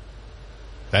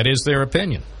 that is their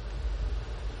opinion.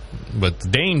 But the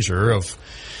danger of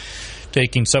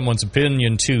taking someone's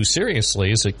opinion too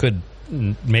seriously is it could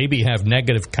maybe have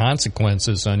negative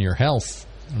consequences on your health,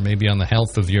 or maybe on the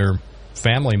health of your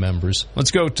family members.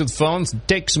 Let's go to the phones and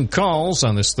take some calls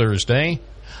on this Thursday.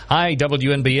 Hi,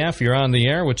 WNBF, you're on the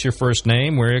air. What's your first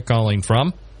name? Where are you calling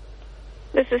from?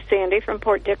 This is Sandy from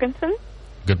Port Dickinson.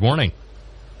 Good morning.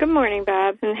 Good morning,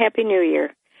 Bob, and Happy New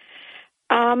Year.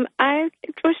 I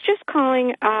was just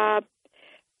calling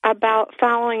about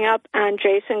following up on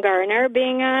Jason Garner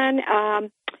being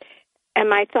on, and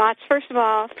my thoughts, first of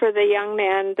all, for the young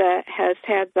man that has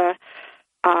had the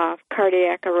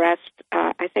cardiac arrest.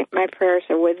 I think my prayers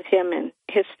are with him and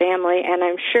his family, and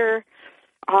I'm sure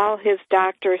all his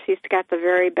doctors, he's got the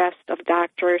very best of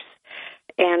doctors,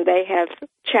 and they have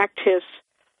checked his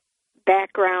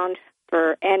background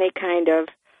for any kind of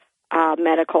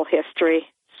medical history.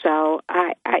 So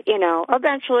I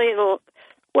eventually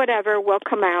whatever will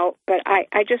come out, but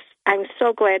I'm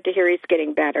so glad to hear he's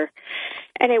getting better.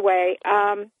 Anyway,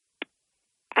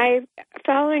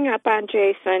 following up on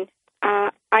Jason,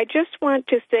 I just want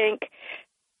to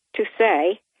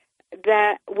say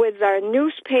that with our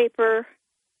newspaper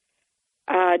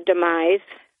demise,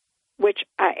 which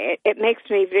it makes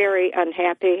me very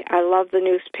unhappy. I love the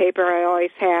newspaper, I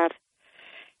always have,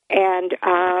 and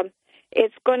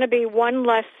it's going to be one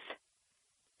less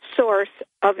source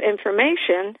of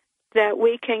information that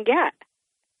we can get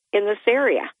in this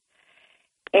area.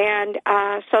 And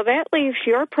so that leaves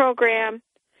your program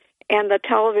and the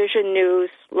television news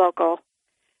local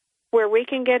where we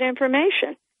can get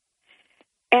information.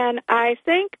 And I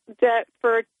think that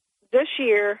for this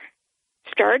year,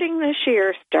 starting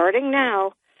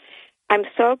now, I'm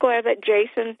so glad that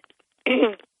Jason,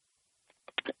 he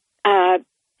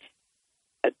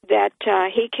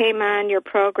came on your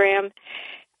program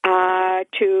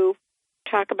to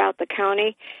talk about the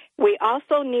county. We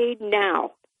also need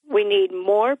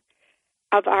more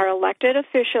of our elected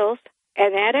officials,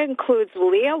 and that includes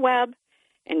Leah Webb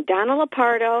and Donna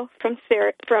Lopardo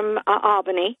from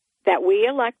Albany that we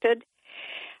elected,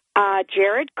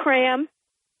 Jared Cram,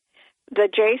 the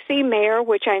J.C. mayor,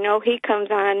 which I know he comes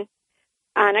on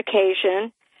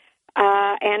occasion,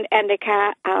 and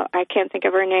Endicott, I can't think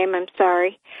of her name, I'm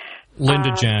sorry.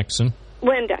 Linda Jackson.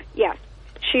 Linda, yes.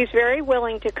 She's very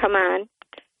willing to come on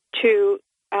to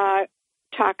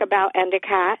talk about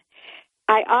Endicott.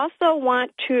 I also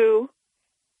want to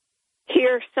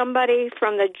hear somebody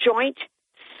from the Joint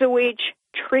Sewage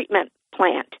Treatment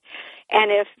Plant.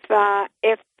 And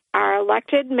if our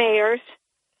elected mayors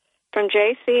from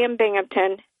J.C. and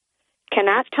Binghamton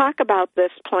cannot talk about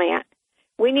this plant,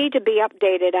 we need to be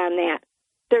updated on that.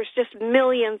 There's just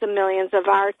millions and millions of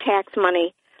our tax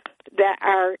money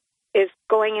that is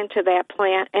going into that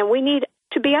plant, and we need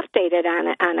to be updated on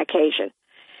it on occasion.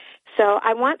 So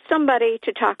I want somebody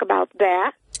to talk about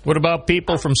that. What about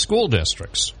people from school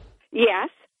districts? Yes,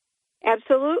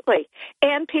 absolutely.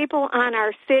 And people on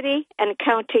our city and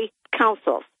county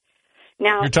councils.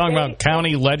 Now, you're talking about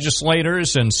county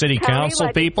legislators and city council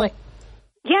people?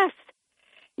 Yes.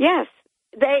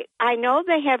 I know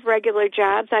they have regular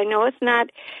jobs. I know it's not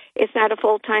a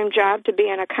full-time job to be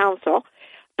in a council,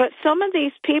 but some of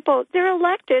these people, they're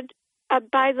elected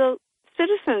by the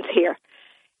citizens here,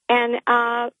 and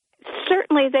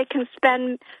certainly they can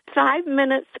spend 5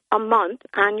 minutes a month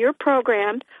on your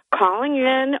program, calling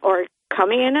in or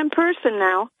coming in person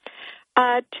now,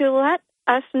 to let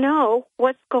us know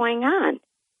what's going on.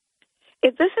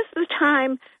 This is the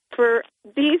time for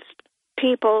these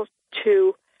people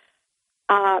to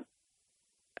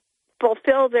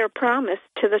fulfill their promise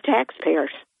to the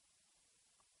taxpayers.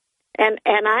 And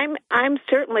I'm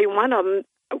certainly one of them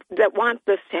that want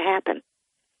this to happen.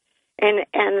 And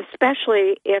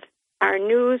especially if our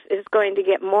news is going to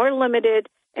get more limited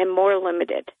and more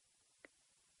limited.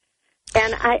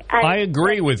 And I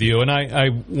agree with you, and I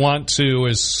want to,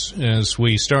 as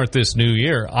we start this new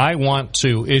year, I want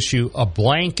to issue a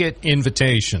blanket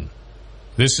invitation.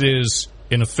 This is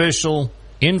an official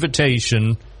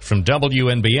invitation from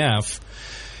WNBF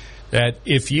that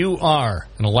if you are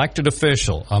an elected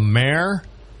official, a mayor,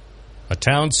 a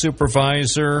town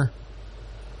supervisor,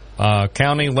 a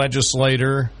county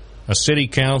legislator, a city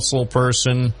council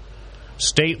person,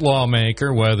 state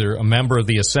lawmaker, whether a member of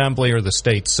the Assembly or the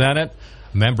state Senate,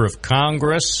 a member of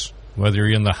Congress, whether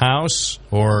you're in the House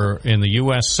or in the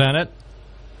U.S. Senate,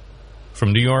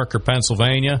 from New York or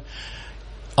Pennsylvania,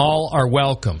 all are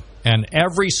welcome. And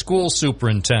every school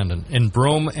superintendent in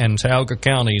Broome and Tioga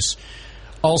counties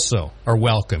also are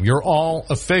welcome. You're all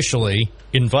officially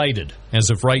invited as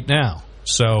of right now.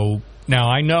 So now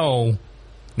I know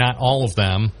not all of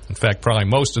them, in fact, probably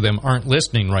most of them aren't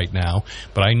listening right now,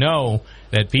 but I know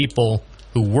that people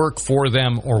who work for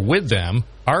them or with them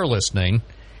are listening,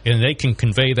 and they can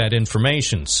convey that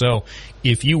information. So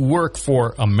if you work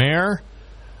for a mayor,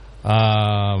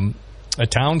 a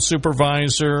town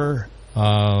supervisor,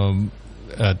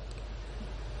 a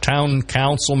town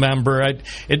council member.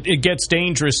 It gets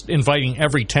dangerous inviting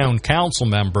every town council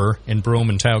member in Broome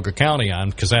and Tioga County on,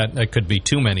 because that could be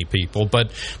too many people.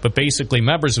 But basically,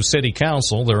 members of city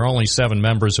council, there are only 7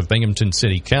 members of Binghamton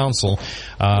City Council.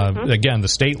 Again, the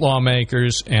state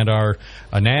lawmakers and our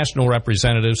national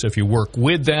representatives, if you work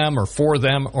with them or for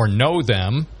them or know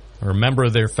them, or a member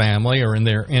of their family or in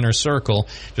their inner circle,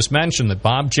 just mention that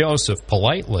Bob Joseph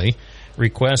politely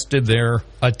requested their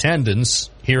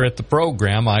attendance here at the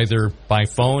program, either by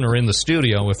phone or in the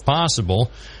studio if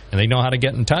possible, and they know how to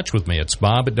get in touch with me. It's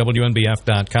bob at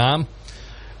WNBF.com.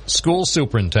 School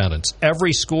superintendents.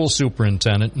 Every school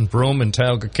superintendent in Broome and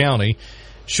Tioga County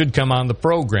should come on the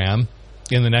program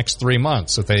in the next 3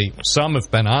 months. Some have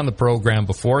been on the program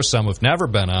before, some have never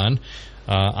been on.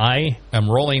 I am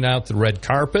rolling out the red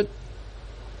carpet.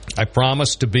 I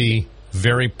promise to be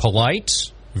very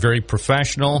polite, very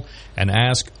professional, and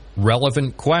ask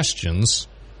relevant questions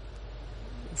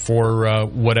for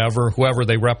whoever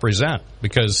they represent,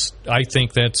 because I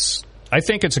think it's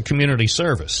a community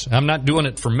service. I'm not doing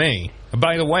it for me. And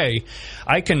by the way,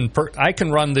 I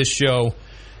can run this show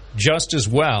just as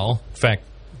well. In fact,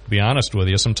 to be honest with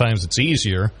you, sometimes it's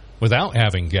easier without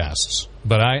having guests.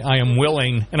 But I am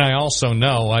willing, and I also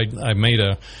know I made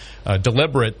a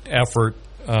deliberate effort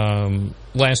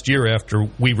last year after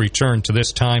we returned to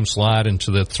this time slot and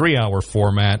to the 3-hour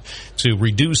format to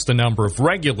reduce the number of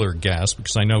regular guests,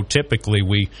 because I know typically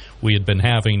we had been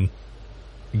having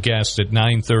guests at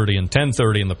 9:30 and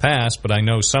 10:30 in the past, but I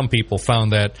know some people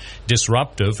found that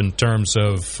disruptive in terms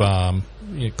of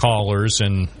callers,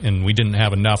 and we didn't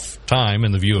have enough time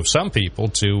in the view of some people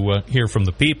to hear from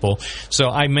the people. So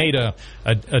I made a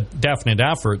definite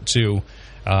effort to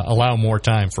allow more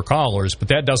time for callers, but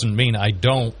that doesn't mean I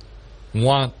don't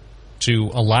want to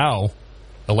allow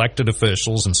elected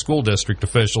officials and school district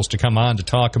officials to come on to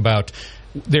talk about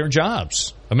their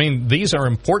jobs. I mean, these are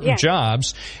important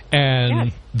jobs,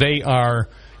 and they are,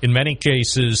 in many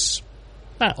cases,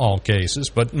 not all cases,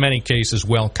 but in many cases,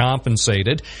 well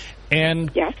compensated.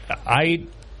 And I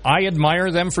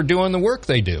admire them for doing the work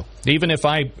they do. Even if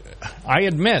I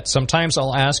admit, sometimes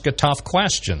I'll ask a tough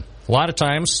question. A lot of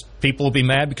times, people will be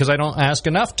mad because I don't ask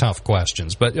enough tough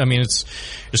questions. But, I mean,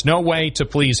 there's no way to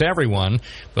please everyone,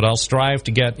 but I'll strive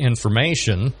to get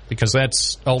information because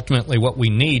that's ultimately what we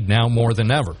need now more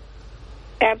than ever.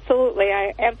 Absolutely.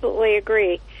 I absolutely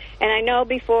agree. And I know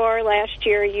before last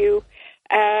year you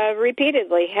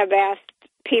repeatedly have asked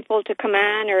people to come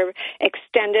on or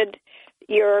extended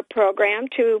your program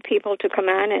to people to come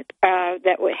on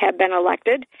that have been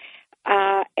elected.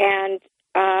 And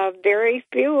very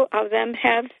few of them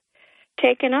have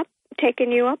taken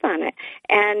you up on it.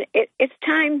 And it's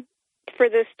time for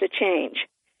this to change.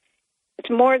 It's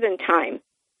more than time,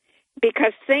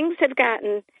 because things have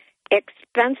gotten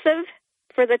expensive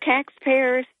for the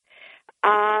taxpayers.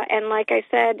 And like I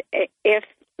said, if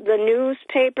the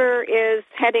newspaper is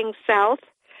heading south,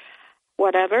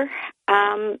 whatever,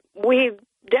 we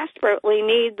desperately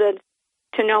need to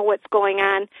know what's going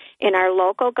on in our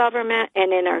local government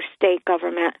and in our state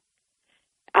government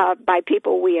by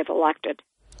people we have elected.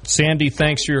 Sandy,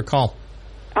 thanks for your call.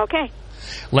 Okay.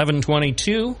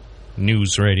 1122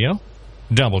 News Radio,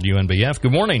 WNBF.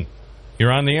 Good morning.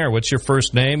 You're on the air. What's your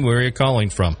first name? Where are you calling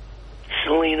from?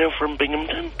 Selena from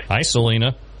Binghamton. Hi,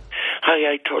 Selena.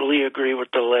 Hi, I totally agree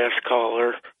with the last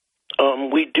caller.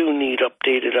 We do need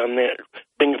updated on that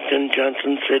Binghamton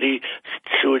Johnson City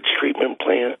sewage treatment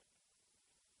plant.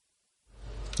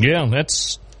 Yeah,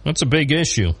 that's a big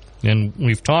issue, and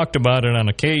we've talked about it on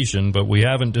occasion, but we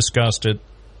haven't discussed it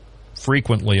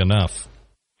frequently enough.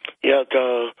 Yeah,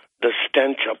 the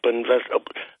stench up in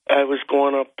I was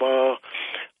going up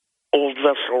Old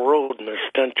Vessel Road, and the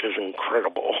stench is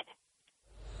incredible.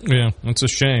 Yeah, that's a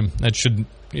shame.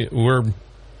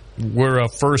 We're a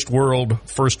first world,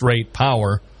 first-rate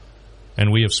power,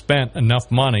 and we have spent enough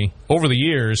money over the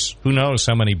years. Who knows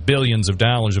how many billions of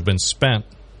dollars have been spent?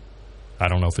 I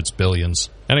don't know if it's billions.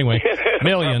 Anyway,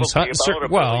 millions.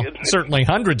 Certainly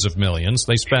hundreds of millions.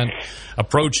 They spent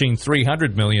approaching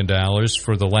 $300 million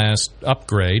for the last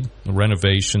upgrade, the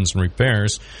renovations and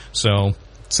repairs. So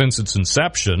since its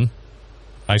inception,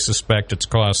 I suspect it's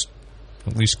cost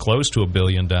at least close to $1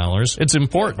 billion. It's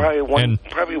important.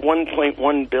 Probably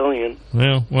 1.1 billion.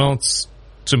 Yeah, well, it's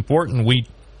important. We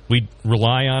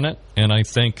rely on it, and I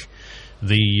think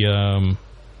the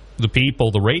people,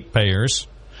 the ratepayers,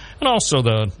 and also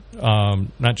the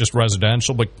not just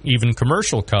residential, but even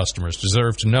commercial customers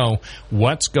deserve to know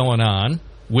what's going on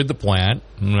with the plant.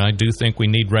 And I do think we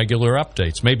need regular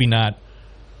updates. Maybe not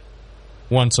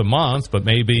once a month, but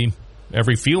maybe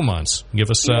every few months. Give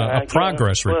us a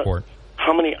progress report.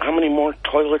 How many more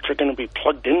toilets are going to be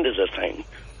plugged into the thing?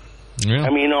 Yeah. I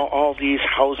mean, all these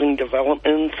housing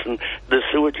developments, and the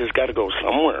sewage has got to go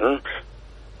somewhere.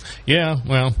 Yeah,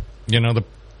 well, the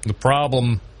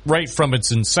problem, right from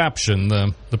its inception,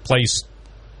 the place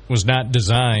was not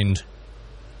designed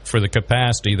for the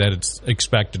capacity that it's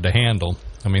expected to handle.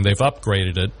 I mean, they've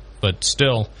upgraded it, but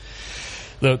still,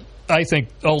 I think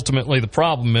ultimately the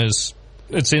problem is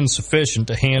it's insufficient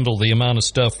to handle the amount of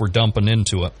stuff we're dumping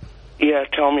into it. Yeah,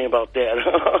 tell me about that.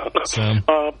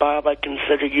 Bob, I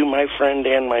consider you my friend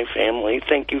and my family.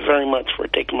 Thank you very much for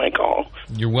taking my call.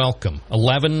 You're welcome.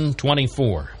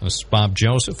 1124. This is Bob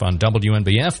Joseph on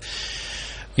WNBF.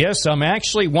 Yes, I'm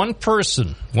actually one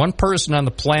person on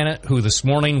the planet who this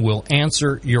morning will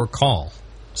answer your call.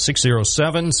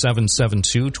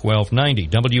 607-772-1290.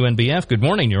 WNBF, good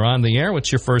morning. You're on the air.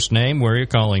 What's your first name? Where are you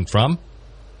calling from?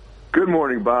 Good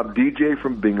morning, Bob. DJ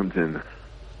from Binghamton.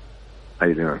 How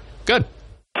you doing? Good.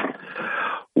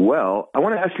 Well, I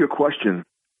want to ask you a question.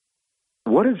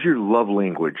 What is your love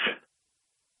language?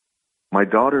 My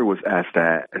daughter was asked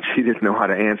that, and she didn't know how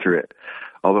to answer it,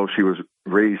 although she was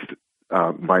raised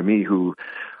by me who,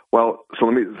 well, so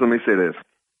let me say this.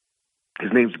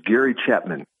 His name's Gary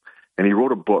Chapman, and he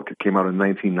wrote a book. It came out in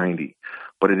 1990,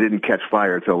 but it didn't catch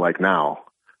fire till like now,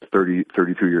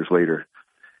 32 years later.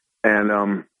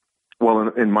 And, well,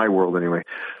 in my world anyway.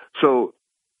 So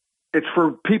it's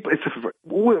for people, it's for,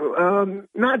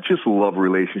 not just love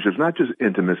relationships, not just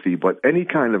intimacy, but any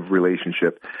kind of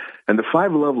relationship. And the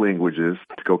 5 love languages,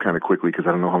 to go kind of quickly because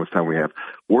I don't know how much time we have.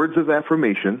 Words of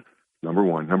affirmation, number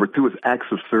 1. Number 2 is acts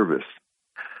of service.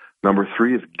 Number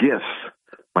 3 is gifts.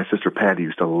 My sister Patty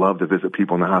used to love to visit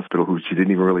people in the hospital who she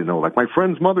didn't even really know. Like, my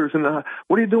friend's mother's in the,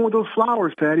 what are you doing with those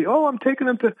flowers, Patty? Oh, I'm taking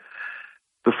them to.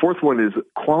 The 4th one is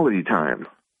quality time.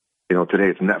 You know, today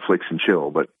it's Netflix and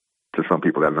chill, but to some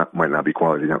people that might not be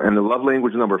quality time. And the love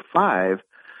language number 5,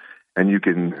 and you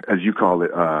can, as you call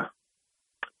it,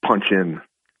 punch in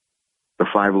the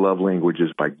 5 love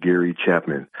languages by Gary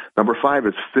Chapman. Number 5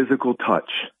 is physical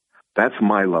touch. That's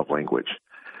my love language.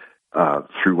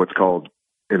 Through what's called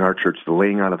in our church, the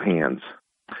laying on of hands.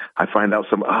 I find out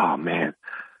oh man,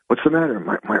 what's the matter?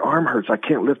 My arm hurts. I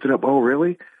can't lift it up. Oh,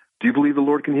 really? Do you believe the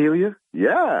Lord can heal you?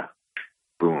 Yeah.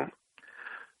 Boom.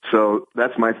 So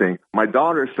that's my thing. My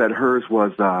daughter said hers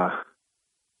was,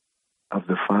 of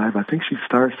the 5, I think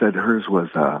said hers was,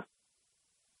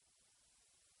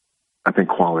 I think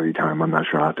quality time. I'm not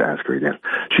sure. I'll have to ask her again.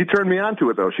 She turned me on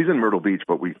to it, though. She's in Myrtle Beach,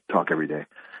 but we talk every day.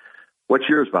 What's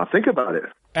yours, Bob? Think about it.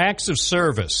 Acts of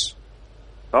service.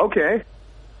 Okay.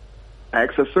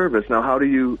 Acts of service. Now, how do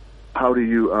you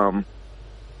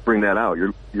bring that out?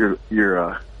 Your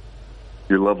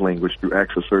love language through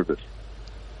acts of service.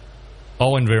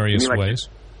 Oh, in various ways.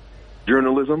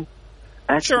 Journalism.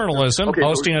 Journalism, okay,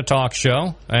 hosting a talk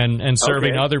show, and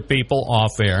serving other people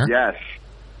off air.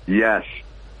 Yes,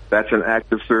 that's an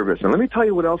act of service. And let me tell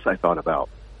you what else I thought about.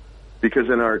 Because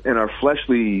in our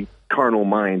fleshly, carnal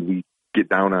mind, we get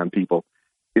down on people.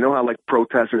 You know how, like,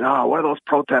 protesters, what are those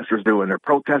protesters doing? They're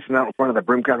protesting out in front of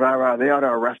the Brimcon, they ought to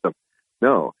arrest them.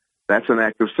 No, that's an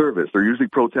act of service. They're usually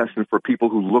protesting for people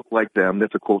who look like them.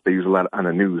 That's a quote they use a lot on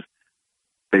the news.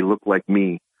 They look like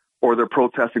me. Or they're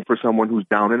protesting for someone who's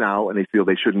down and out and they feel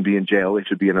they shouldn't be in jail. They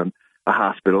should be in a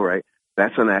hospital, right?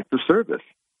 That's an act of service.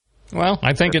 Well,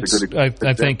 I think I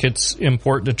think it's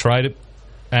important to try to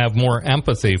have more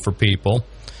empathy for people.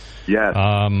 Yes.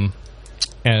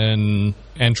 And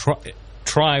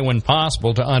try when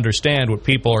possible to understand what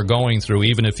people are going through,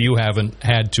 even if you haven't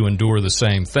had to endure the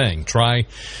same thing. Try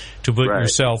to put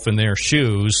yourself in their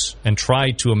shoes and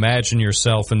try to imagine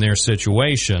yourself in their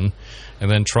situation, and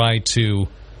then try to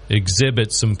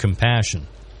exhibit some compassion.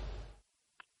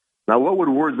 Now, what would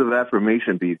words of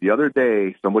affirmation be? The other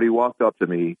day, somebody walked up to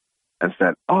me and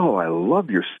said, "Oh, I love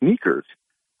your sneakers.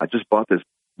 I just bought this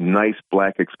nice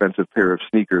black expensive pair of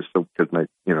sneakers because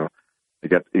you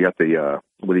got the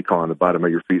what do you call on the bottom of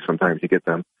your feet? Sometimes you get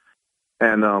them,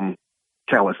 and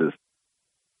calluses."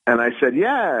 And I said,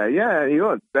 "Yeah,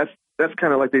 that's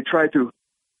kind of like they try to."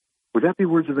 Would that be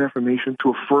words of affirmation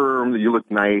to affirm that you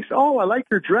look nice? Oh, I like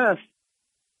your dress.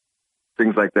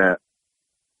 Things like that.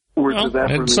 Words of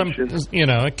affirmation.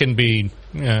 It can be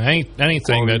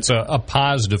anything that's a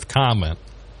positive comment.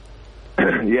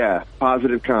 Yeah,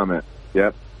 positive comment.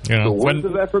 Yep. So words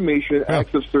of affirmation,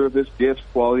 acts of service, gifts,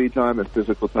 quality time, and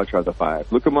physical touch are the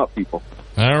 5. Look them up, people.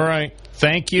 All right.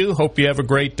 Thank you. Hope you have a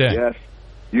great day. Yes.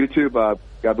 You too, Bob.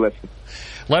 God bless you.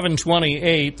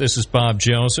 11:28. This is Bob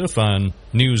Joseph on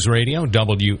News Radio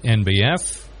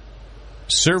WNBF,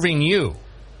 serving you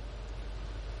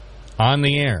on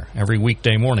the air every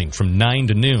weekday morning from 9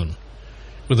 to noon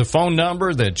with a phone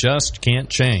number that just can't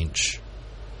change.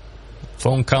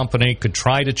 Phone company could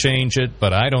try to change it,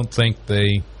 but I don't think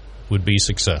they would be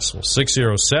successful.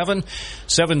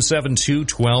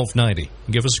 607-772-1290.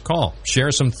 Give us a call.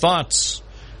 Share some thoughts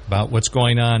about what's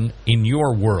going on in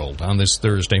your world on this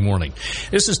Thursday morning.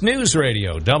 This is News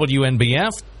Radio,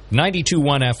 WNBF,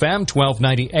 92.1 FM,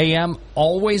 1290 AM,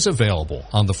 always available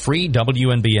on the free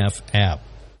WNBF app.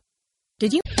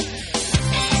 Did you?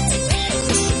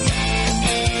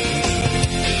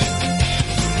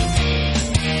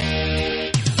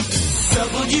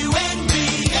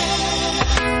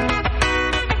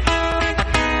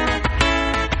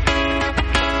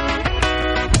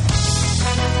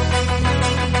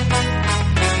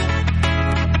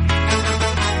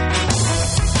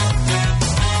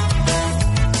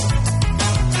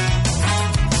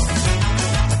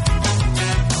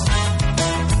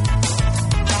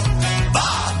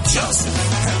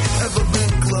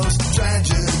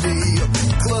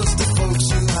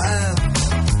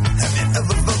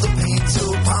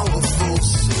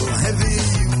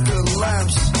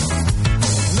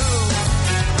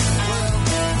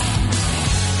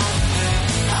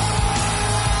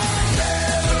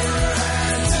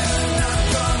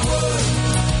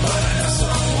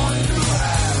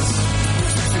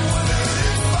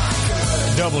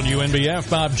 WNBF,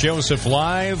 Bob Joseph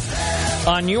live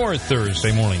on your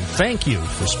Thursday morning. Thank you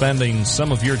for spending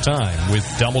some of your time with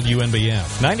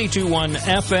WNBF. 92.1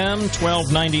 FM,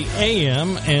 1290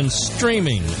 AM, and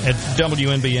streaming at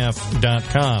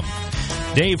WNBF.com.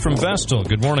 Dave from Vestal,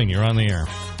 good morning. You're on the air.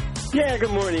 Yeah,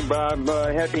 good morning, Bob.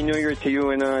 Happy New Year to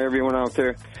you and everyone out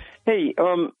there. Hey,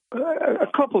 a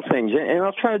couple things, and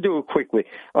I'll try to do it quickly.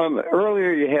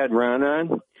 Earlier you had Ron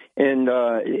on, and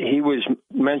he was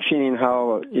mentioning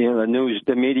how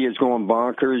the media is going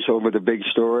bonkers over the big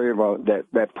story about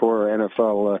that poor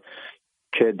NFL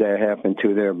kid that happened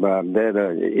to there, Bob. That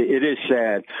it is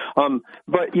sad.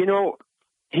 But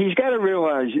he's got to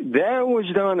realize that was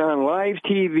done on live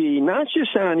TV, not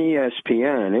just on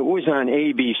ESPN. It was on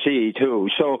ABC, too.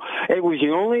 So it was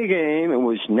the only game. It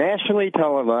was nationally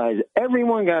televised.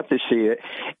 Everyone got to see it.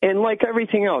 And like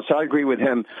everything else, I agree with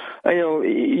him.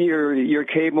 Your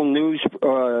cable news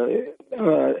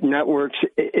networks,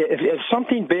 if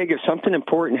something big, if something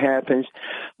important happens,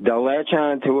 they'll latch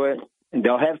on to it.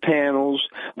 They'll have panels.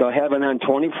 They'll have it on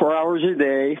 24 hours a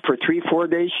day for 3-4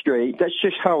 days straight. That's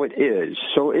just how it is.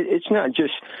 So it's not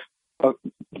just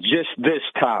this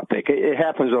topic. It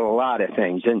happens with a lot of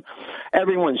things, and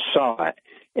everyone saw it.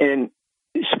 And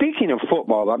speaking of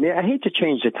football, I mean, I hate to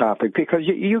change the topic because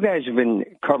you guys have been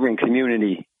covering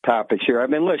community topics here. I've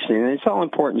been listening, and it's all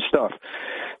important stuff.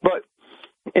 But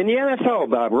in the NFL,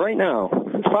 Bob, right now,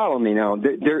 follow me now,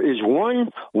 there is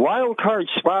one wild card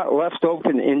spot left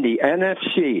open in the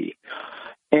NFC,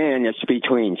 and it's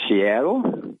between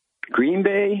Seattle, Green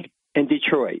Bay, and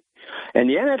Detroit. And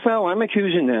the NFL, I'm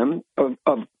accusing them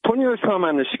of putting their thumb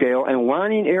on the scale and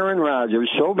wanting Aaron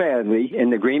Rodgers so badly in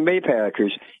the Green Bay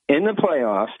Packers in the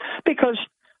playoffs because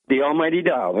the almighty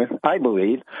dollar, I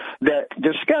believe, that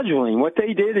the scheduling, what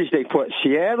they did is they put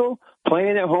Seattle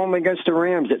playing at home against the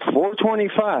Rams at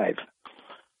 4:25,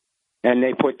 and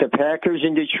they put the Packers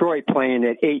in Detroit playing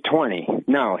at 8:20.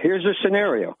 Now, here's the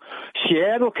scenario.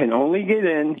 Seattle can only get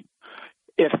in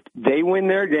if they win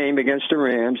their game against the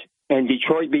Rams and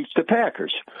Detroit beats the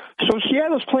Packers. So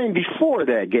Seattle's playing before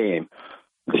that game.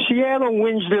 Seattle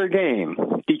wins their game.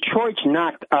 Detroit's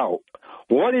knocked out.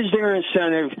 What is their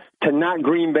incentive to knock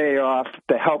Green Bay off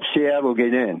to help Seattle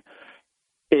get in?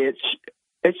 It's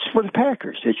for the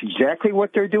Packers. It's exactly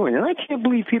what they're doing. And I can't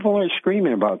believe people aren't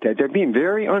screaming about that. They're being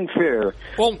very unfair.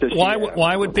 Well,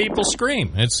 why would people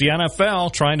scream? It's the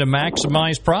NFL trying to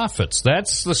maximize profits.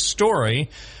 That's the story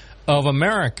of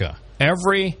America.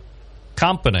 Every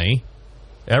company,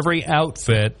 every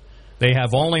outfit, they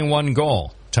have only one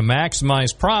goal, to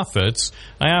maximize profits.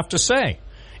 I have to say,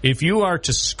 if you are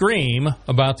to scream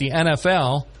about the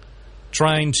NFL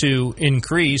trying to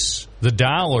increase the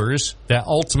dollars that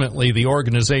ultimately the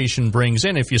organization brings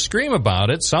in, if you scream about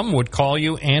it, some would call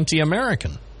you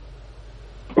anti-American.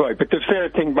 Right, but the fair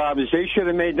thing, Bob, is they should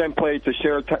have made them play at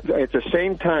the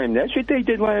same time. That's what they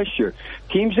did last year.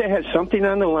 Teams that had something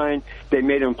on the line, they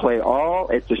made them play all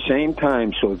at the same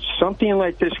time, so something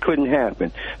like this couldn't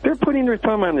happen. They're putting their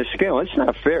thumb on the scale. It's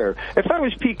not fair. If I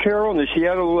was Pete Carroll and the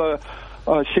Seattle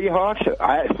Seahawks,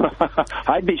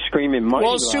 I'd be screaming money.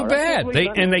 Well, it's too bad.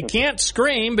 They can't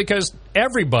scream because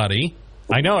everybody,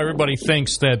 I know everybody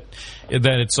thinks that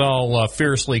it's all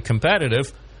fiercely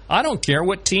competitive. I don't care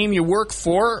what team you work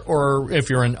for or if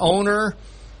you're an owner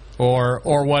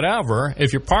or whatever.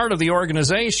 If you're part of the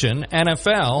organization,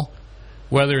 NFL,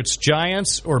 whether it's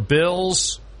Giants or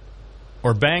Bills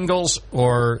or Bengals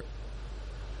or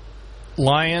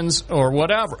Lions or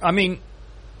whatever, I mean,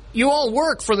 you all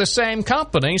work for the same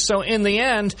company, so in the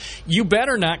end, you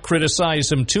better not criticize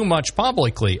them too much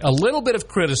publicly. A little bit of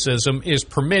criticism is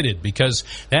permitted because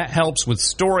that helps with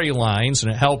storylines,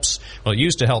 and it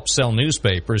used to help sell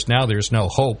newspapers. Now there's no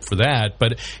hope for that,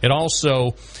 but it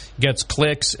also gets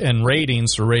clicks and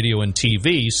ratings for radio and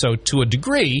TV, so to a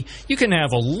degree, you can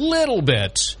have a little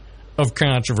bit of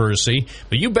controversy,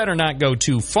 but you better not go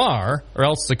too far, or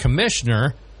else the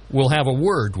commissioner will have a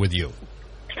word with you.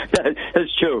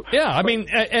 That's true. Yeah, I mean,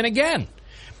 and again,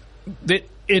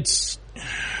 it's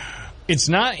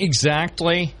not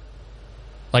exactly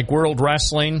like World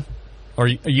Wrestling or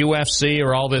UFC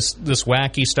or all this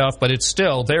wacky stuff, but it's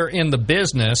still, they're in the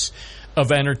business of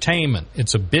entertainment.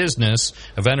 It's a business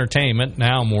of entertainment,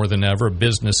 now more than ever, a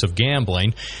business of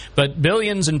gambling. But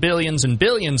billions and billions and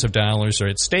billions of dollars are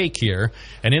at stake here.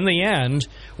 And in the end,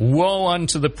 woe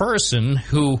unto the person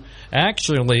who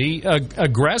actually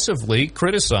aggressively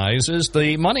criticizes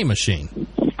the money machine.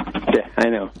 Yeah, I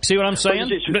know. See what I'm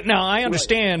saying? But now, I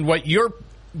understand what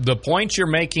the points you're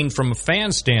making from a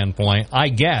fan standpoint, I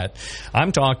get.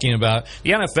 I'm talking about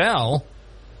the NFL.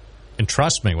 And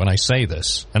trust me when I say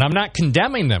this, and I'm not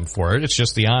condemning them for it, it's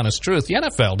just the honest truth. The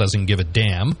NFL doesn't give a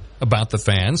damn about the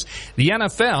fans. The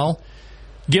NFL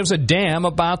gives a damn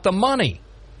about the money.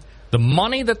 The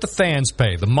money that the fans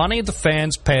pay. The money the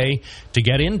fans pay to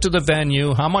get into the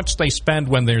venue, how much they spend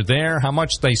when they're there, how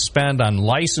much they spend on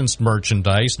licensed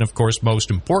merchandise, and, of course, most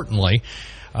importantly,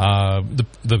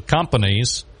 the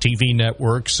companies, TV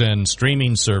networks and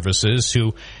streaming services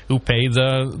who pay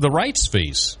the rights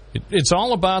fees. It's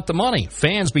all about the money.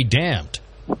 Fans be damned.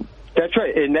 That's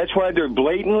right, and that's why they're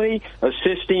blatantly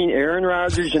assisting Aaron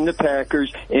Rodgers and the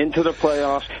Packers into the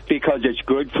playoffs, because it's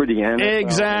good for the NFL.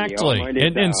 Exactly,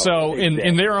 and so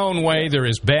in their own way, they're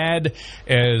as bad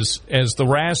as the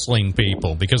wrestling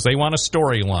people because they want a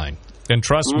storyline. And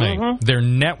trust me, their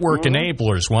network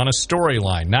enablers want a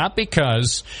storyline, not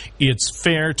because it's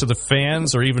fair to the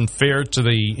fans or even fair to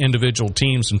the individual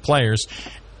teams and players.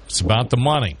 It's about the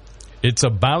money. It's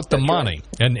about the money,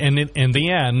 and in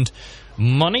the end.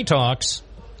 Money talks,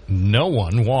 no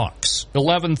one walks.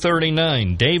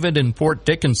 11:39. David in Port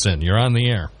Dickinson, you're on the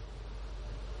air.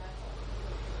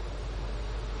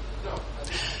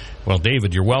 Well,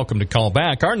 David, you're welcome to call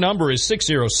back. Our number is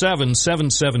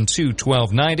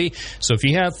 607-772-1290. So if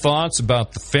you have thoughts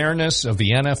about the fairness of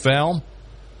the NFL,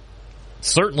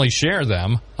 certainly share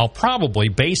them. I'll probably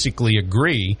basically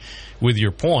agree with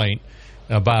your point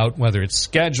about whether it's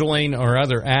scheduling or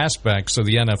other aspects of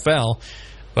the NFL.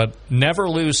 But never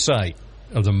lose sight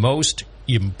of the most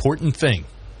important thing.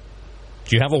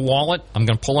 Do you have a wallet? I'm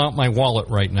going to pull out my wallet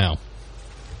right now.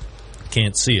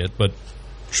 Can't see it, but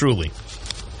truly,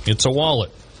 it's a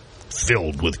wallet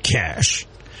filled with cash.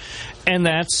 And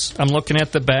I'm looking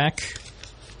at the back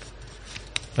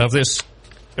of this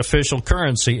official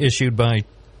currency issued by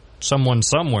someone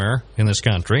somewhere in this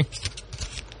country.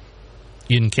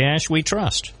 In cash we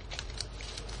trust.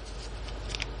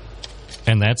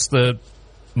 And that's the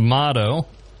motto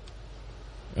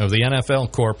of the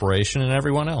NFL Corporation and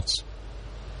everyone else.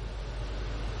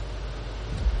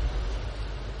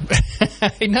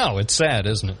 I know, it's sad,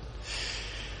 isn't it?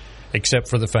 Except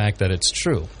for the fact that it's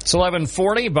true. It's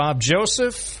 11:40. Bob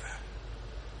Joseph.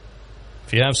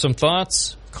 If you have some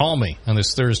thoughts, call me on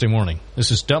this Thursday morning.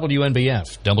 This is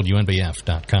WNBF,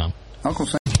 WNBF.com. Uncle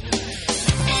Sam.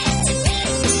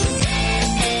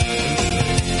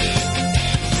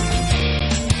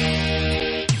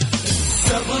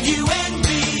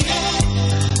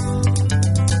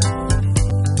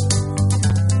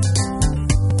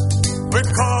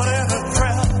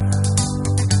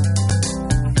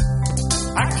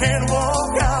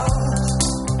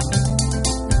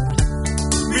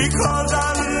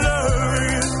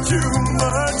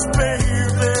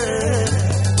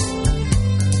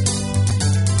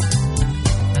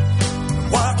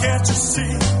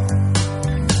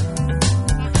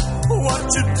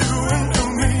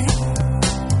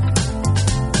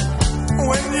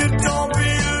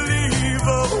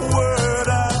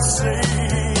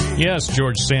 Yes,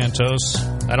 George Santos.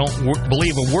 I don't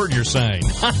believe a word you're saying.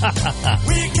 We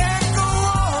can't go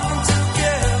on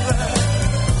together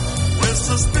with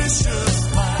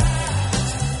suspicious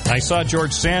minds. I saw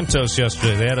George Santos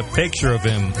yesterday. They had a picture of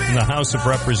him in the House of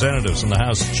Representatives, in the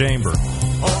House chamber.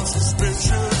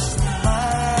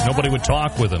 Nobody would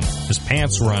talk with him. His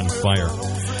pants were on fire.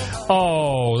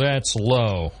 Oh, that's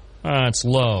low. That's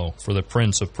low for the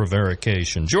Prince of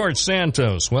Prevarication. George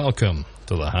Santos, welcome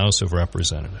to the House of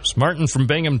Representatives. Martin from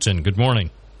Binghamton, good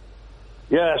morning.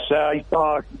 Yes, I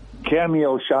saw a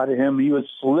cameo shot of him. He was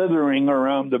slithering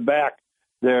around the back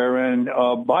there and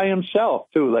by himself,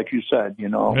 too, like you said, you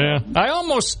know. Yeah, I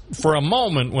almost, for a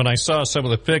moment, when I saw some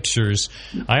of the pictures,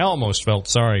 I almost felt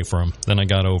sorry for him. Then I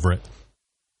got over it.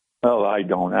 Well, I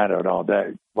don't know.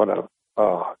 That, what a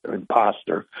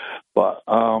imposter. But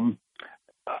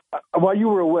while you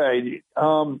were away, I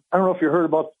don't know if you heard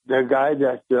about the guy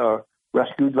that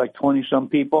rescued like 20-some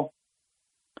people.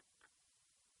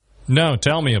 No,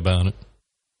 tell me about it.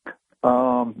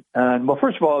 And well,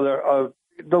 first of all,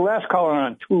 the last caller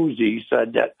on Tuesday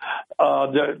said that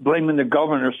blaming the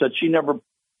governor, said she never,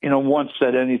 once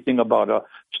said anything about a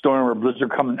storm or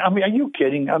blizzard coming. I mean, are you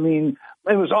kidding? I mean,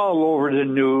 it was all over the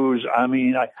news. I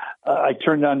mean, I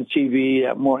turned on the TV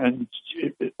and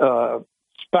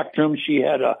Spectrum. She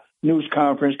had a news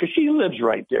conference because she lives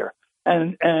right there,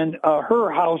 and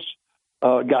her house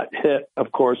got hit,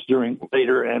 of course,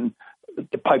 later, and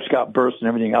the pipes got burst and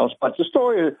everything else. But the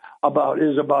story is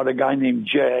about a guy named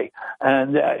Jay,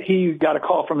 and that he got a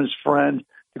call from his friend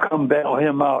to come bail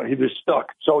him out. He was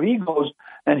stuck, so he goes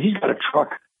and he's got a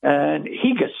truck, and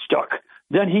he gets stuck.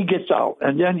 Then he gets out,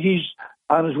 and then he's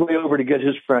on his way over to get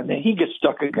his friend, and he gets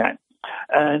stuck again,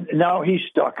 and now he's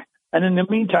stuck. And in the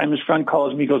meantime, his friend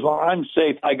calls me, goes, well, I'm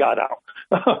safe. I got out.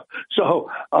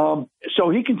 So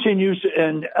he continues,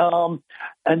 and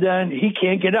then he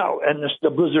can't get out. And the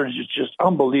blizzard is just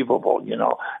unbelievable, you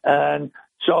know. And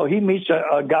so he meets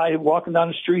a guy walking down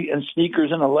the street in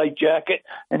sneakers and a light jacket,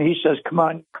 and he says, come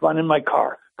on in my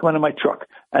car. Come on in my truck.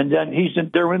 And then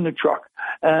they're in the truck.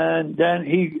 And then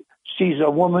he sees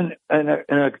a woman in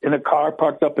a car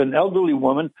parked up, an elderly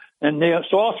woman, and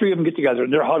so all three of them get together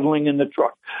and they're huddling in the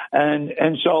truck.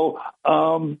 And so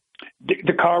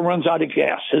the car runs out of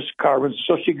gas. His car runs,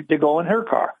 so they go in her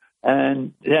car,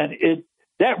 and then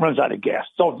that runs out of gas.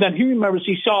 So then he remembers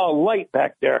he saw a light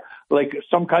back there, like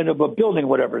some kind of a building,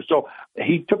 whatever. So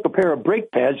he took a pair of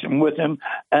brake pads with him,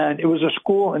 and it was a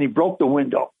school, and he broke the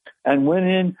window and went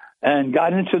in and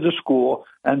got into the school,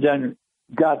 and then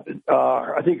got,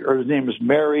 I think her name is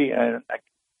Mary, and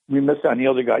we missed on the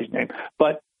other guy's name.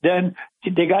 But then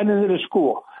they got into the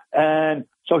school, and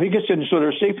so he gets in, so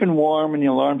they're safe and warm, and the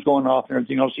alarm's going off and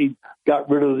everything else. He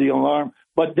got rid of the alarm,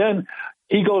 but then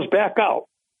he goes back out.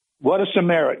 What a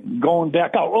Samaritan, going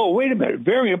back out. Oh, wait a minute,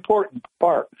 very important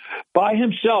part. By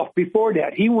himself, before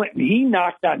that, he went and he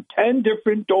knocked on 10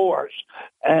 different doors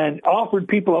and offered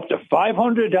people up to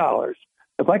 $500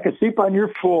 if I could sleep on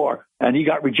your floor. And he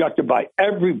got rejected by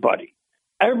everybody.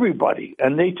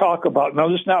 And they talk about,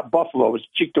 no, this is not Buffalo, it's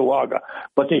Cheektowaga,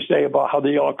 but they say about how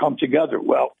they all come together.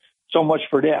 Well, so much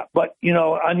for that. But, you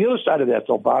know, on the other side of that,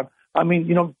 though, Bob, I mean,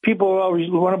 you know, people always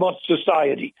learn about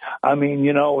society. I mean,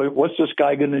 you know, what's this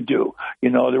guy going to do? You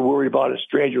know, they're worried about a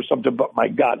stranger or something. But, my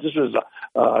God, this is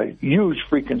a huge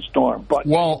freaking storm. But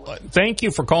well, thank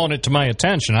you for calling it to my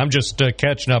attention. I'm just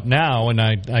catching up now, and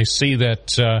I see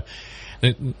that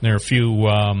there are a few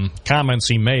comments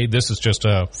he made. This is just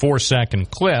a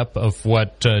 4-second clip of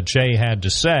what Jay had to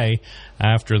say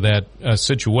after that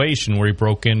situation where he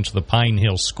broke into the Pine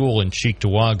Hill School in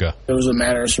Cheektowaga. It was a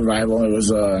matter of survival. It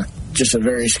was just a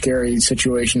very scary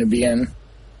situation to be in.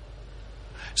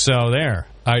 So there.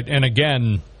 And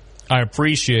again, I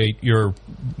appreciate your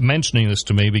mentioning this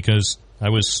to me because I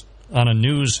was on a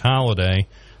news holiday,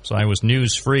 so I was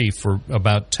news-free for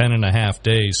about 10 and a half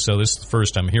days, so this is the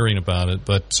first I'm hearing about it.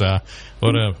 But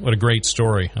what a great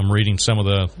story. I'm reading some of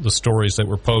the stories that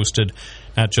were posted,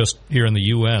 not just here in the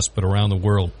U.S., but around the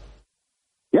world.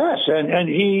 Yes, and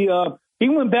he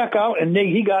went back out, and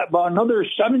he got about another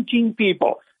 18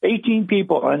 people,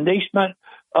 and they spent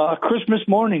Christmas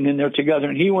morning in there together.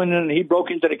 And he went in and he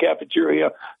broke into the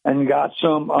cafeteria and got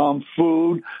some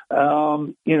food,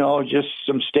 you know, just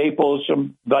some staples,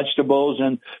 some vegetables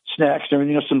and snacks and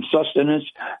everything, some sustenance,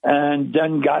 and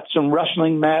then got some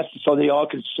wrestling mats so they all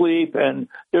could sleep. And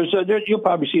you'll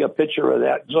probably see a picture of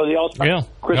that. So they all yeah,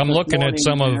 Christmas I'm looking at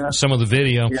some of the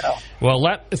video. Yeah. Well,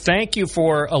 thank you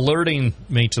for alerting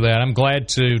me to that. I'm glad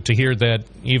to hear that,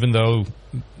 even though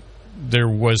there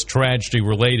was tragedy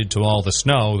related to all the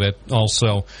snow, that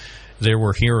also there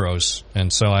were heroes.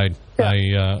 And so I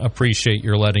appreciate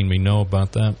your letting me know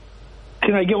about that.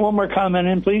 Can I get one more comment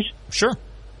in, please? Sure.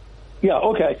 Yeah,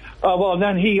 okay. Well,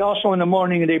 then he also in the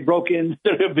morning, they broke into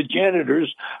the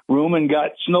janitor's room and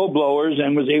got snow blowers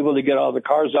and was able to get all the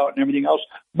cars out and everything else.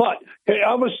 But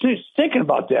I was thinking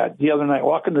about that the other night,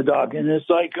 walking the dog, and it's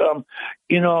like,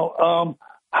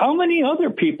 how many other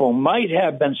people might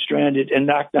have been stranded and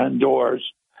knocked on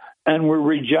doors and were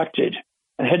rejected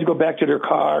and had to go back to their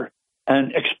car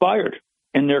and expired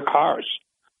in their cars?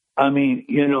 I mean,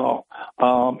 and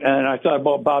I thought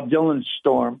about Bob Dylan's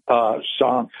storm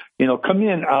song, come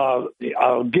in,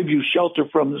 I'll give you shelter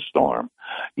from the storm,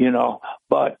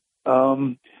 But,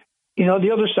 the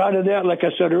other side of that, like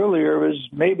I said earlier, is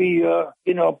maybe,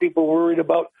 people worried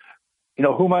about,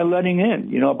 who am I letting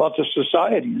in, about the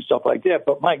society and stuff like that.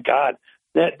 But my God,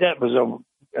 that was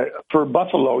for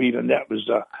Buffalo even, that was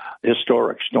a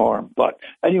historic storm. But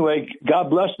anyway, God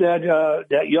bless that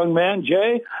young man,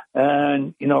 Jay.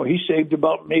 And, he saved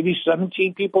about maybe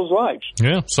 17 people's lives.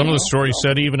 Yeah, some of the stories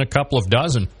said even a couple of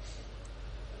dozen.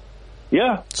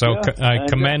 Yeah. So I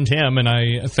commend him, and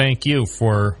I thank you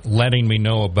for letting me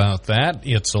know about that.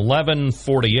 It's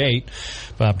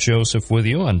 11:48. Bob Joseph with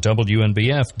you on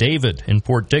WNBF. David in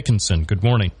Port Dickinson, good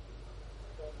morning.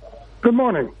 Good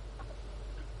morning.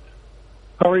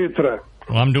 How are you today?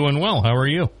 Well, I'm doing well. How are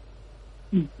you?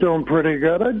 Doing pretty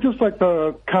good. I'd just like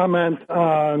to comment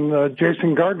on the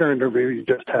Jason Gardner interview you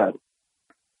just had.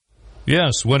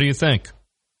 Yes, what do you think?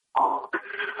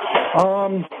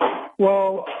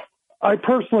 Well, I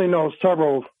personally know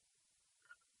several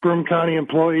Broome County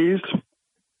employees,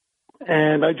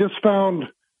 and I just found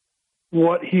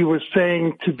what he was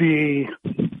saying to be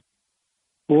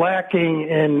lacking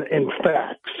in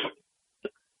facts.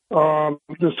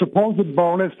 The supposed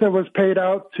bonus that was paid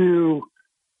out to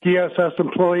DSS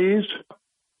employees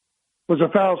was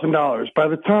 $1,000. By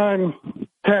the time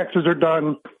taxes are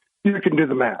done, you can do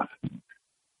the math.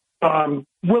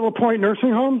 Willow Point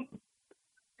Nursing Home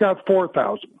got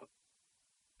 $4,000.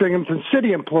 Binghamton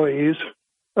City employees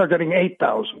are getting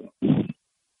 $8,000.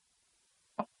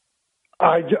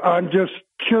 I'm just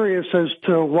curious as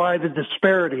to why the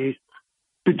disparity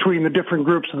between the different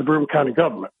groups of the Broome County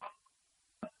government.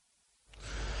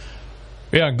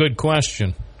 Yeah, good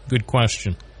question. Good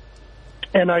question.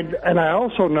 And I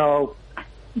also know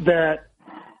that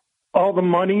all the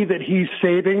money that he's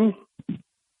saving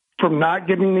from not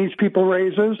giving these people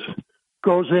raises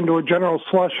goes into a general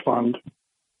slush fund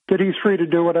that he's free to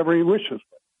do whatever he wishes.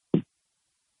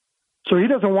 So he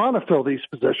doesn't want to fill these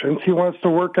positions. He wants to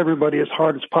work everybody as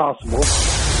hard as possible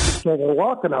so they're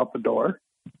walking out the door.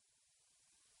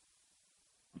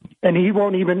 And he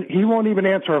won't even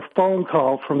answer a phone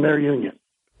call from their union.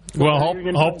 Well,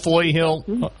 hopefully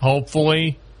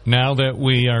now that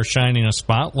we are shining a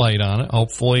spotlight on it,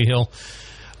 hopefully he'll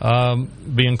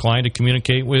be inclined to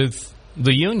communicate with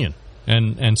the union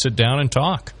and sit down and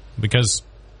talk. Because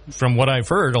from what I've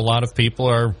heard, a lot of people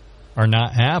are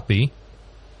not happy,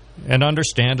 and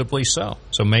understandably so.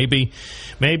 So maybe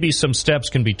some steps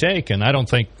can be taken. I don't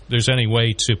think there's any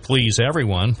way to please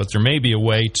everyone, but there may be a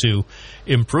way to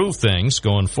improve things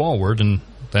going forward, and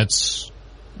that's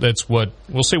what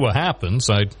we'll see what happens.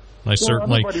 I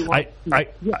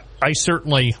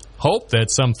certainly hope that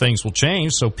some things will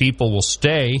change so people will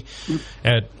stay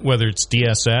at whether it's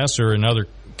DSS or in other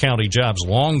county jobs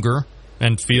longer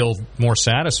and feel more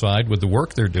satisfied with the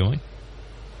work they're doing.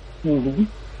 Mm-hmm.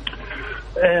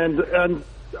 And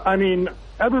I mean,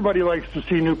 everybody likes to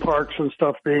see new parks and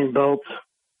stuff being built,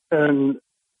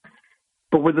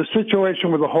 but with the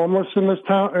situation with the homeless in this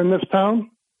town,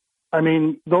 I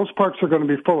mean, those parks are going to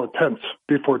be full of tents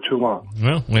before too long.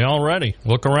 Well, we already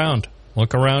look around.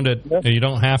 Look around at. Yep. You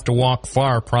don't have to walk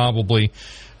far, probably,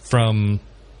 from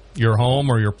your home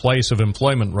or your place of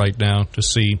employment right now to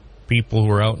see people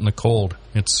who are out in the cold.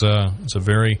 It's a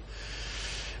very,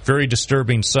 very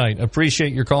disturbing sight.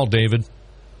 Appreciate your call, David.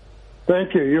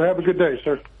 Thank you. You have a good day,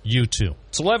 sir. You too.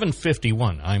 It's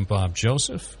 11:51. I'm Bob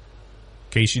Joseph.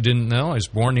 In case you didn't know, I was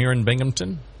born here in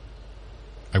Binghamton.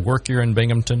 I work here in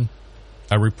Binghamton.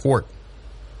 I report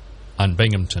on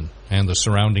Binghamton and the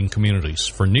surrounding communities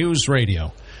for News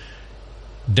Radio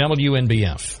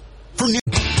WNBF. For News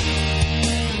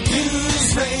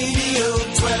Radio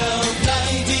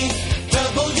 1290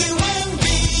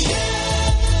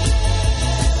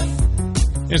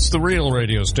 WNBF. It's the real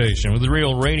radio station with the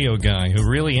real radio guy who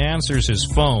really answers his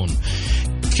phone.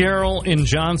 Carol in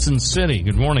Johnson City.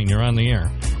 Good morning. You're on the air.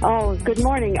 Oh, good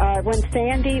morning. When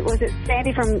Sandy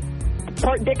from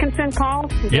Port Dickinson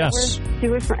called? Yes. She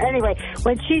was from, anyway,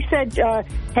 when she said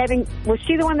was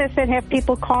she the one that said have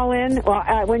people call in? Well,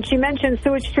 when she mentioned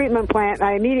sewage treatment plant,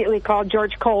 I immediately called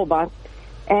George Kolba,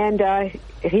 and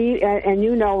and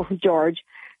you know George,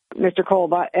 Mr.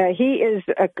 Kolba. He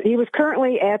was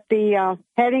currently at the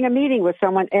having a meeting with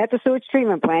someone at the sewage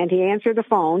treatment plant. He answered the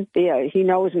phone. He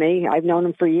knows me. I've known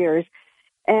him for years.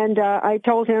 And I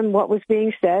told him what was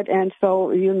being said, and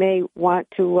so you may want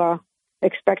to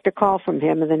expect a call from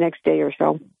him in the next day or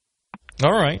so.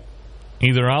 All right.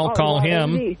 Either I'll call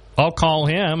him,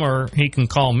 or he can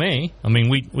call me. I mean,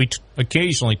 we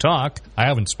occasionally talk. I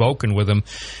haven't spoken with him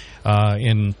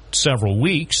in several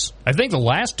weeks. I think the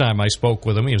last time I spoke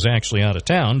with him, he was actually out of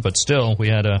town, but still, we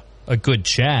had a good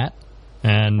chat.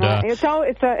 And it's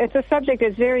a subject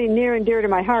that's very near and dear to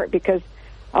my heart because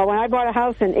when I bought a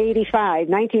house in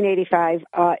 1985,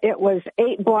 it was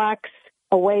 8 blocks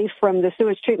away from the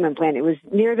sewage treatment plant. It was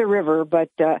near the river, but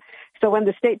so when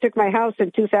the state took my house in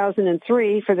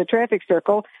 2003 for the traffic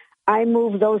circle, I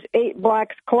moved those 8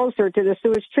 blocks closer to the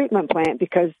sewage treatment plant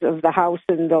because of the house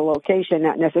and the location,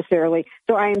 not necessarily.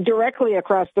 So I am directly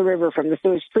across the river from the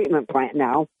sewage treatment plant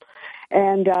now.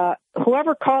 And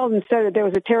whoever called and said that there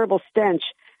was a terrible stench,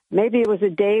 maybe it was a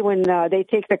day when they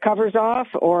take the covers off,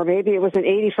 or maybe it was a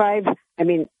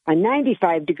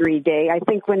 95-degree day, I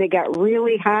think, when it got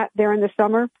really hot there in the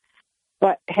summer.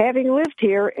 But having lived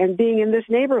here and being in this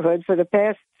neighborhood for the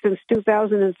past, since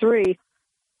 2003,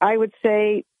 I would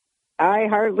say I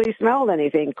hardly smelled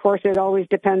anything. Of course, it always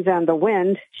depends on the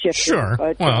wind shifting. Sure.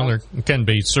 But, well, there can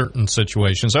be certain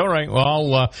situations. All right.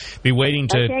 Well, I'll be waiting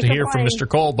to hear from Mr.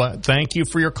 Cole, but thank you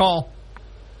for your call.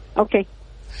 Okay.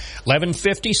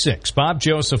 11:56. Bob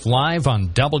Joseph live on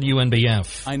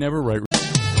WNBF. I never write.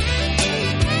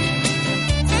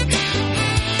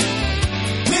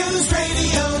 News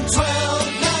Radio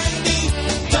 1290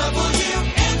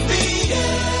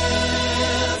 WNBF.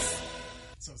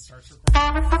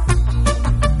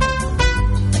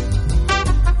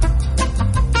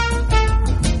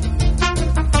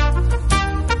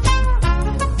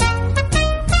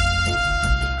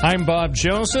 I'm Bob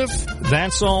Joseph.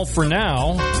 That's all for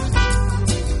now.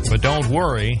 But don't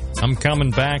worry, I'm coming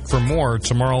back for more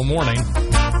tomorrow morning.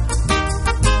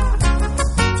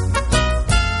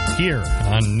 Here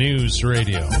on News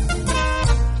Radio.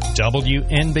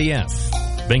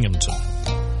 WNBF, Binghamton.